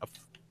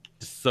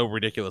just so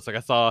ridiculous. Like,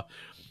 I saw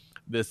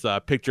this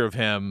picture of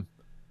him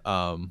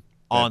on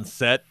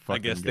set. I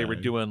guess they were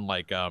doing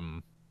like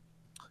you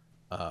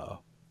know,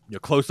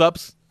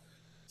 close-ups.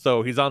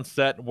 So he's on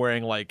set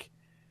wearing like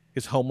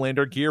his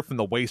Homelander gear from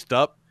the waist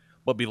up,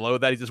 but below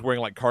that he's just wearing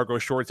like cargo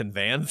shorts and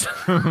Vans,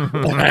 walking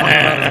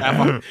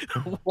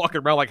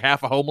around like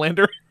half a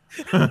Homelander.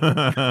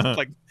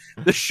 Like,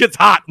 this shit's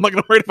hot. I'm not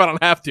gonna worry if I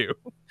don't have to.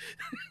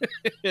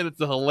 And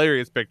it's a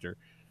hilarious picture.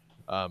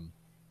 Yeah,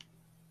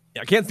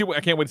 I can't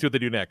wait to see what they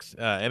do next.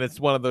 And it's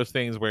one of those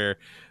things where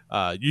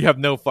you have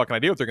no fucking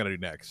idea what they're gonna do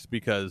next,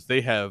 because they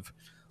have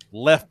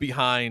left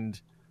behind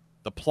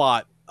the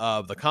plot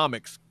of the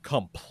comics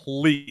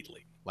completely.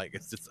 Like,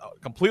 it's just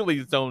completely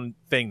its own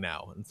thing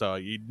now, and so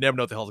you never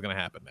know what the hell's gonna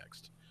happen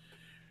next.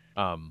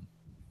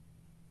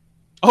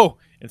 Oh,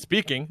 and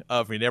speaking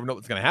of, you never know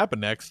what's gonna happen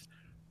next.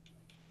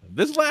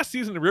 This last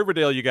season of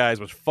Riverdale, you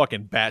guys, was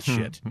fucking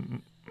batshit.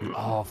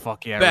 Oh,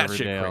 fuck yeah, batshit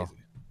Riverdale.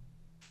 crazy.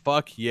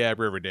 Fuck yeah,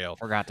 Riverdale.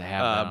 Forgot to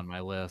have that on my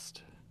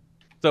list.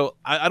 So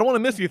I don't want to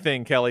miss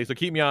anything, Kelly. So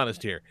keep me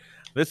honest here.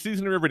 This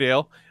season of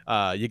Riverdale,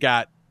 you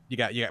got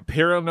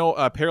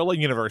parallel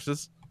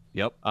universes.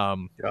 Yep.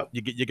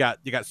 You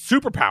got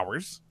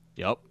superpowers.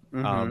 Yep.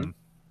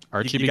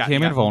 Archie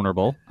became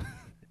invulnerable.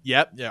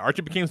 Yep. Yeah.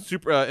 Archie became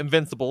super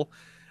invincible.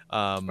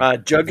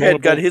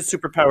 Jughead got his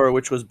superpower,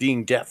 which was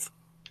being deaf.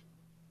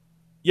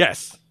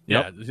 Yes.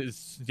 Yep. Yeah.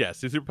 His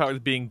superpower is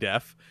being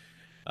deaf.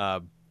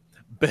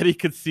 Betty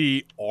could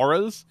see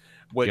auras,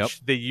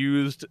 which they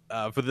used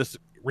for this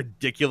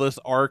ridiculous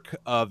arc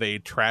of a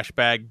trash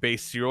bag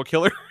based serial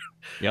killer.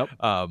 Yep.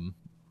 All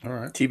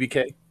right.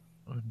 TBK.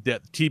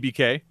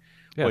 TBK.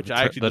 Yeah, which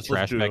I actually the just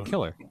trash listened bag to.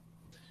 killer.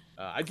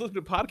 I just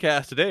listened to a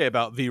podcast today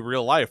about the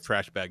real life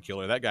trash bag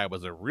killer. That guy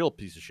was a real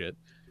piece of shit.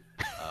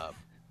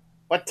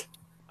 What?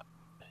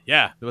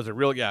 Yeah, there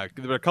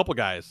were a couple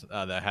guys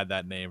that had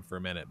that name for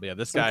a minute. But yeah,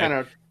 this Some guy kind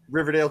of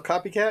Riverdale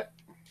copycat?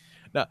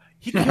 No,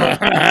 he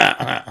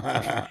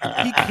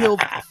killed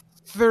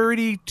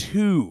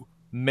 32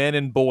 men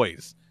and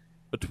boys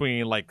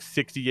between like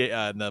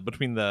 68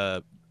 between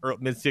the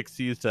mid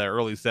 60s to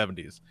early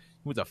 70s.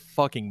 He was a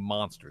fucking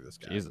monster, this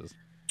guy. Jesus.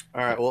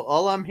 All right. Well,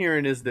 all I'm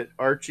hearing is that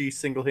Archie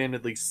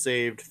single-handedly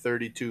saved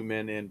 32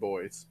 men and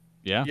boys.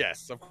 Yeah.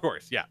 Yes, of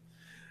course. Yeah.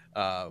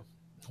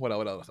 What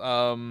else?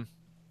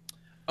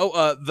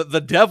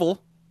 The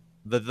devil.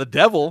 The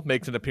devil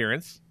makes an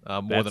appearance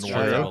more That's than true.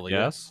 once, I believe.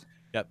 Yes.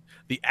 Yep.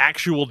 The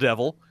actual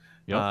devil.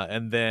 Yep.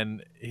 And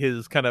then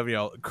his kind of,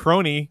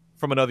 crony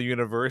from another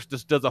universe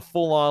just does a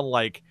full-on,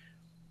 like,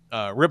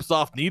 rips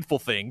off needful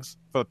things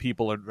for the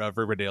people of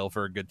Riverdale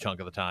for a good chunk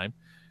of the time.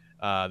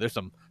 There's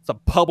some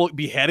public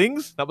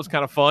beheadings. That was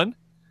kind of fun.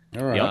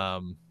 All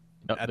right.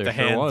 Yep, At there the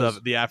sure hands was.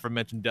 of the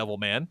aforementioned devil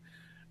man.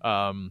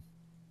 Some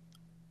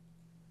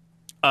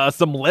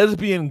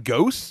lesbian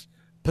ghosts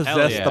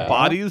possess yeah. the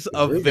bodies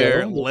There we of their go.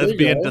 There we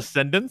lesbian go.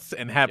 descendants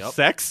and have Yep.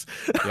 sex.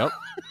 Yep.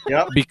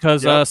 Yep.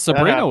 Because Yep, that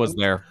Sabrina was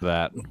happened. there for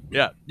that.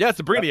 Yeah,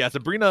 Sabrina. Yeah,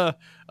 Sabrina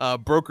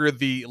brokered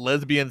the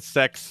lesbian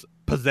sex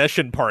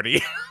possession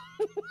party.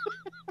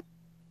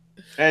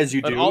 As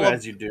you And do, all of-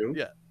 as you do.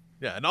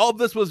 Yeah, and all of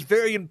this was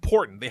very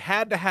important. They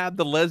had to have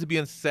the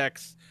lesbian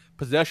sex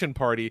possession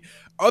party.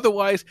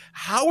 Otherwise,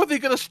 how are they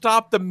going to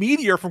stop the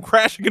meteor from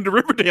crashing into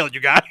Riverdale, you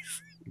guys?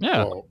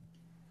 Yeah. Well,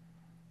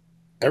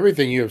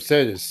 everything you have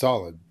said is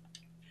solid.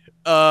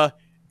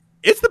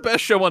 It's the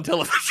best show on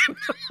television.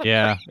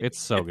 Yeah. It's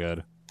so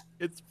good.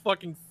 It's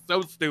fucking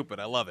so stupid.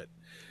 I love it.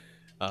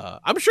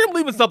 I'm sure I'm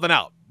leaving something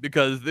out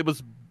because it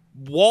was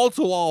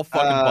wall-to-wall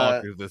fucking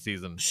bonkers this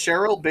season.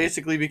 Cheryl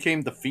basically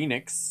became the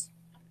Phoenix.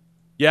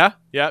 Yeah.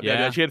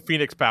 She had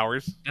Phoenix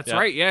powers. That's Yeah.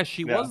 right. Yeah,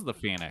 she Yeah. was the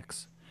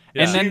Phoenix.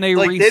 Yeah. And then they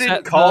They reset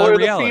didn't call her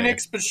reality. the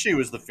Phoenix, but she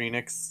was the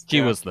Phoenix. She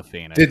Yeah. was the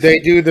Phoenix. Did they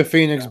do the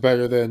Phoenix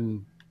better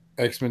than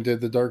X-Men did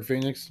the Dark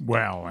Phoenix?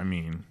 Well, I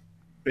mean,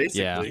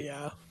 Basically.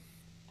 Yeah.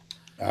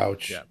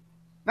 Ouch. Yeah.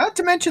 Not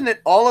to mention that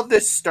all of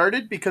this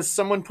started because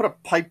someone put a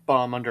pipe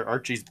bomb under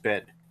Archie's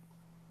bed.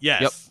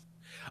 Yes. Yep.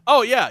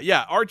 Oh,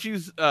 yeah.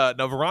 Archie's,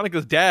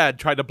 Veronica's dad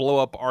tried to blow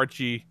up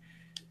Archie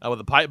with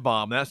a pipe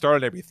bomb, and that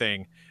started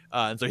everything.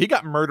 And so he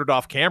got murdered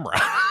off camera.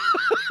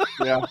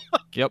 Yeah.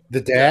 Yep.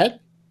 The dad?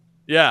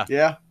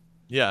 Yeah.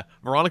 Yeah.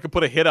 Veronica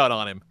put a hit out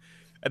on him.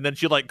 And then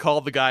she, like,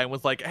 called the guy and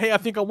was like, hey, I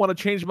think I want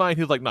to change mine.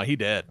 He was like, no, he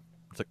dead.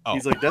 It's like, oh.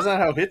 He's like, that's not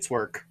how hits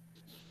work.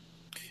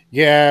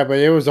 Yeah, but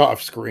it was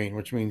off screen,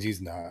 which means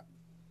he's not.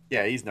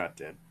 Yeah, he's not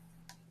dead.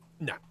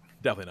 No,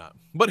 definitely not.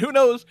 But who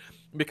knows?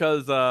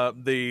 Because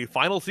the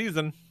final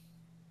season,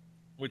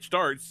 which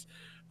starts,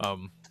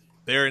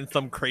 they're in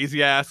some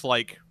crazy ass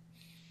like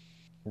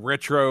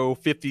retro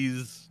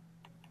 50s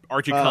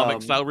Archie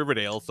comic style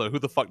Riverdale. So who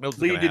the fuck knows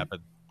what's Lee, gonna happen?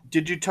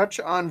 Did you touch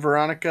on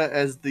Veronica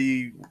as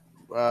the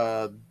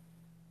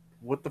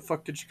what the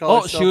fuck did she call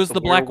Oh, herself? she was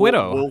the Black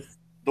Widow.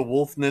 The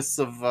wolfness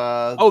of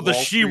The Wall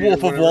she Street or wolf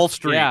of whatever. Wall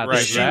Street. Yeah, right?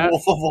 the She that.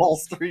 wolf of Wall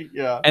Street.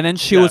 Yeah. And then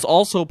she Yeah. was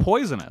also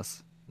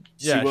poisonous.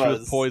 Yeah, she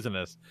was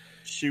poisonous.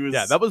 She was.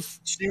 Yeah, that was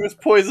She was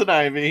Poison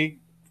Ivy.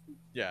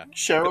 yeah.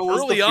 Cheryl But was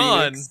early the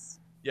on- Phoenix.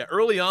 Yeah,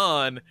 early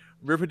on,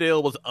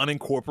 Riverdale was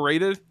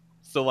unincorporated,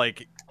 so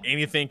like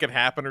anything could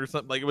happen or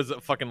something. Like it was a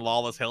fucking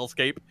lawless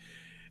hellscape,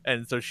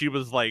 and so she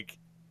was like,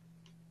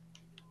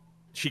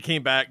 she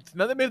came back.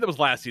 No, maybe that was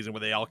last season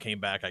where they all came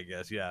back. I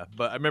guess, yeah.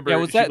 But I remember, Yeah,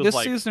 was she that was this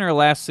like, season or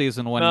last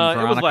season when No, it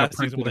was Veronica last season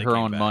printed when they her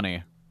came own back.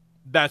 money?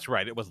 That's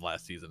right, it was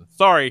last season.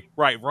 Sorry,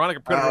 right. Veronica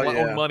printed Oh, her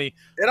yeah. own money.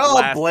 It all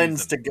last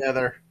blends season.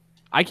 together.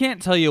 I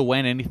can't tell you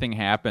when anything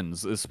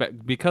happens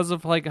because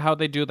of like how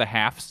they do the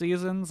half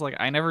seasons. Like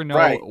I never know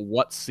Right.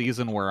 what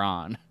season we're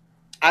on.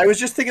 I was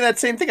just thinking that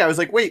same thing. I was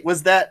like, wait,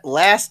 was that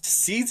last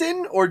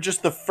season or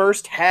just the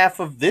first half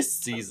of this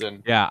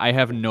season? Yeah, I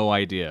have no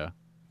idea.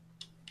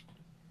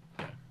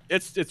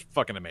 It's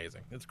fucking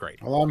amazing. It's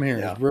great. All I'm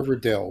hearing Yeah. is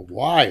Riverdale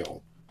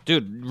wild.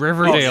 Dude,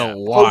 Riverdale yeah.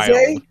 wild.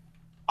 Jose,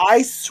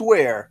 I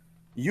swear,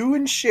 you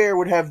and Cher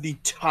would have the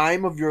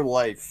time of your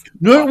life.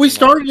 No, we watching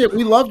started it.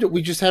 We loved it.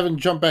 We just haven't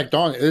jumped back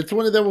on it. It's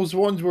one of those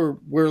ones where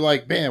we're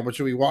like, man, what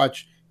should we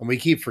watch? And we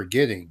keep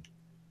forgetting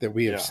that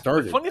we have Yeah. The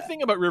started. funny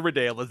thing about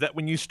Riverdale is that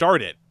when you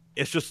start it,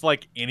 it's just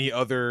like any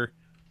other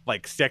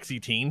like sexy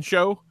teen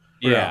show.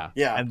 Yeah. that.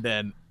 Yeah, And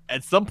then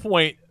at some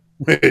point,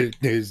 It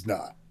is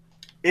not.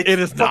 it's it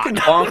is fucking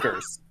not.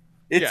 bonkers.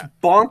 It's Yeah.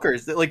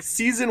 bonkers. That like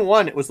season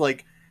 1, it was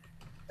like,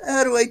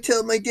 how do I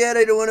tell my dad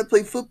I don't want to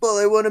play football?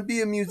 I want to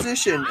be a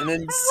musician. And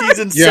then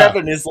season Yeah.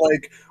 7 is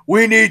like,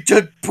 we need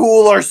to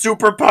pool our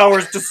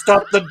superpowers to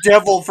stop the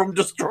devil from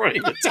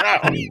destroying the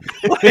town.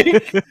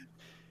 Like,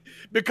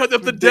 because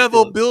if the Ridiculous.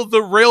 devil builds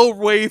a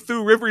railway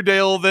through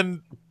Riverdale,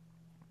 then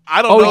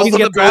I don't Oh, know you if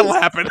get the battle the-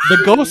 happened.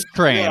 The ghost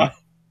train. Yeah.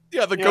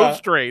 Yeah, the Yeah.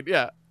 ghost train.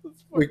 Yeah.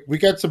 We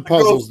got some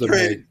puzzles to Ghost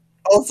train. make.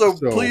 Also,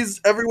 So- please,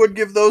 everyone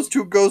give those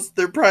two ghosts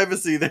their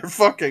privacy. They're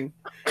fucking.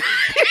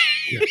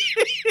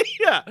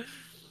 Yeah.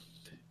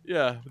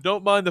 Yeah.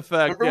 Don't mind the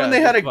fact. Remember yeah, when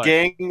they had a it's fine.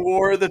 gang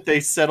war that they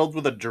settled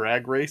with a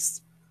drag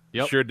race?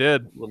 Yep. Sure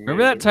did.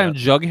 Remember that time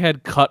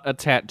Jughead cut a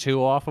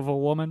tattoo off of a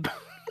woman?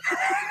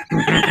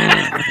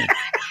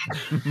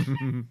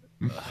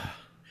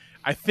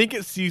 I think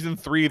it's season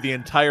 3. The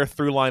entire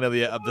through line of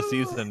the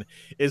season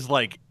is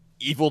like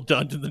evil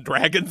Dungeons and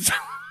Dragons.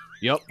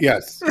 Yep.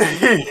 Yes.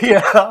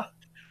 Yeah.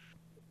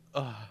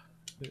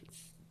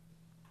 It's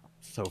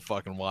so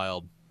fucking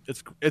wild.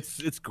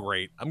 It's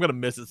great. I'm gonna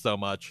miss it so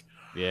much.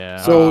 Yeah.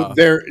 So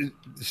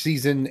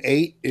season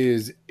 8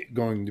 is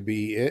going to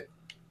be it.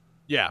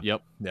 Yeah.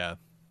 Yep. Yeah.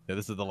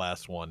 This is the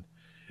last one,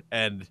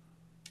 and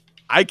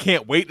I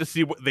can't wait to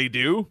see what they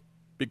do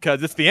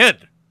because it's the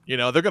end. You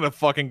know, they're gonna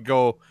fucking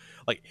go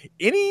like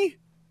any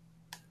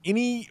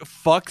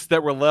fucks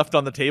that were left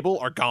on the table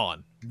are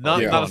gone.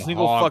 Not a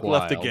single fuck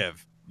left to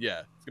give.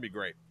 Yeah, it's gonna be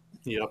great.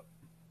 Yep.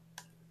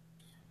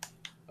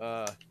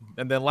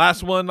 And then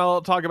last one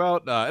I'll talk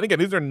about, and again,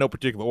 these are in no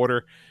particular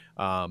order,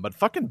 but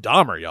fucking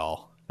Dahmer,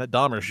 y'all. That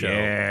Dahmer show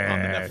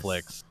on the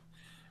Netflix.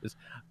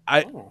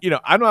 I'm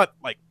not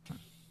like,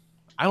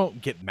 I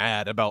don't get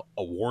mad about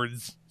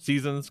awards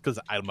seasons because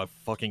I'm a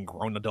fucking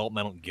grown adult and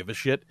I don't give a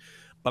shit.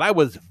 But I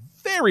was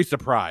very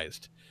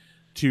surprised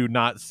to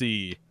not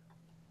see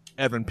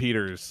Evan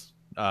Peters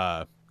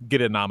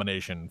get a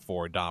nomination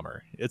for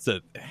Dahmer. It's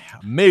an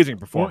amazing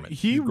performance. Well,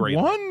 he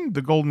won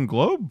the Golden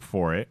Globe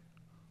for it.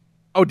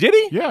 Oh, did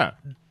he? Yeah.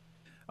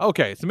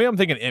 Okay, so maybe I'm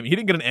thinking Emmy. He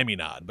didn't get an Emmy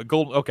nod, but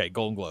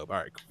Golden Globe. All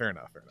right, fair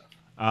enough.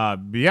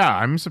 Yeah,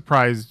 I'm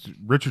surprised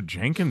Richard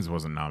Jenkins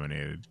wasn't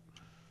nominated.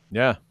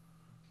 Yeah.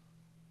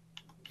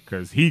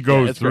 Because he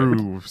goes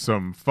through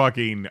some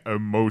fucking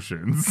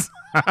emotions.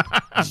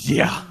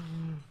 Yeah.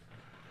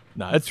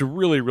 No, it's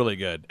really, really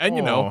good. And,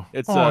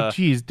 it's...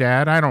 geez,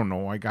 Dad, I don't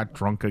know. I got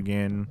drunk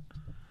again.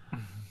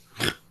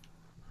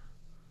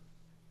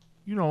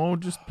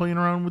 Just playing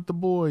around with the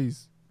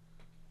boys.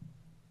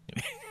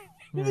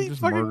 I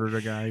just murdered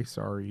a guy.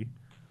 Sorry.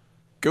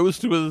 Goes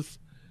to his...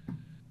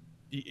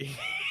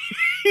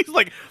 He's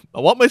like, I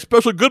want my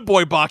special good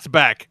boy box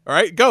back. All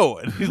right, go.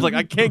 And he's like,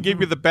 I can't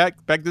give you the back.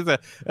 There's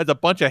a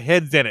bunch of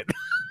heads in it.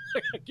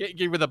 I can't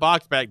give you the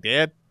box back,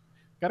 Dad.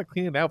 Got to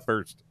clean it out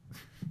first.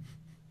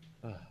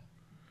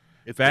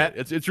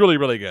 It's really,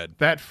 really good.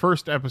 That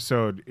first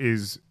episode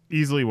is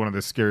easily one of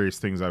the scariest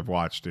things I've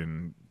watched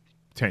in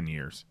 10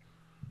 years.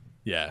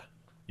 Yeah,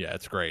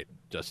 it's great.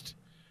 Just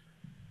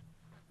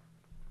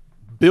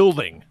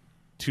building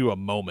to a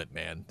moment,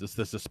 man. Just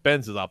the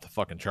suspense is off the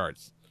fucking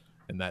charts.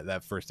 And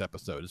that first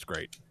episode is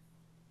great.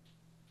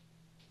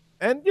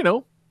 And,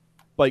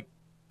 like,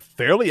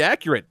 fairly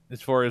accurate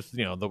as far as,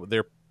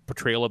 their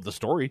portrayal of the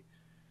story.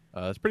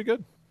 It's pretty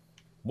good.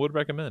 Would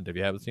recommend if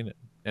you haven't seen it.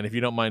 And if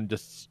you don't mind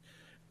just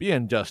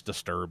being just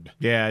disturbed.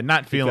 Yeah,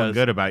 not feeling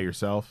good about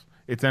yourself.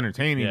 It's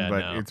entertaining,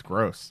 but it's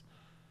gross.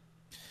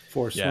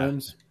 Four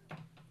swims.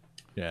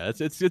 Yeah,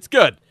 it's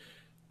good.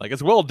 Like,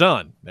 it's well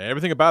done.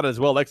 Everything about it is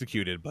well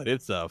executed, but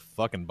it's a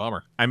fucking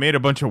bummer. I made a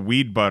bunch of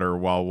weed butter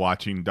while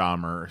watching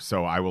Dahmer,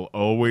 so I will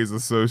always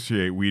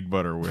associate weed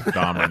butter with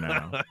Dahmer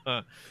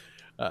now.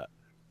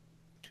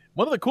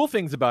 One of the cool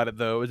things about it,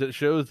 though, is it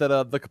shows that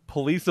the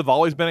police have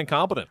always been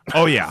incompetent.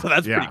 Oh, yeah. So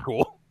that's pretty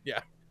cool. Yeah.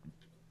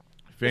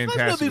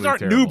 Fantastic. These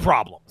aren't new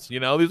problems.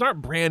 These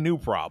aren't brand new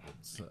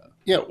problems.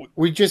 Yeah,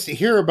 we just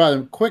hear about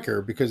them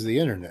quicker because of the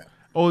internet.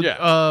 Oh,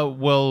 yeah.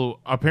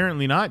 Well,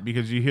 apparently not,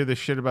 because you hear this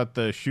shit about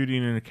the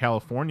shooting in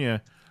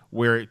California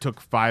where it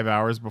took 5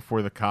 hours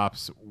before the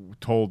cops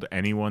told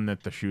anyone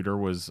that the shooter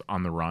was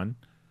on the run.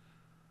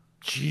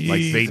 Jesus.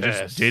 Like, they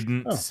just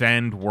didn't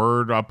send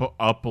word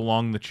up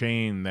along the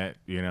chain that,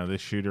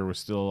 this shooter was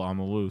still on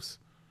the loose.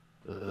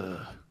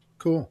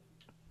 Cool.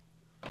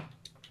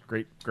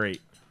 Great.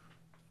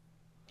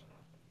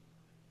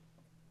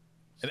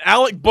 And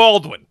Alec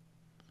Baldwin,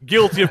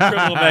 guilty of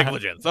criminal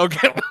negligence.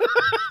 Okay.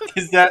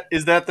 Is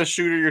that the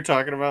shooter you're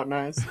talking about,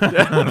 Nice?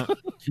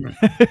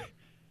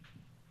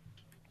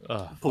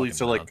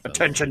 Police are like,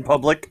 attention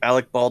public,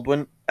 Alec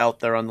Baldwin out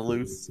there on the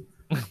loose.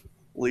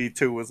 Lee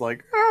 2 was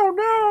like,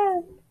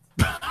 oh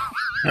no.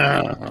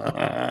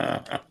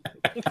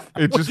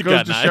 It just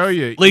goes to show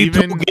you. Lee,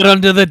 get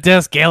under the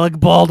desk. Alec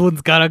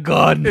Baldwin's got a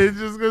gun. It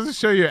just goes to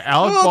show you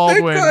Alec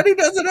Baldwin. Thank God he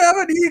doesn't have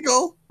an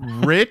eagle.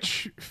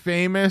 Rich,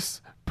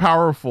 famous,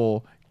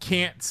 powerful,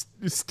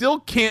 still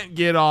can't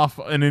get off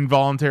an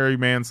involuntary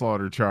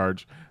manslaughter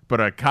charge,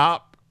 but a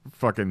cop,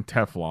 fucking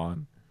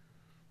Teflon.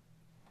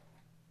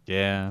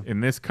 Yeah.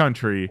 In this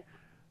country,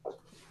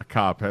 a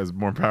cop has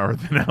more power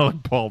than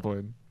Alec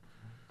Baldwin.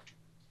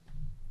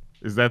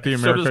 Is that the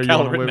America you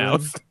want to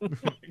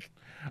live in?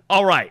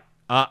 All right.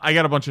 I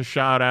got a bunch of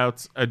shout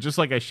outs. Just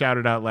like I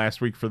shouted out last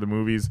week for the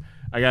movies,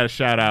 I got to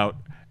shout out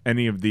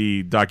any of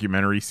the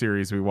documentary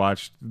series we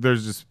watched.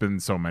 There's just been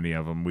so many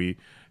of them. We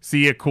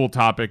see a cool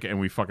topic and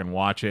we fucking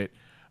watch it.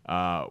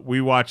 We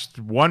watched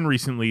one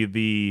recently,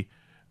 the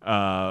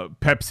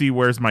Pepsi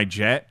Where's My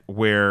Jet,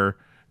 where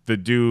the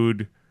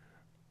dude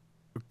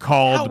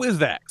called... How is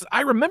that? 'Cause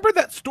I remember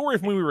that story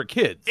from when we were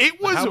kids. It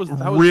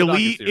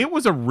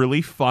was a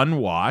really fun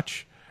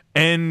watch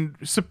and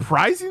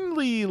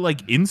surprisingly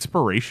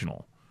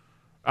inspirational.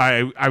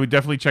 I would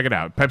definitely check it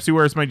out. Pepsi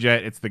Where's My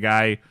Jet. It's the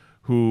guy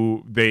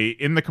who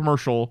in the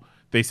commercial,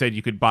 they said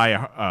you could buy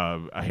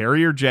a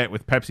Harrier jet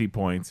with Pepsi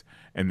points.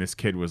 And this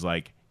kid was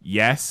like,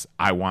 yes,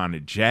 I want a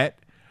jet,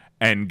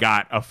 and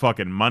got a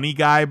fucking money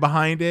guy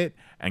behind it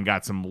and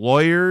got some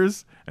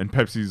lawyers. And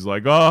Pepsi's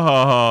like,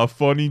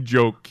 funny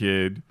joke,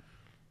 kid.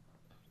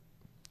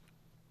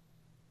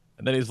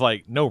 And then he's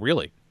like, no,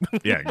 really.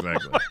 Yeah,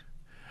 exactly.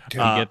 Did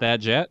you get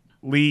that jet?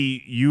 Lee,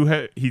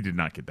 he did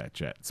not get that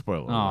jet.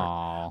 Spoiler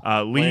Aw,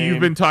 alert. Lee, lame.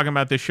 you've been talking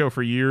about this show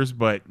for years,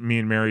 but me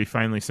and Mary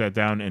finally sat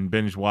down and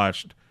binge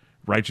watched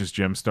Righteous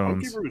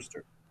Gemstones. Monkey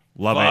Rooster.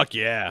 Love it. Fuck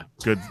yeah.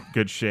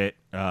 Good shit.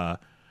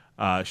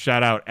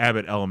 Shout out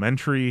Abbott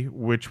Elementary,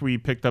 which we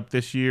picked up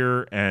this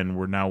year, and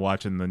we're now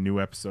watching the new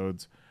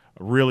episodes.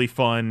 Really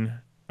fun,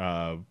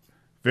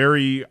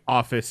 very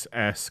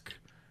Office-esque,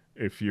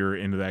 if you're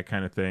into that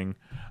kind of thing.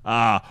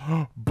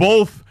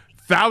 Both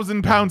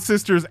 1,000-pound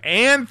sisters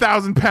and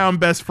 1,000-pound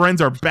best friends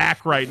are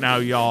back right now,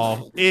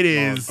 y'all. It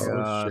is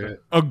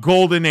a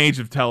golden age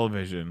of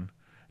television.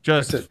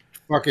 Just That's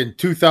fucking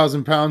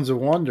 2,000 pounds of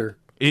wonder.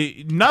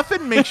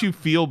 Nothing makes you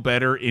feel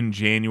better in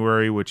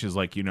January, which is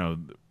like,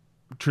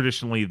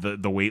 traditionally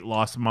the weight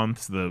loss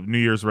months, the New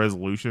Year's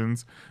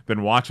resolutions,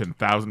 than watching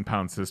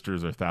 1,000-pound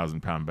sisters or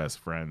 1,000-pound best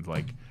friends.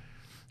 Like,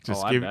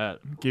 just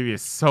give you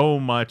so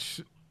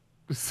much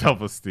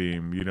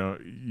self-esteem. You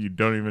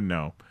don't even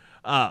know.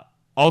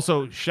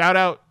 Also, shout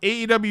out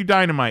AEW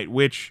Dynamite,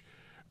 which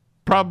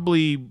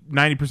probably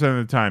 90%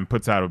 of the time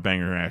puts out a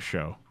banger ass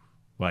show.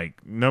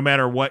 Like, no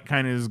matter what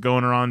kind of is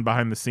going on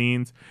behind the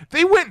scenes.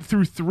 They went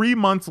through 3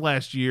 months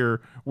last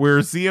year where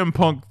CM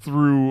Punk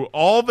threw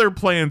all their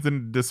plans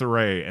into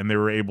disarray, and they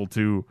were able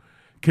to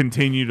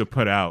continue to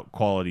put out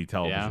quality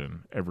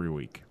television every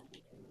week.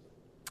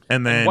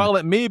 And then, while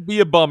it may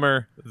be a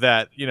bummer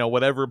that,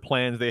 whatever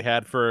plans they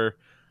had for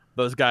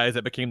those guys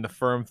that became the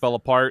Firm fell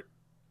apart,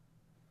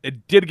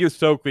 it did give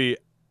Stokely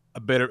a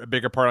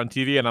bigger part on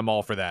TV, and I'm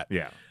all for that.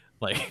 Yeah.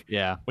 Like,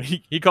 yeah, when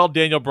he called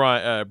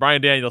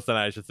Brian Danielson,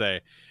 I should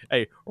say,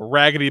 a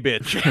raggedy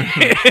bitch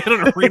in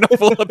an arena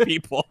full of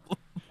people.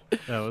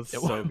 That was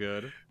so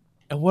good.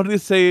 And what did he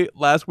say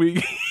last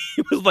week?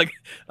 He was like,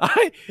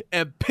 I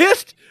am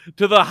pissed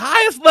to the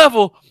highest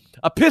level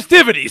of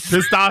pistivities.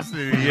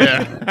 Pistosity,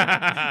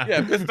 yeah.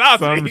 Yeah,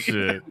 pistosity. Some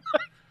shit.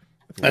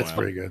 That's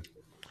pretty good.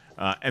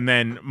 And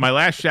then my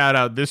last shout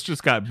out, this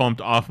just got bumped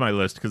off my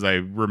list because I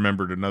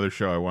remembered another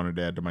show I wanted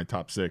to add to my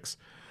top 6.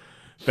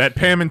 That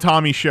Pam and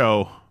Tommy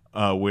show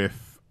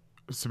with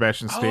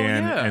Sebastian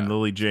Stan and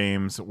Lily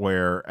James,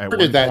 where at one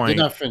point did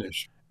not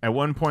finish. At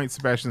one point,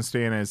 Sebastian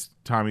Stan as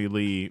Tommy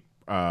Lee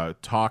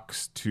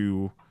talks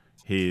to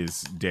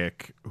his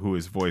dick, who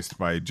is voiced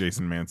by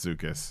Jason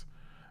Mantzoukas,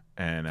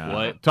 and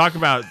talk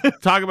about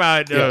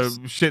Yes.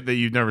 shit that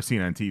you've never seen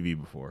on TV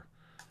before.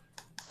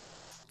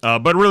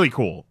 But really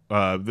cool.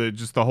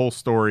 The whole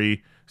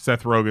story.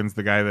 Seth Rogen's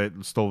the guy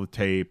that stole the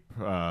tape.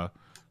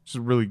 Just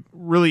a really,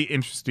 really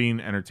interesting,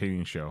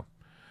 entertaining show.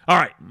 All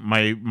right,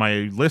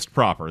 my list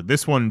proper.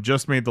 This one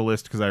just made the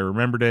list because I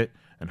remembered it.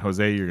 And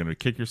Jose, you're gonna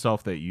kick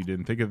yourself that you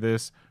didn't think of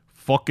this.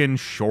 Fucking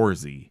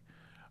Shoresy.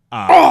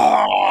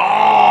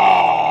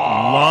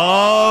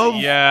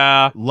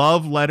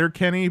 Love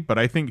Letterkenny, but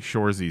I think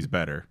Shoresy's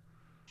better.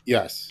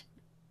 Yes,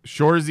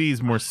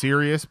 Shoresy's more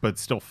serious, but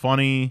still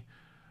funny.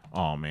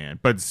 Oh man,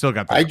 but it's still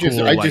got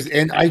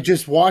that. I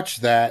just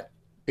watched that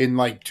in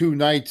like 2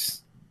 nights.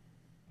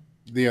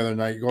 The other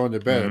night, going to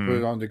bed, I put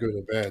it on to go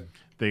to bed.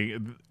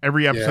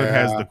 Every episode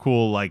has the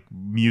cool like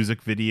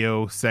music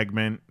video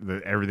segment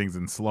that everything's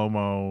in slow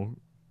mo.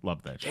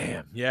 Love that shit.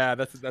 Damn, yeah,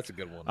 that's a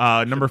good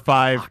one. Number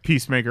 5,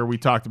 Peacemaker. We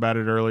talked about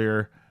it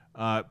earlier.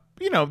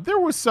 There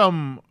was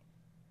some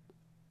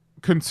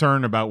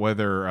concern about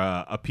whether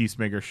a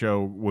Peacemaker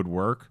show would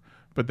work,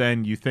 but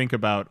then you think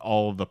about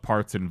all of the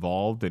parts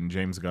involved and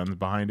James Gunn's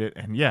behind it,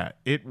 and yeah,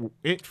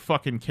 it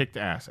fucking kicked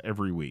ass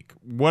every week.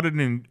 What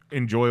an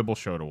enjoyable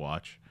show to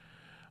watch.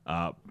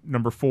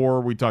 Number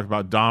 4, we talked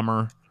about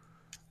Dahmer.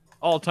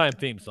 All-time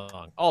theme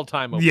song.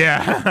 All-time.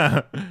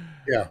 Yeah.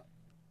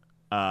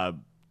 Yeah.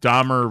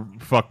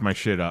 Dahmer fucked my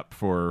shit up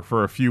for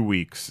a few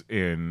weeks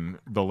in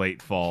the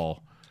late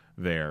fall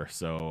there.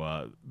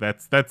 So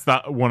that's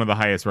one of the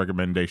highest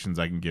recommendations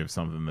I can give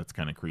something that's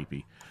kind of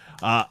creepy.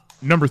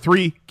 Number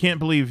 3, can't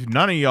believe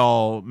none of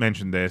y'all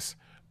mentioned this,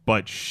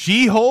 but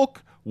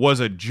She-Hulk was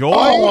a joy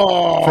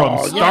from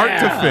start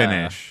to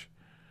finish.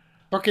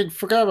 Fucking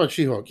forgot about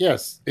She-Hulk.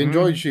 Yes,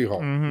 enjoyed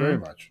She-Hulk very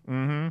much.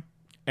 Mm-hmm.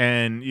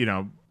 And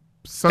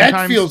sometimes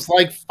that feels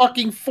like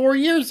fucking 4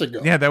 years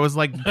ago. Yeah, that was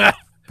like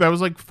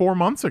 4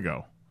 months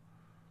ago.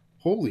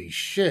 Holy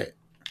shit.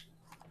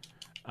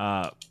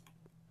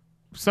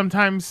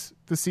 Sometimes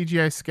the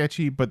CGI is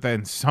sketchy, but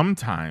then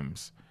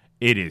sometimes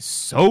it is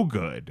so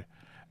good.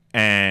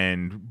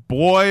 And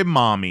boy,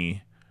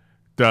 mommy,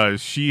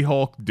 does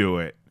She-Hulk do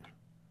it.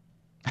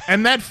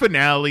 And that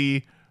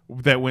finale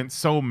that went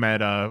so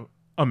meta,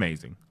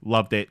 amazing.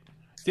 Loved it.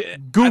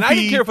 Goofy. And I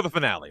didn't care for the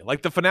finale.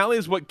 Like, the finale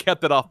is what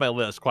kept it off my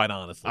list, quite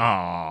honestly.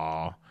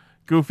 Aww.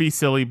 Goofy,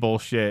 silly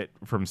bullshit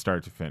from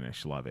start to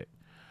finish. Love it.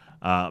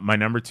 My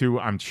number 2,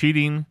 I'm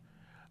cheating.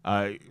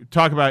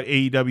 Talk about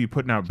AEW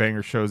putting out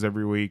banger shows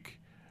every week.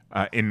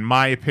 In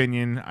my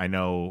opinion, I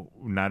know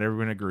not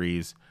everyone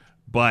agrees,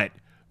 but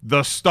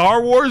the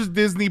Star Wars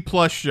Disney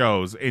Plus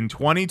shows in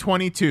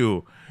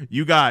 2022.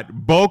 You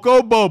got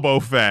Boko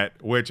Boba Fett,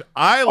 which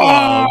I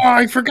love. Oh,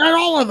 I forgot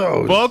all of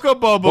those. Boko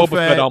Boba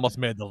Fett almost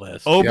made the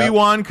list.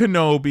 Obi-Wan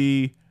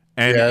Kenobi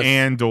and Yes.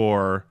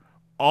 Andor,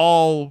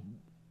 all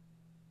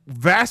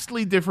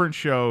vastly different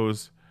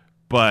shows,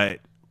 but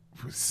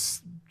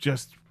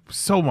just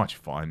so much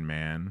fun,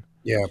 man.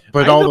 Yeah,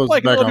 but I all ended those up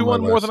liking back on my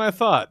Obi-Wan more list. than I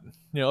thought.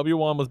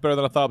 Obi-Wan was better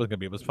than I thought it was going to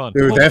be. It was fun.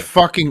 Dude, that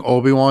fucking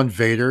Obi-Wan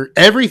Vader,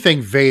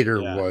 everything Vader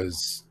Yeah.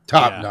 was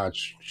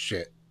top-notch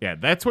shit. Yeah,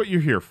 that's what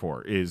you're here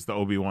for, is the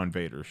Obi-Wan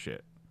Vader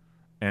shit.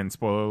 And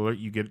spoiler alert,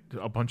 you get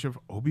a bunch of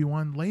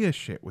Obi-Wan Leia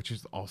shit, which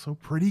is also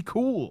pretty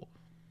cool.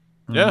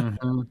 Yeah.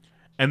 Mhm.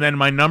 And then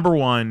my number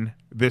one,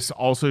 this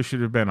also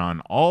should have been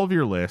on all of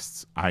your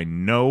lists. I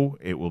know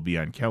it will be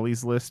on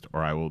Kelly's list,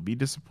 or I will be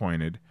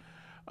disappointed.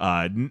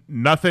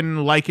 Nothing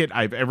like it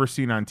I've ever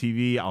seen on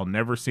TV. I'll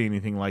never see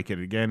anything like it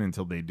again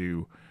until they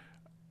do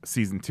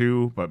season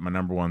 2. But my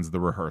number one's The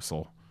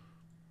Rehearsal.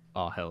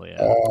 Oh hell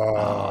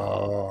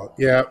yeah!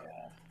 Yeah.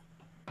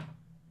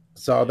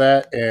 Saw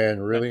that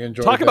and really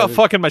enjoyed Talk that. about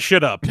fucking my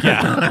shit up.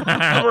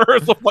 Yeah.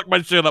 Rehearsal fucked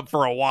my shit up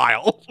for a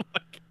while.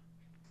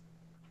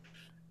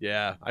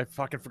 Yeah, I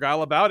fucking forgot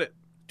all about it.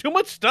 Too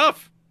much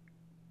stuff.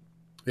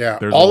 Yeah,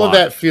 There's all a of lot.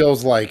 that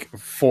feels like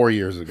 4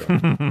 years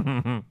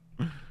ago.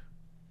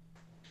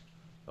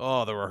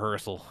 Oh, the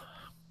rehearsal.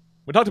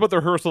 We talked about the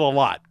rehearsal a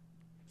lot,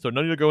 so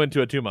no need to go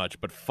into it too much,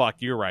 but fuck,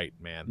 you're right,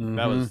 man.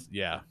 That was,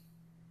 yeah.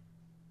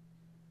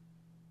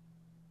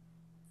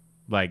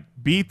 Like,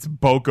 beats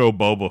Boko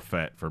Boba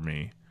Fett for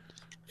me.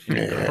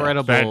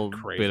 Incredible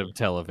That- bit of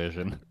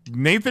television.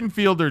 Nathan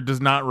Fielder does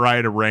not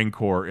ride a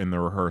Rancor in The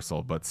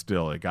Rehearsal, but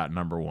still, it got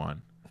number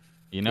one.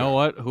 You know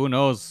what? Who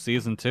knows?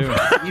 Season 2.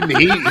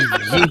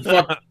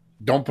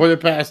 Don't put it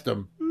past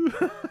him.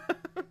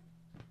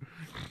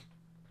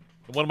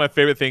 One of my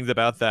favorite things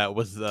about that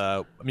was,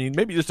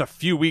 maybe just a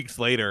few weeks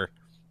later,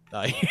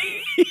 he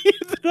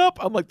ended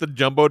up on like the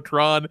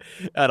Jumbotron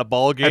at a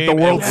ball game. At the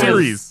World and was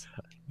Series.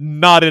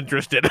 Not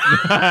interested.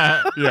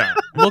 Yeah.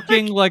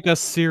 Looking like a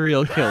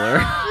serial killer.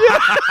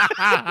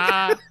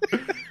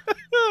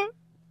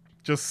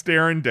 Just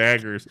staring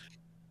daggers.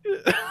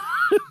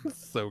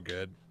 So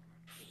good.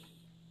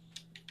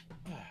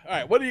 All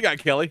right, what do you got,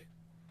 Kelly?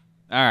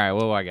 All right, what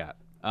do I got?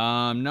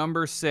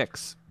 Number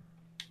 6.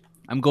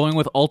 I'm going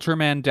with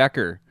Ultraman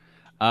Decker.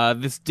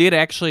 This did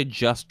actually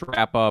just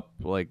wrap up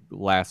like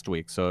last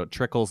week, so it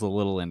trickles a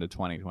little into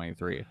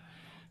 2023.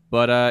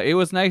 But it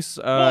was nice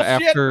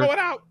after. Going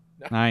out.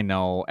 I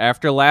know.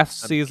 After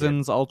last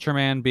season's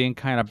Ultraman being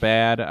kind of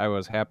bad, I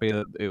was happy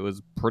that it was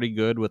pretty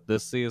good with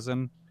this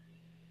season.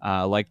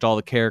 Liked all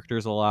the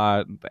characters a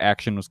lot. The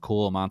action was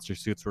cool. Monster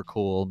suits were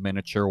cool.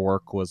 Miniature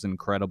work was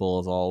incredible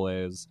as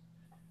always.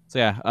 So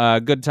yeah,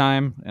 good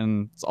time,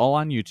 and it's all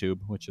on YouTube,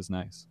 which is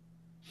nice.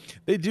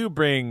 They do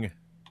bring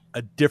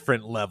a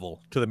different level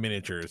to the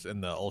miniatures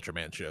in the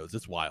Ultraman shows.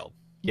 It's wild.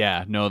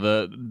 Yeah, no,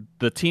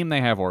 the team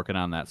they have working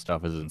on that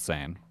stuff is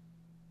insane.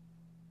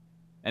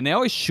 And they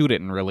always shoot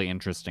it in really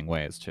interesting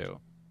ways,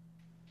 too.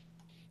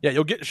 Yeah,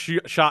 you'll get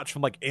shots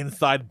from like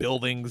inside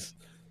buildings,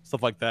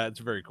 stuff like that. It's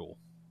very cool.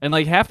 And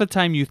like half the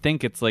time you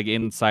think it's like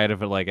inside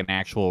of it, like an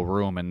actual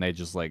room, and they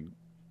just like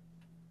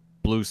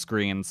blue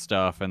screen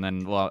stuff, and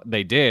then well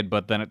they did,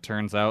 but then it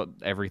turns out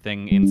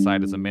everything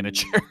inside is a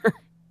miniature.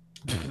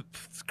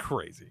 It's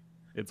crazy.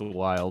 It's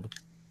wild.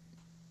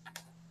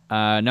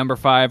 Number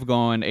 5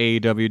 going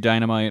AEW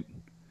Dynamite.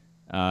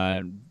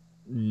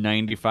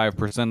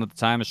 95% of the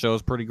time the show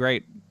is pretty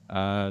great.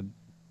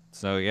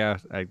 So yeah,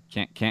 I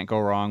can't go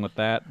wrong with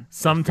that.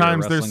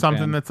 Sometimes there's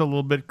something fan. that's a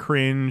little bit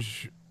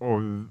cringe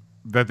or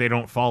that they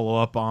don't follow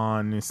up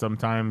on.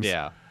 Sometimes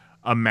a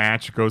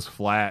match goes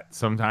flat.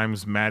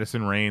 Sometimes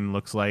Madison Rayne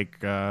looks like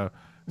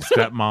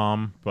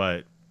stepmom,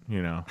 but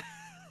you know,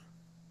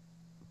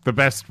 the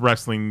best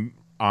wrestling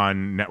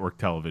on network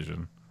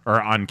television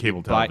or on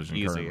cable television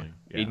Easy. currently.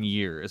 In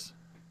years.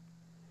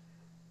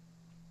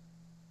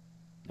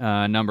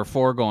 Number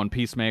 4 going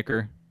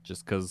Peacemaker,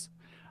 just because.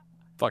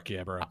 Fuck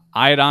yeah, bro.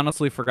 I had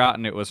honestly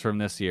forgotten it was from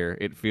this year.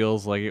 It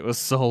feels like it was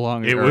so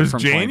long It ago. was from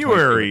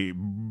January.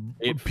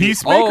 2022.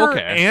 Peacemaker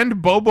okay. and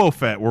Boba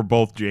Fett were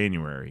both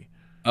January.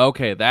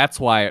 Okay, that's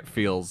why it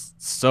feels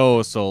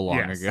so long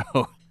Yes.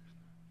 ago.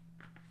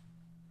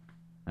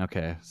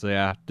 Okay, so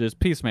yeah, this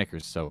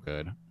Peacemaker's so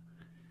good.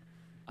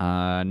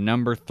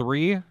 Number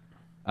 3,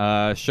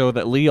 show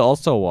that Lee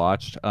also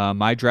watched,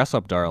 My Dress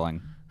Up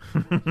Darling.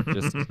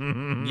 Just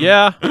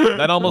Yeah,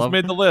 that almost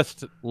made the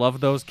list.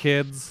 love those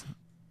kids.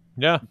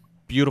 Yeah.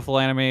 Beautiful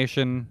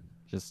animation.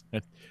 Just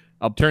a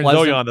Turn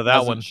pleasant, Zoe onto that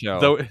pleasant one. show.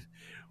 Zoe,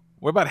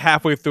 we're about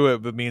halfway through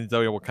it, but me and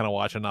Zoe were kind of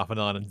watching off and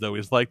on, and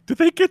Zoe's like, "Do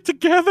they get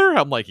together?"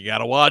 I'm like, "You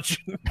gotta watch."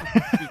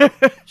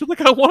 She's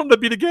like, "I want them to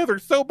be together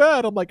so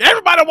bad." I'm like,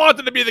 "Everybody wants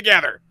them to be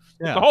together."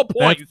 Yeah. The whole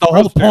point. That's the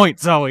whole point,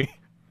 Zoe.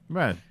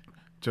 Man,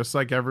 just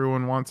like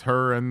everyone wants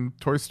her and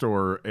Toy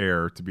Store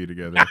Air to be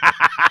together.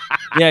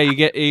 Yeah,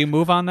 you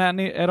move on that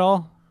at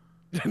all?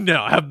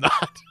 No, I have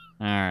not.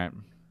 All right.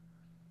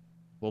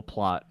 We'll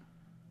plot.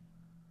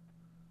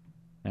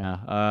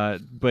 Yeah.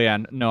 But yeah,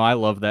 no, I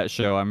love that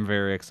show. I'm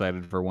very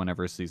excited for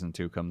whenever season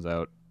 2 comes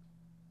out.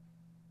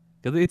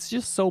 Because it's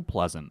just so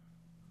pleasant.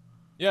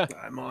 Yeah.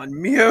 I'm on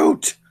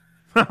mute.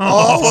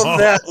 All of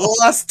that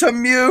lost to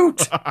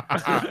mute.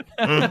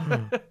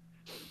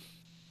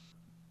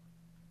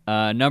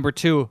 Number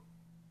 2,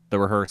 The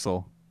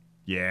Rehearsal.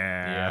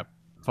 Yeah.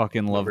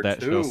 Fucking love Number that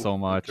 2. show so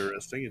much.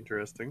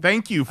 Interesting.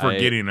 Thank you for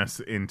getting us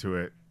into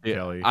it,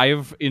 Kelly.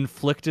 I've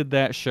inflicted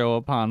that show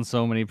upon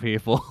so many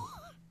people.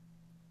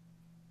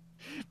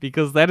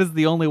 Because that is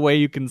the only way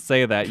you can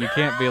say that. You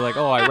can't be like,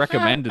 oh, I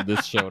recommended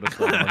this show to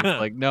someone. It's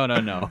like,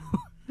 no.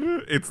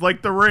 It's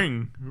like The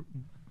Ring.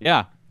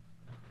 Yeah.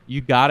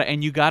 You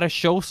gotta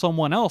show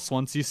someone else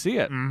once you see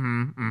it.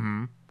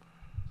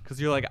 Because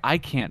you're like, I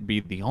can't be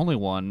the only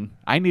one.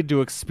 I need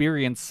to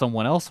experience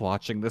someone else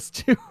watching this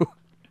too.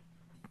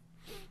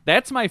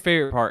 That's my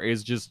favorite part,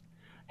 is just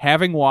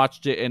having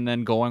watched it and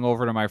then going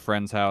over to my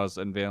friend's house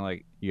and being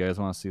like, you guys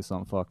want to see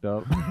something fucked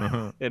up?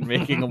 And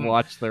making them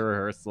watch The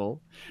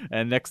Rehearsal.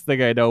 And next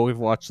thing I know, we've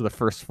watched the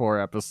first 4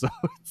 episodes.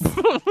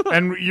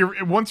 And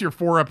once you're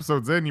 4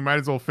 episodes in, you might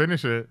as well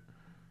finish it.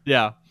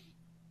 Yeah.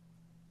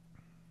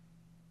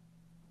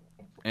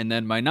 And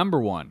then my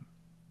number 1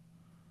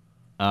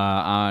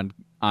 on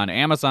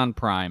Amazon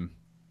Prime,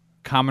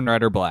 Kamen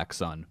Rider Black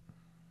Sun.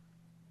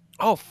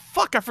 Oh,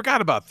 fuck, I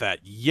forgot about that.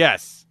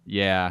 Yes.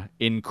 Yeah,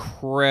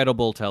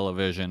 incredible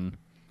television.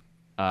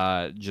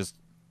 Just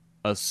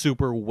a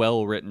super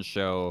well-written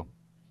show.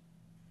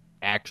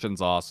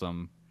 Action's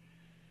awesome.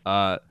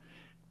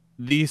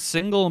 The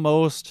single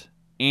most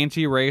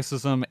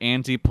anti-racism,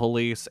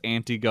 anti-police,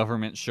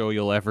 anti-government show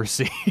you'll ever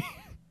see.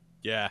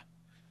 Yeah.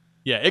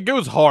 Yeah, it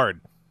goes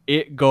hard.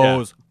 It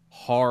goes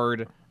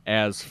hard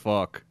as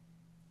fuck.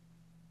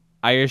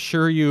 I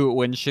assure you,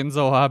 when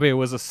Shinzo Abe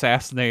was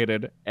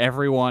assassinated,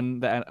 everyone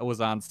that was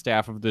on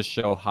staff of this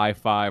show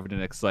high-fived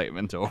in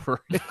excitement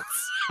over it.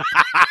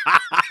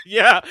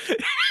 Yeah.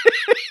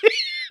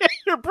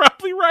 You're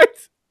probably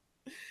right.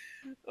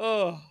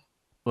 Oh.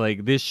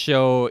 Like, this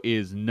show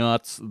is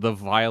nuts. The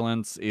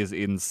violence is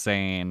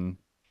insane.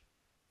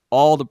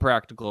 All the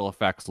practical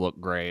effects look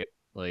great.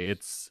 Like,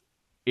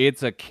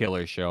 it's a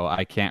killer show.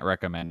 I can't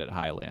recommend it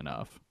highly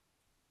enough.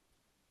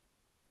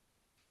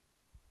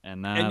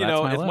 And you that's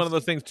know, my it's list. one of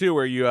those things too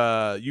where you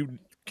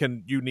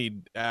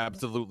need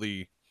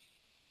absolutely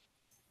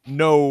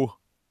no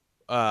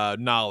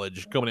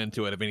knowledge going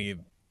into it of any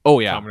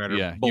Kamen Rider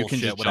yeah, bullshit, you can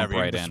just whatever.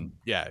 jump right just, in.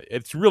 Yeah,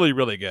 it's really,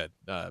 really good.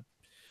 And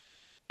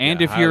yeah,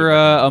 if highly you're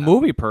recommend a that.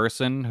 movie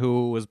person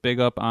who was big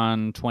up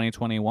on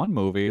 2021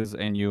 movies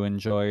and you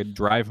enjoyed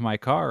Drive My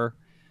Car,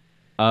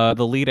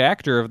 the lead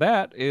actor of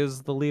that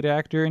is the lead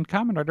actor in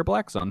Kamen Rider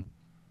Black Sun.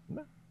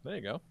 There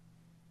you go.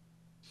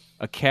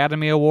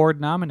 Academy Award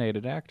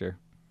nominated actor.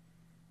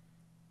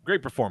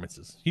 Great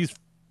performances. He's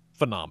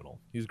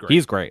phenomenal. He's great.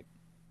 He's great.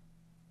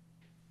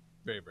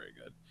 Very, very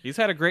good. He's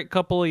had a great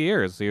couple of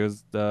years. He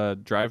was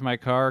Drive My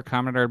Car,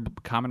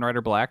 Kamen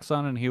Rider Black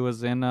Sun, and he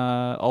was in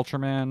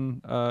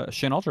Ultraman,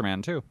 Shin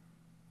Ultraman too.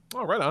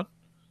 Oh, right on.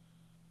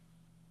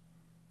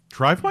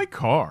 Drive My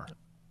Car.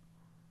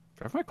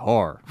 Drive My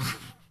Car.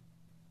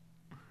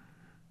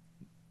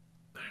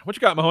 What you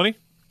got, Mahoney?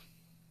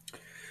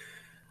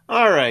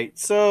 All right,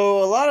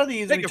 so a lot of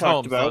these Take we us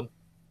talked home,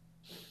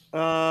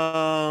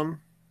 about.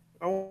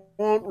 I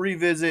won't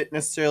revisit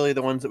necessarily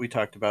the ones that we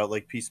talked about,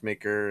 like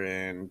Peacemaker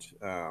and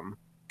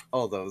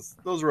all those.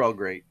 Those are all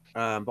great.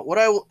 But what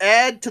I will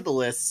add to the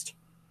list,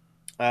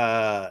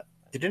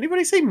 did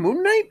anybody say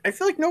Moon Knight? I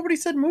feel like nobody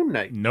said Moon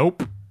Knight.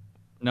 Nope.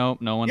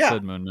 Nope, no one Yeah.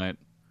 said Moon Knight.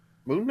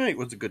 Moon Knight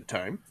was a good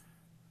time.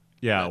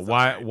 Yeah,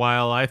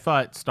 while I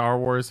thought Star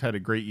Wars had a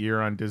great year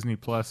on Disney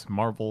Plus,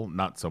 Marvel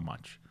not so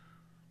much.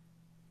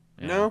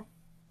 Yeah. No?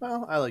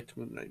 Well, I liked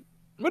Moon Knight.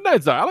 Moon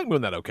Knight's I like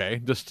Moon Knight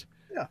okay. Just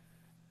Yeah.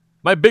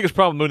 my biggest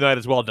problem with Moon Knight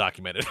is well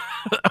documented.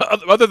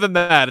 Other than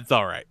that, it's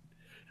all right.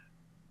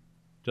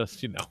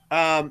 Just, you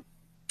know.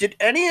 Did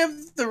any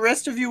of the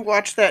rest of you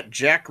watch that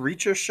Jack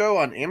Reacher show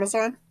on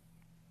Amazon?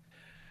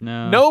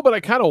 No, but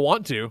I kind of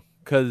want to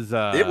because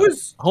It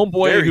was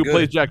homeboy very who good.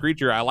 plays Jack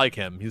Reacher. I like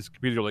him. He's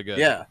really good.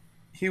 Yeah.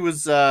 He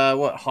was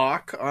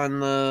Hawk on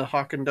the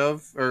Hawk and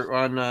Dove or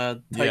on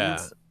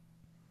Titans?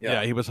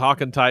 Yeah, he was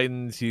Hawk and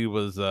Titans. He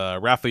was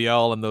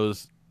Raphael in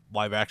those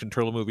live action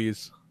turtle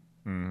movies.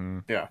 Mm-hmm.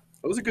 Yeah.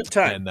 It was a good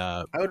time. And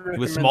I would he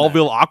was recommend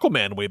Smallville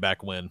Aquaman way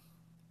back when.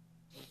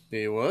 that.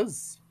 He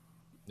was.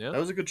 Yeah. That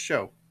was a good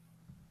show.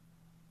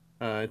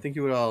 I think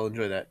you would all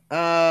enjoy that.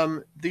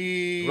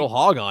 The Real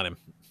hog on him.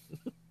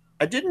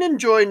 I didn't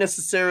enjoy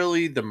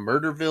necessarily the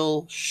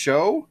Murderville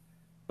show,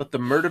 but the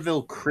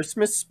Murderville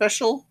Christmas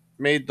special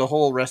made the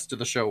whole rest of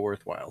the show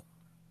worthwhile.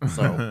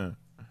 So,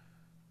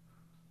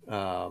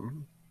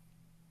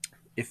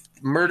 if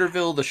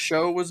Murderville the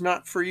show was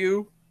not for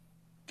you,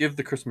 give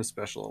the Christmas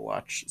special a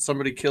watch.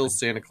 Somebody kills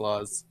Santa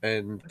Claus,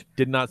 and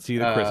Did not see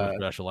the Christmas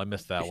special. I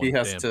missed that one. he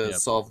has Damn. to Yep.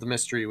 solve the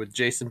mystery with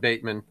Jason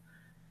Bateman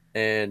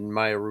and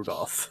Maya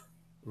Rudolph.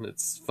 And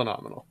it's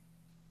phenomenal.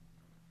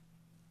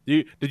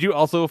 Did you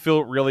also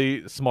feel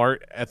really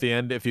smart at the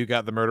end if you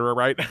got the murderer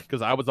right?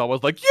 Because I was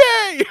always like,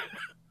 yay!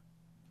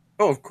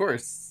 Oh, of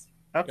course.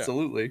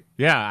 Absolutely.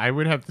 Yeah, I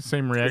would have the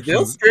same reaction.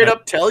 They'll straight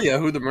up tell you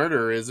who the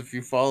murderer is if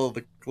you follow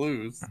the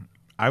clues.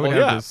 I would Well,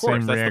 have yeah, the of course,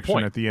 same that's the reaction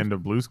point. at the end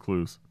of Blue's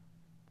Clues.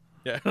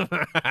 Yeah.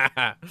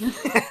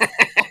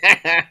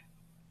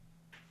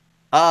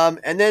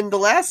 And then the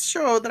last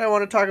show that I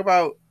want to talk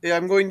about,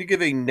 I'm going to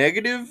give a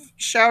negative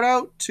shout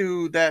out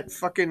to that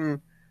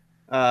fucking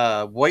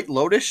White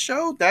Lotus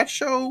show. That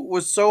show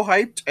was so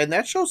hyped, and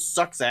that show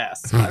sucks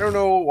ass. I don't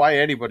know why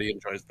anybody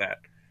enjoys that.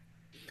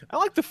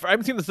 I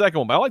haven't seen the second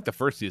one, but I like the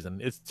first season.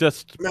 It's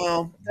just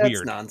No, that's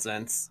weird.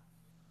 nonsense.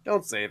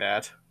 Don't say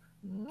that.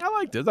 I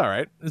liked it. It's all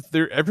right.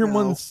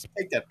 Everyone's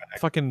Take that back.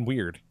 fucking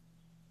weird.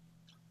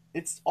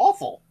 It's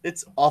awful.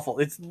 It's awful.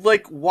 It's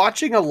like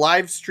watching a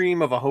live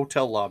stream of a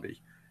hotel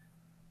lobby.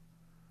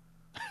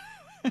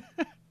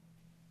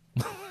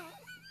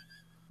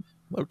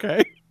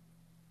 Okay.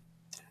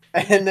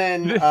 And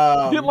then You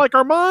didn't like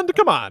Armand?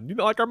 Come on. You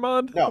didn't like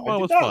Armand? No, Armand I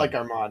was did not fun. like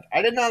Armand.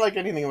 I did not like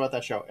anything about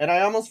that show. And I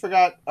almost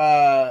forgot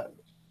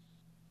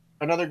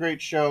another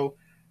great show,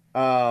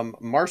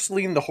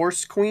 Marceline the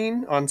Horse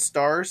Queen on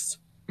Stars.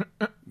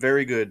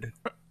 Very good.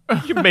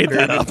 You made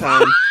Very that good up.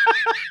 time.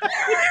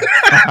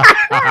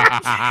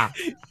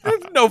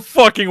 There's no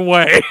fucking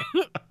way.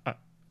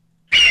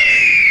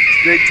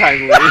 Great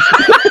time, Lee.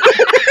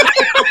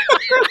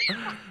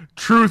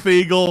 Truth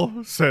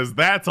Eagle says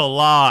that's a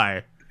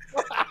lie.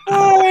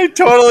 Oh, I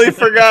totally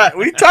forgot.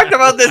 We talked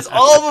about this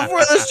all before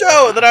the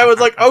show. And then I was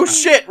like, oh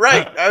shit,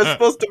 right. I was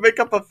supposed to make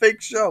up a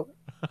fake show.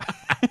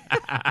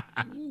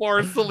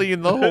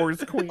 Marceline the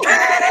Horse Queen.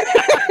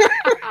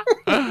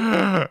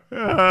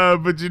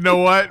 But you know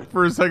what?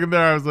 For a second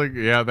there, I was like,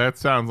 yeah, that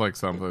sounds like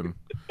something.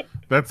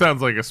 That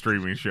sounds like a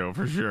streaming show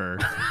for sure.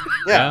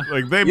 Yeah.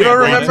 Like they You make don't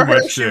way remember too her?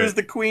 much She shit. was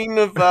the queen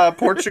of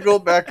Portugal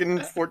back in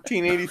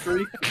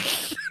 1483.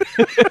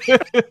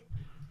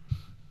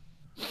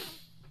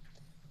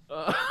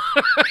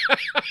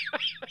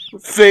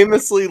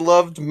 Famously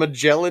loved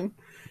Magellan.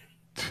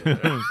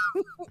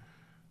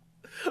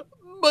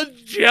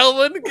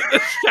 Magellan, get a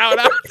shout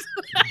out.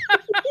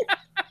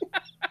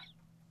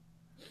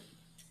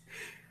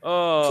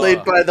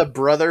 Played by the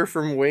brother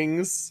from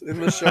Wings in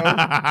the show.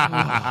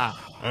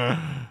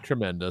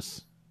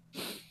 Tremendous.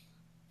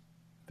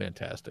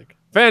 Fantastic.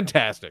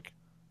 Fantastic.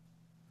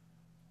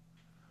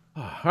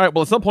 All right,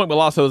 well, at some point we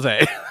lost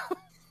Jose.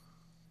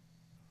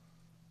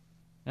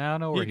 I don't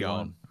know where He he gone.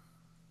 went.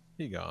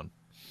 He gone.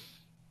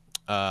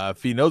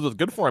 If he knows what's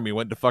good for him, he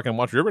went to fucking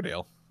watch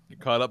Riverdale. Get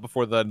caught up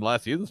before the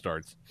last season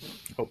starts.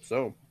 Hope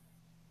so.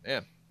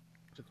 Man,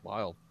 it's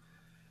wild.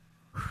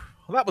 Well,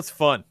 that was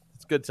fun.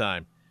 It's a good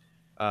time.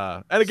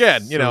 And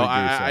again, you know, Silly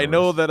goose I hours.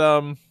 know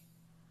that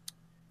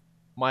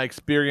my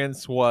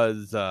experience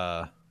was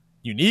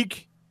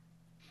unique,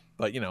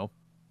 but you know,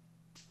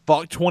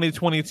 fuck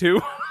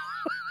 2022.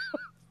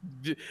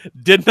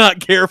 Did not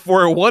care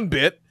for it one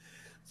bit.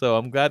 So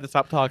I'm glad to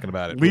stop talking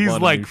about it. Move Lee's on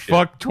to like, new shit.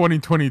 fuck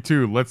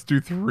 2022. Let's do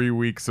 3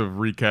 weeks of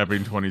recapping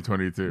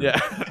 2022. Yeah.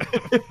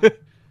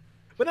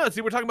 But no,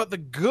 see, we're talking about the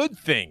good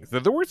things.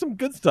 There were some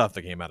good stuff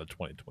that came out of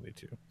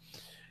 2022.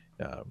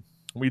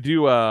 We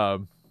do,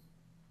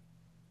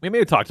 we may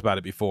have talked about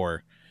it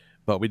before,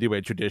 but we do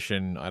a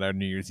tradition at our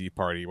New Year's Eve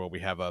party where we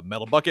have a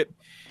metal bucket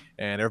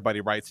and everybody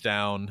writes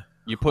down.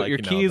 You put like, your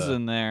you know, keys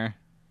in there.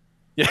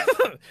 Yeah.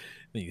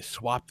 Then you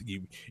swap.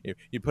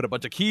 You put a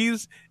bunch of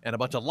keys and a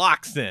bunch of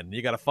locks in.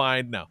 You got to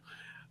find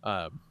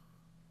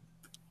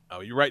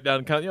you write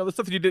down kind of the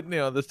stuff that you didn't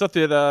the stuff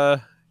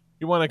that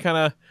you want to kind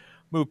of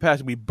move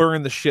past. We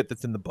burn the shit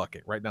that's in the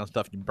bucket. Write down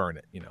stuff, you burn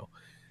it.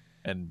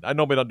 And I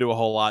normally don't do a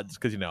whole lot just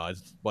because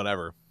it's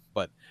whatever.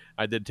 But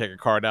I did take a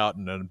card out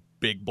and a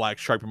big black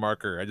Sharpie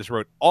marker. I just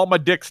wrote all my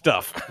dick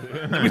stuff.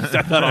 We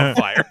set that on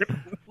fire.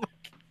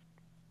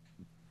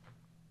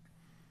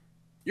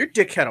 Your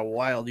dick had a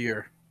wild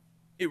year.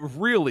 It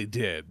really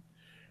did.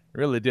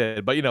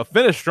 But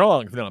finish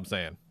strong. You know what I'm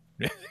saying?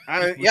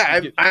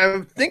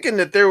 I'm thinking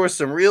that there was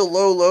some real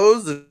low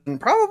lows and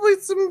probably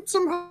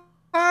some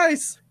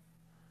highs.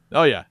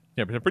 Oh yeah,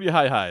 pretty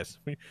high highs.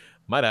 We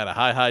might have had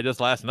a high just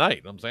last night.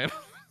 You know what I'm saying?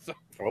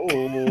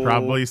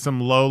 Probably some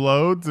low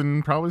loads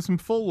and probably some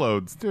full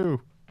loads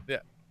too. Yeah,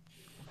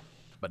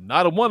 but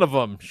not a one of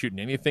them shooting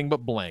anything but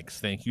blanks.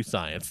 Thank you,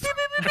 science.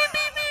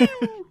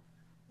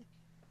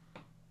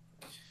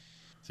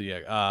 So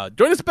yeah,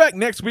 join us back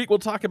next week. We'll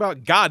talk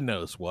about God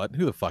knows what.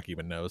 Who the fuck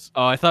even knows?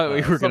 Oh, I thought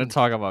we were going to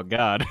talk about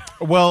God.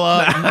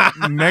 Well,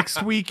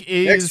 next week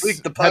is Next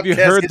week, the podcast Have you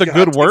heard gets the you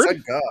good hot word?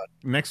 takes on God.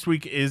 next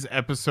week is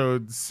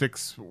episode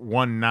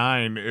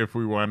 619. If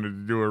we wanted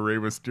to do a Rey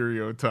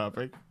Mysterio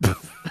topic,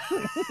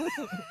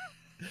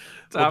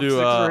 Top do, 6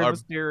 Rey our-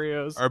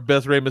 Mysterios. Our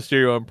best Rey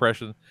Mysterio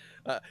impression.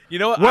 You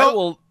know what?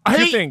 Well, Two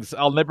hey- things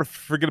I'll never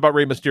forget about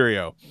Rey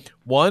Mysterio.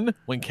 One,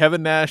 when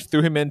Kevin Nash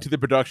threw him into the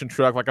production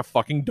truck like a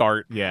fucking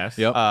dart. yes,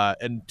 Yep.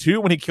 And two,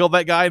 when he killed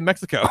that guy in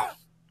Mexico.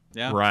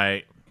 Yeah.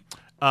 right.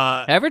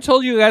 Have I ever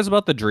told you guys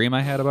about the dream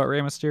I had about Rey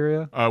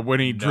Mysterio? When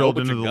he No, drilled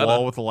but into you the gotta.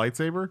 wall with a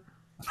lightsaber.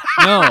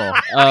 No.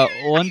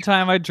 One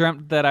time I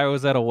dreamt that I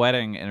was at a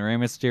wedding and Rey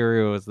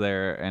Mysterio was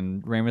there,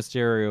 and Rey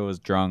Mysterio was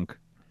drunk,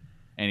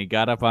 and he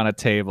got up on a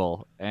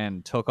table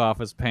and took off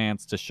his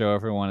pants to show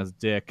everyone his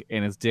dick,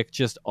 and his dick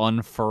just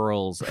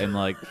unfurls and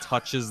like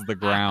touches the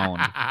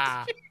ground.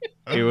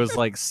 It was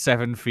like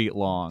 7 feet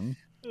long.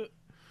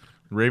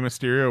 Rey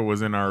Mysterio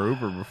was in our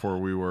Uber before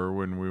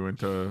when we went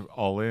to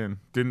All In.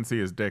 Didn't see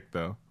his dick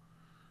though.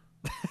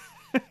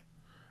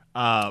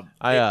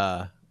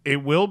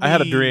 It will be. I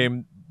had a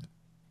dream.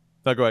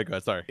 No, go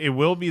ahead. Sorry. It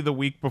will be the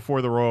week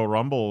before the Royal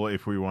Rumble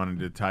if we wanted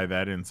to tie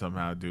that in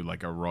somehow. Do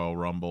like a Royal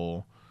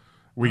Rumble.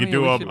 We could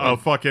do a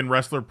fucking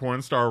wrestler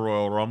porn star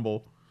Royal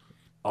Rumble.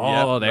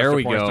 Oh, Yep, there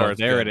we porn go. star is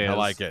There good. it is. I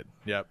like it.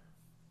 Yep.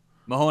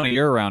 Mahoney,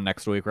 you're around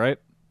next week, right?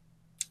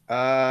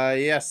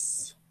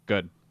 Yes.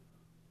 Good.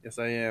 Yes,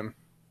 I am.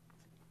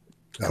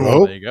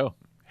 Hello? There you go.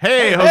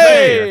 Hey,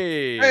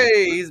 Jose.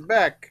 Hey, he's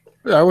back.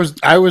 I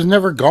was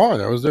never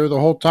gone. I was there the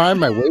whole time.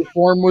 My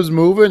waveform was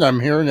moving. I'm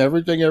hearing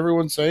everything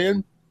everyone's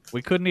saying.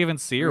 We couldn't even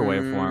see your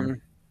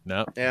waveform.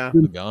 No. Yeah.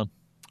 I'm gone.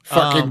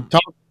 Fucking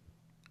talk.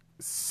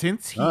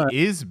 Since he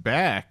is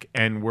back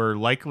and we're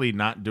likely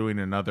not doing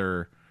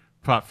another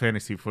Pop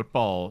Fantasy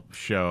Football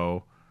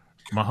show,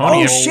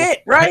 Mahoney.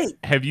 Right.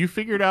 Have you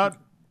figured out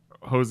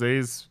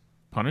Jose's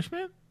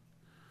punishment?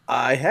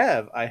 I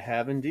have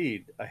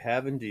indeed.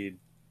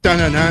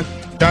 Dun-dun-dun,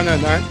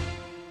 dun-dun-dun.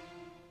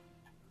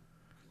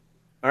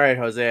 All right,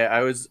 Jose.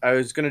 I was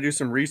going to do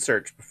some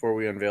research before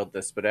we unveiled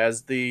this, but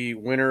as the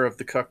winner of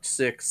the Cucked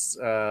 6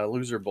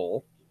 Loser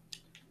Bowl,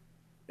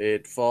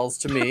 it falls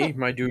to me.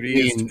 My duty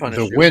is to punish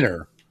the you.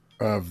 winner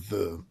of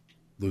the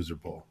Loser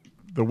Bowl.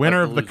 The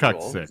winner Of of the the Loser Cut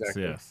Bowl, 6,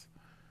 exactly. yes.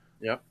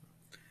 Yep.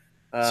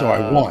 So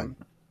I won.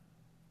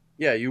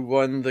 Yeah, you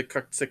won the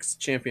Cucked 6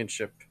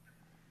 championship.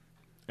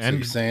 So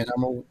you're saying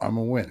I'm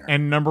a winner.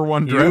 And number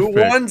one draft You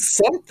pick. won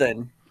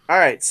something. All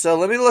right, so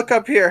let me look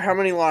up here how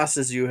many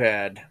losses you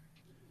had.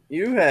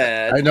 You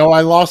had. I know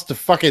I lost to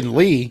fucking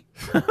Lee.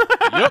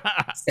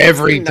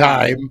 Every 69.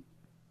 time.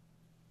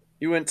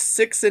 You went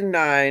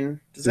 6-9.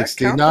 Does that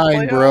count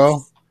 69, the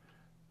bro.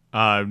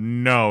 playoffs?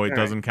 No, it All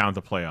doesn't count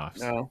the playoffs.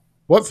 No.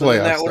 What So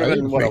then playoffs? that would have I been,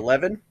 didn't what, think-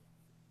 11?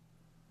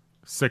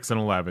 6 and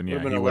 11, yeah.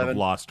 Would've been He would have 11.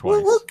 lost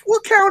twice. We'll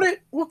count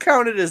it. We'll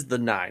count it as the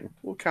 9.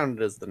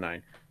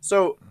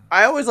 So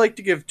I always like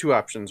to give two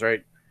options,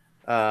 right?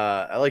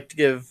 I like to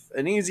give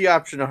an easy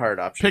option, a hard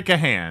option. Pick a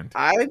hand.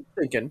 I'm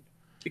thinking,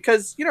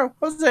 because,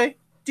 Jose,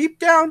 deep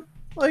down,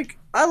 like,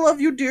 I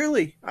love you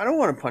dearly. I don't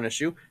want to punish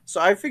you.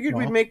 So I figured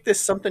we'd make this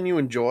something you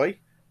enjoy.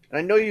 And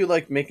I know you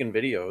like making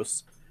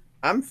videos.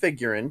 I'm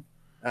figuring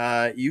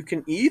you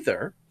can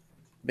either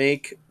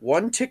make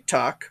one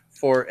TikTok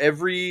for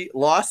every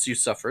loss you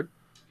suffered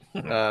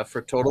for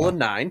a total of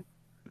 9.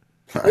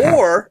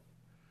 Or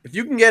if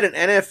you can get an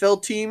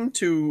NFL team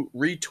to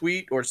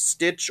retweet or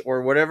stitch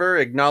or whatever,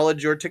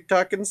 acknowledge your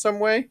TikTok in some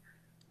way,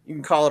 you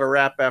can call it a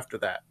wrap after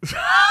that.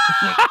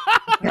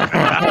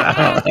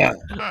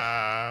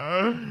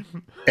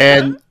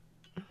 And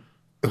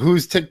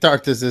whose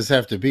TikTok does this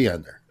have to be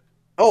under?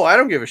 Oh, I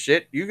don't give a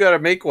shit. You got to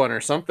make one or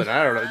something.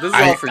 I don't know. This is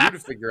all for you to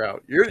figure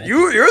out. You're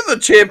the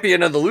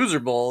champion of the Loser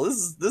Bowl.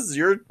 This is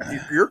your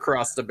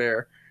cross to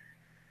bear.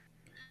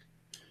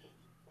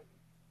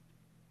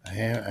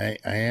 I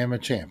am a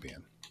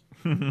champion.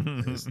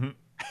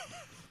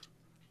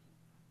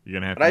 You're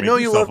gonna have But to I make know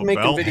you yourself love a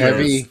making belt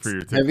videos. for your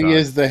Heavy TikTok.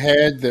 is the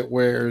head that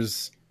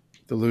wears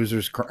the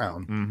loser's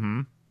crown.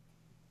 Mm-hmm.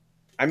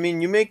 I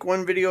mean, you make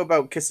one video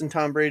about kissing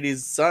Tom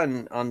Brady's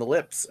son on the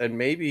lips, and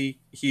maybe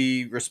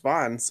he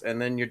responds, and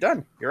then you're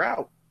done. You're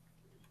out.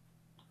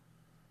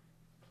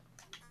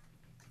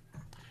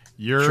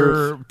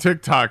 Your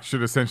TikTok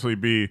should essentially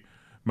be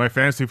my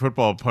fantasy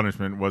football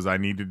punishment was I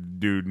needed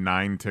to do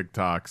 9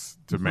 TikToks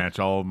to match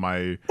all of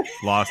my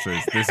losses.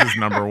 This is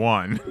number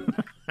 1.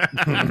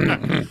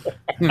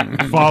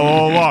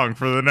 Follow along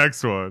for the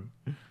next one.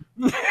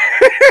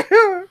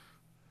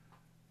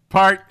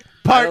 Part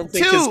don't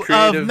think his 2 of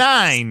creative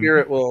 9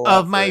 spirit will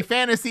of allow my it.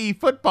 fantasy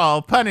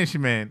football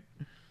punishment.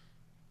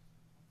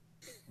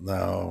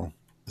 No,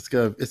 it's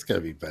gotta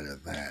be better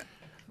than that.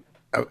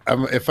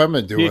 If I'm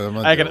gonna do it, I'm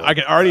gonna I do can it. I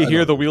can already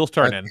hear the wheels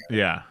turning.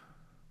 Yeah.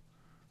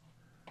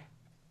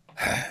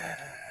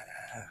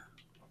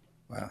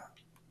 Well,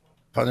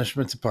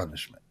 punishment's a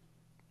punishment.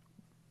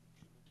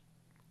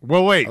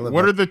 Well, wait. I'll live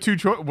What with- are the two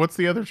what's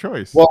the other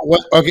choice? Well,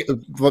 what? Okay,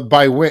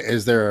 by win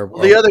is there?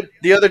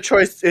 The other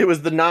choice, it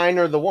was the 9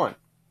 or the 1.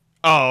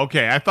 Oh,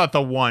 okay. I thought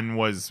the 1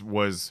 was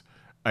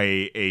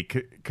a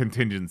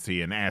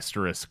contingency, an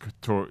asterisk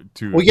to.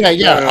 Well, yeah.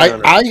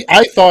 No.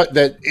 I thought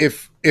that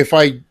if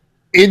I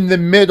in the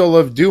middle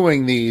of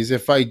doing these,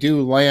 if I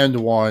do land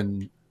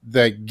one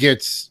that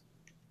gets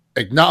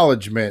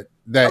acknowledgement,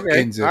 that Okay,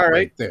 ends it all right.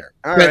 right there.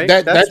 All right,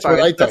 That's fine.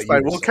 what I thought. That's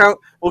fine. You were saying.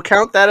 We'll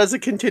count that as a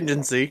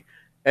contingency,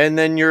 and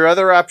then your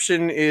other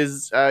option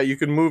is you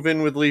can move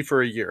in with Lee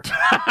for a year.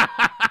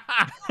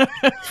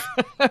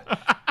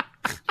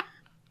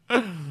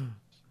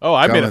 Oh,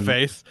 I made a Coming.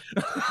 face.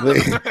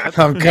 Lee,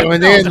 I'm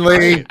coming in,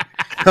 Lee.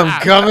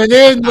 I'm coming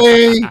in,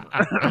 Lee.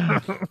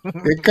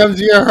 Here comes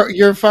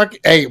your fuck.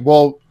 Hey,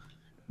 well,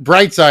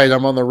 bright side,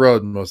 I'm on the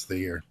road most of the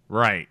year.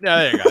 Right. Yeah,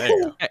 there you go. There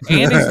you go.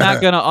 Andy's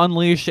not going to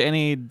unleash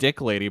any dick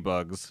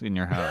ladybugs in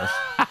your house.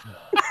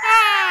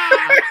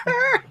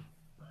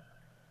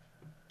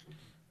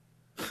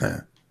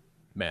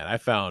 Man, I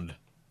found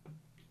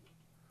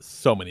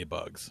so many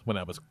bugs when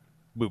I was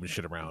moving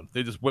shit around.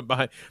 They just went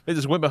behind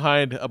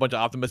a bunch of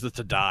optimists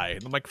to die.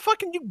 And I'm like,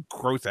 fucking you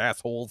gross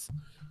assholes.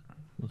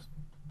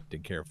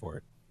 Didn't care for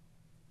it.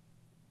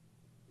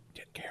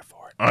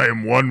 I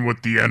am one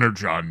with the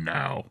Energon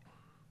now.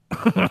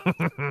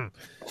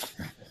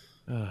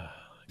 Oh,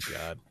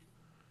 God.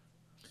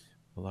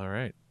 Well, all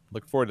right.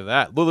 Look forward to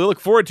that. Look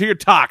forward to your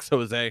talks,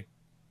 Jose.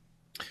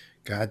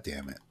 God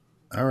damn it.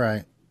 All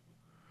right.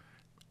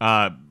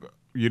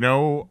 You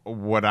know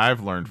what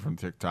I've learned from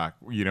TikTok?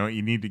 You know what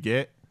you need to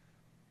get?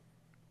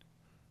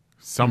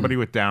 Somebody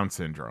with Down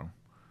syndrome.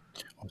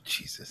 Oh,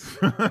 Jesus.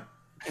 Can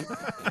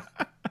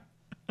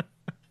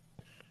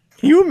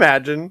you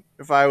imagine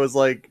if I was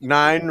like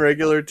 9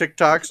 regular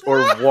TikToks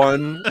or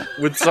 1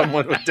 with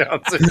someone with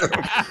Down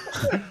syndrome?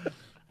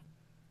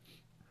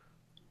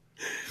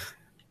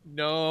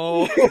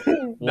 No.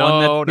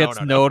 One that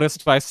gets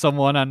noticed by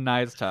someone on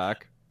Nice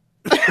Talk.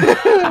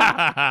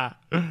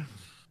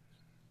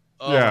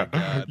 Oh, yeah, my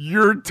God.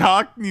 your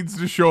talk needs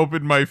to show up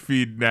in my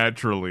feed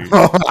naturally.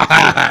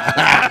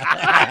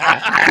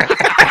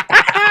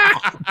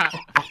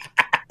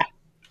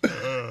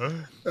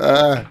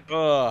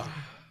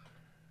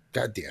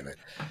 God damn it.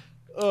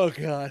 Oh,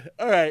 God.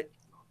 All right.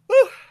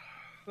 Whew.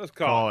 Let's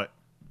call it.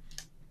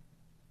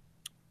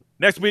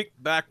 Next week,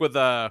 back with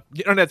the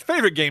internet's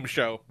favorite game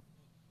show,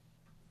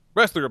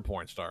 Wrestler and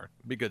Porn Star.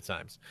 Be good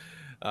times.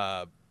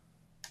 Over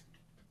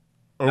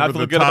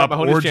the top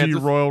orgy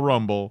Royal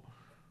Rumble.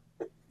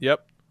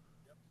 Yep.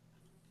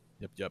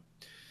 Yeah,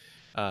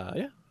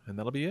 and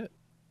that'll be it.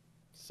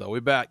 So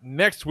we'll be back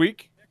next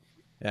week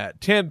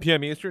at 10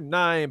 p.m. Eastern,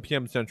 9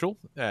 p.m. Central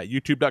at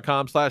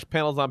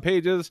youtube.com/panels on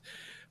pages.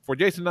 For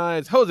Jason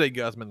Nyes, Jose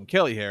Guzman,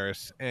 Kelly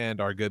Harris,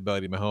 and our good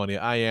buddy Mahoney,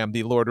 I am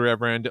the Lord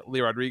Reverend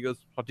Lee Rodriguez.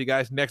 Talk to you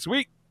guys next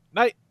week.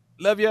 Night.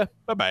 Love you.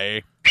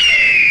 Bye-bye.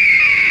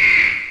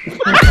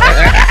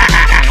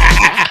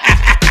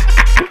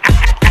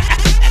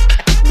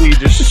 Lee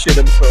just shit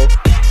himself.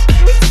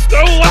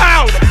 So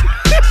loud!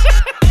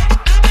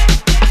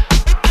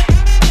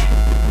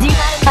 Do you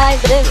mind if I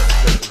this?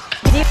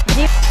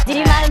 Do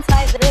you mind if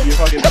I this? You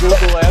fucking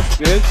Google ass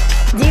bitch.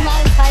 Do you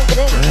mind if I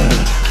this?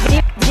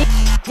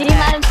 Do you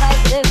mind if I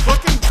this?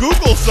 Fucking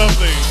Google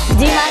something.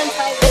 Do you mind if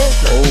I this?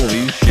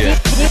 Holy shit.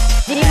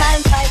 Do you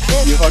mind if I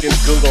this? You fucking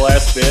Google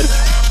ass bitch.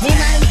 Do you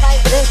mind if I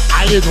this?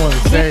 I didn't want to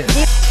say it.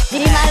 Do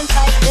you mind if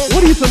I this? What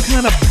are you, some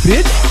kind of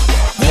bitch?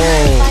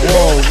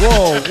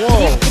 Whoa. Do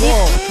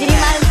you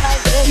mind if I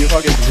this? You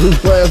fucking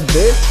Google ass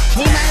bitch.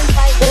 Do you mind if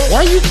I this?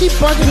 Why you keep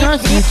bugging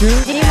us, you two?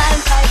 Do you mind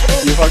if I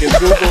this? you fucking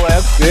Google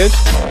ass bitch.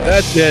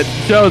 That's it.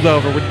 Show's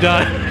over. We're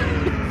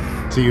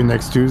done. See you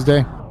next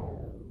Tuesday.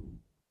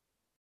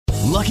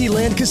 Lucky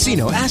Land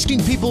Casino,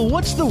 asking people,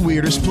 what's the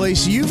weirdest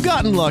place you've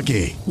gotten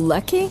lucky?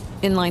 Lucky?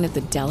 In line at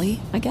the deli,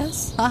 I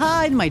guess?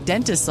 Aha, in my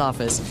dentist's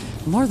office.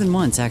 More than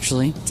once,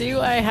 actually.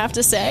 Do I have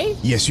to say?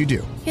 Yes, you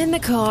do. In the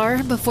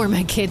car before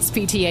my kids'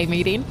 PTA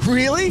meeting.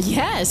 Really?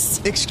 Yes.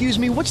 Excuse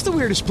me, what's the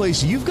weirdest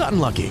place you've gotten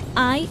lucky?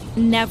 I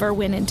never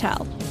win and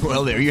tell.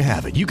 Well, there you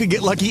have it. You can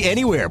get lucky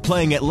anywhere,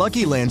 playing at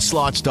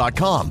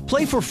LuckyLandSlots.com.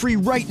 Play for free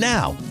right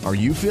now. Are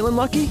you feeling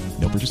lucky?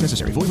 No purchase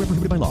necessary. Void where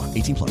prohibited by law.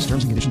 18+.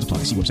 Terms and conditions apply.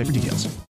 See website for details.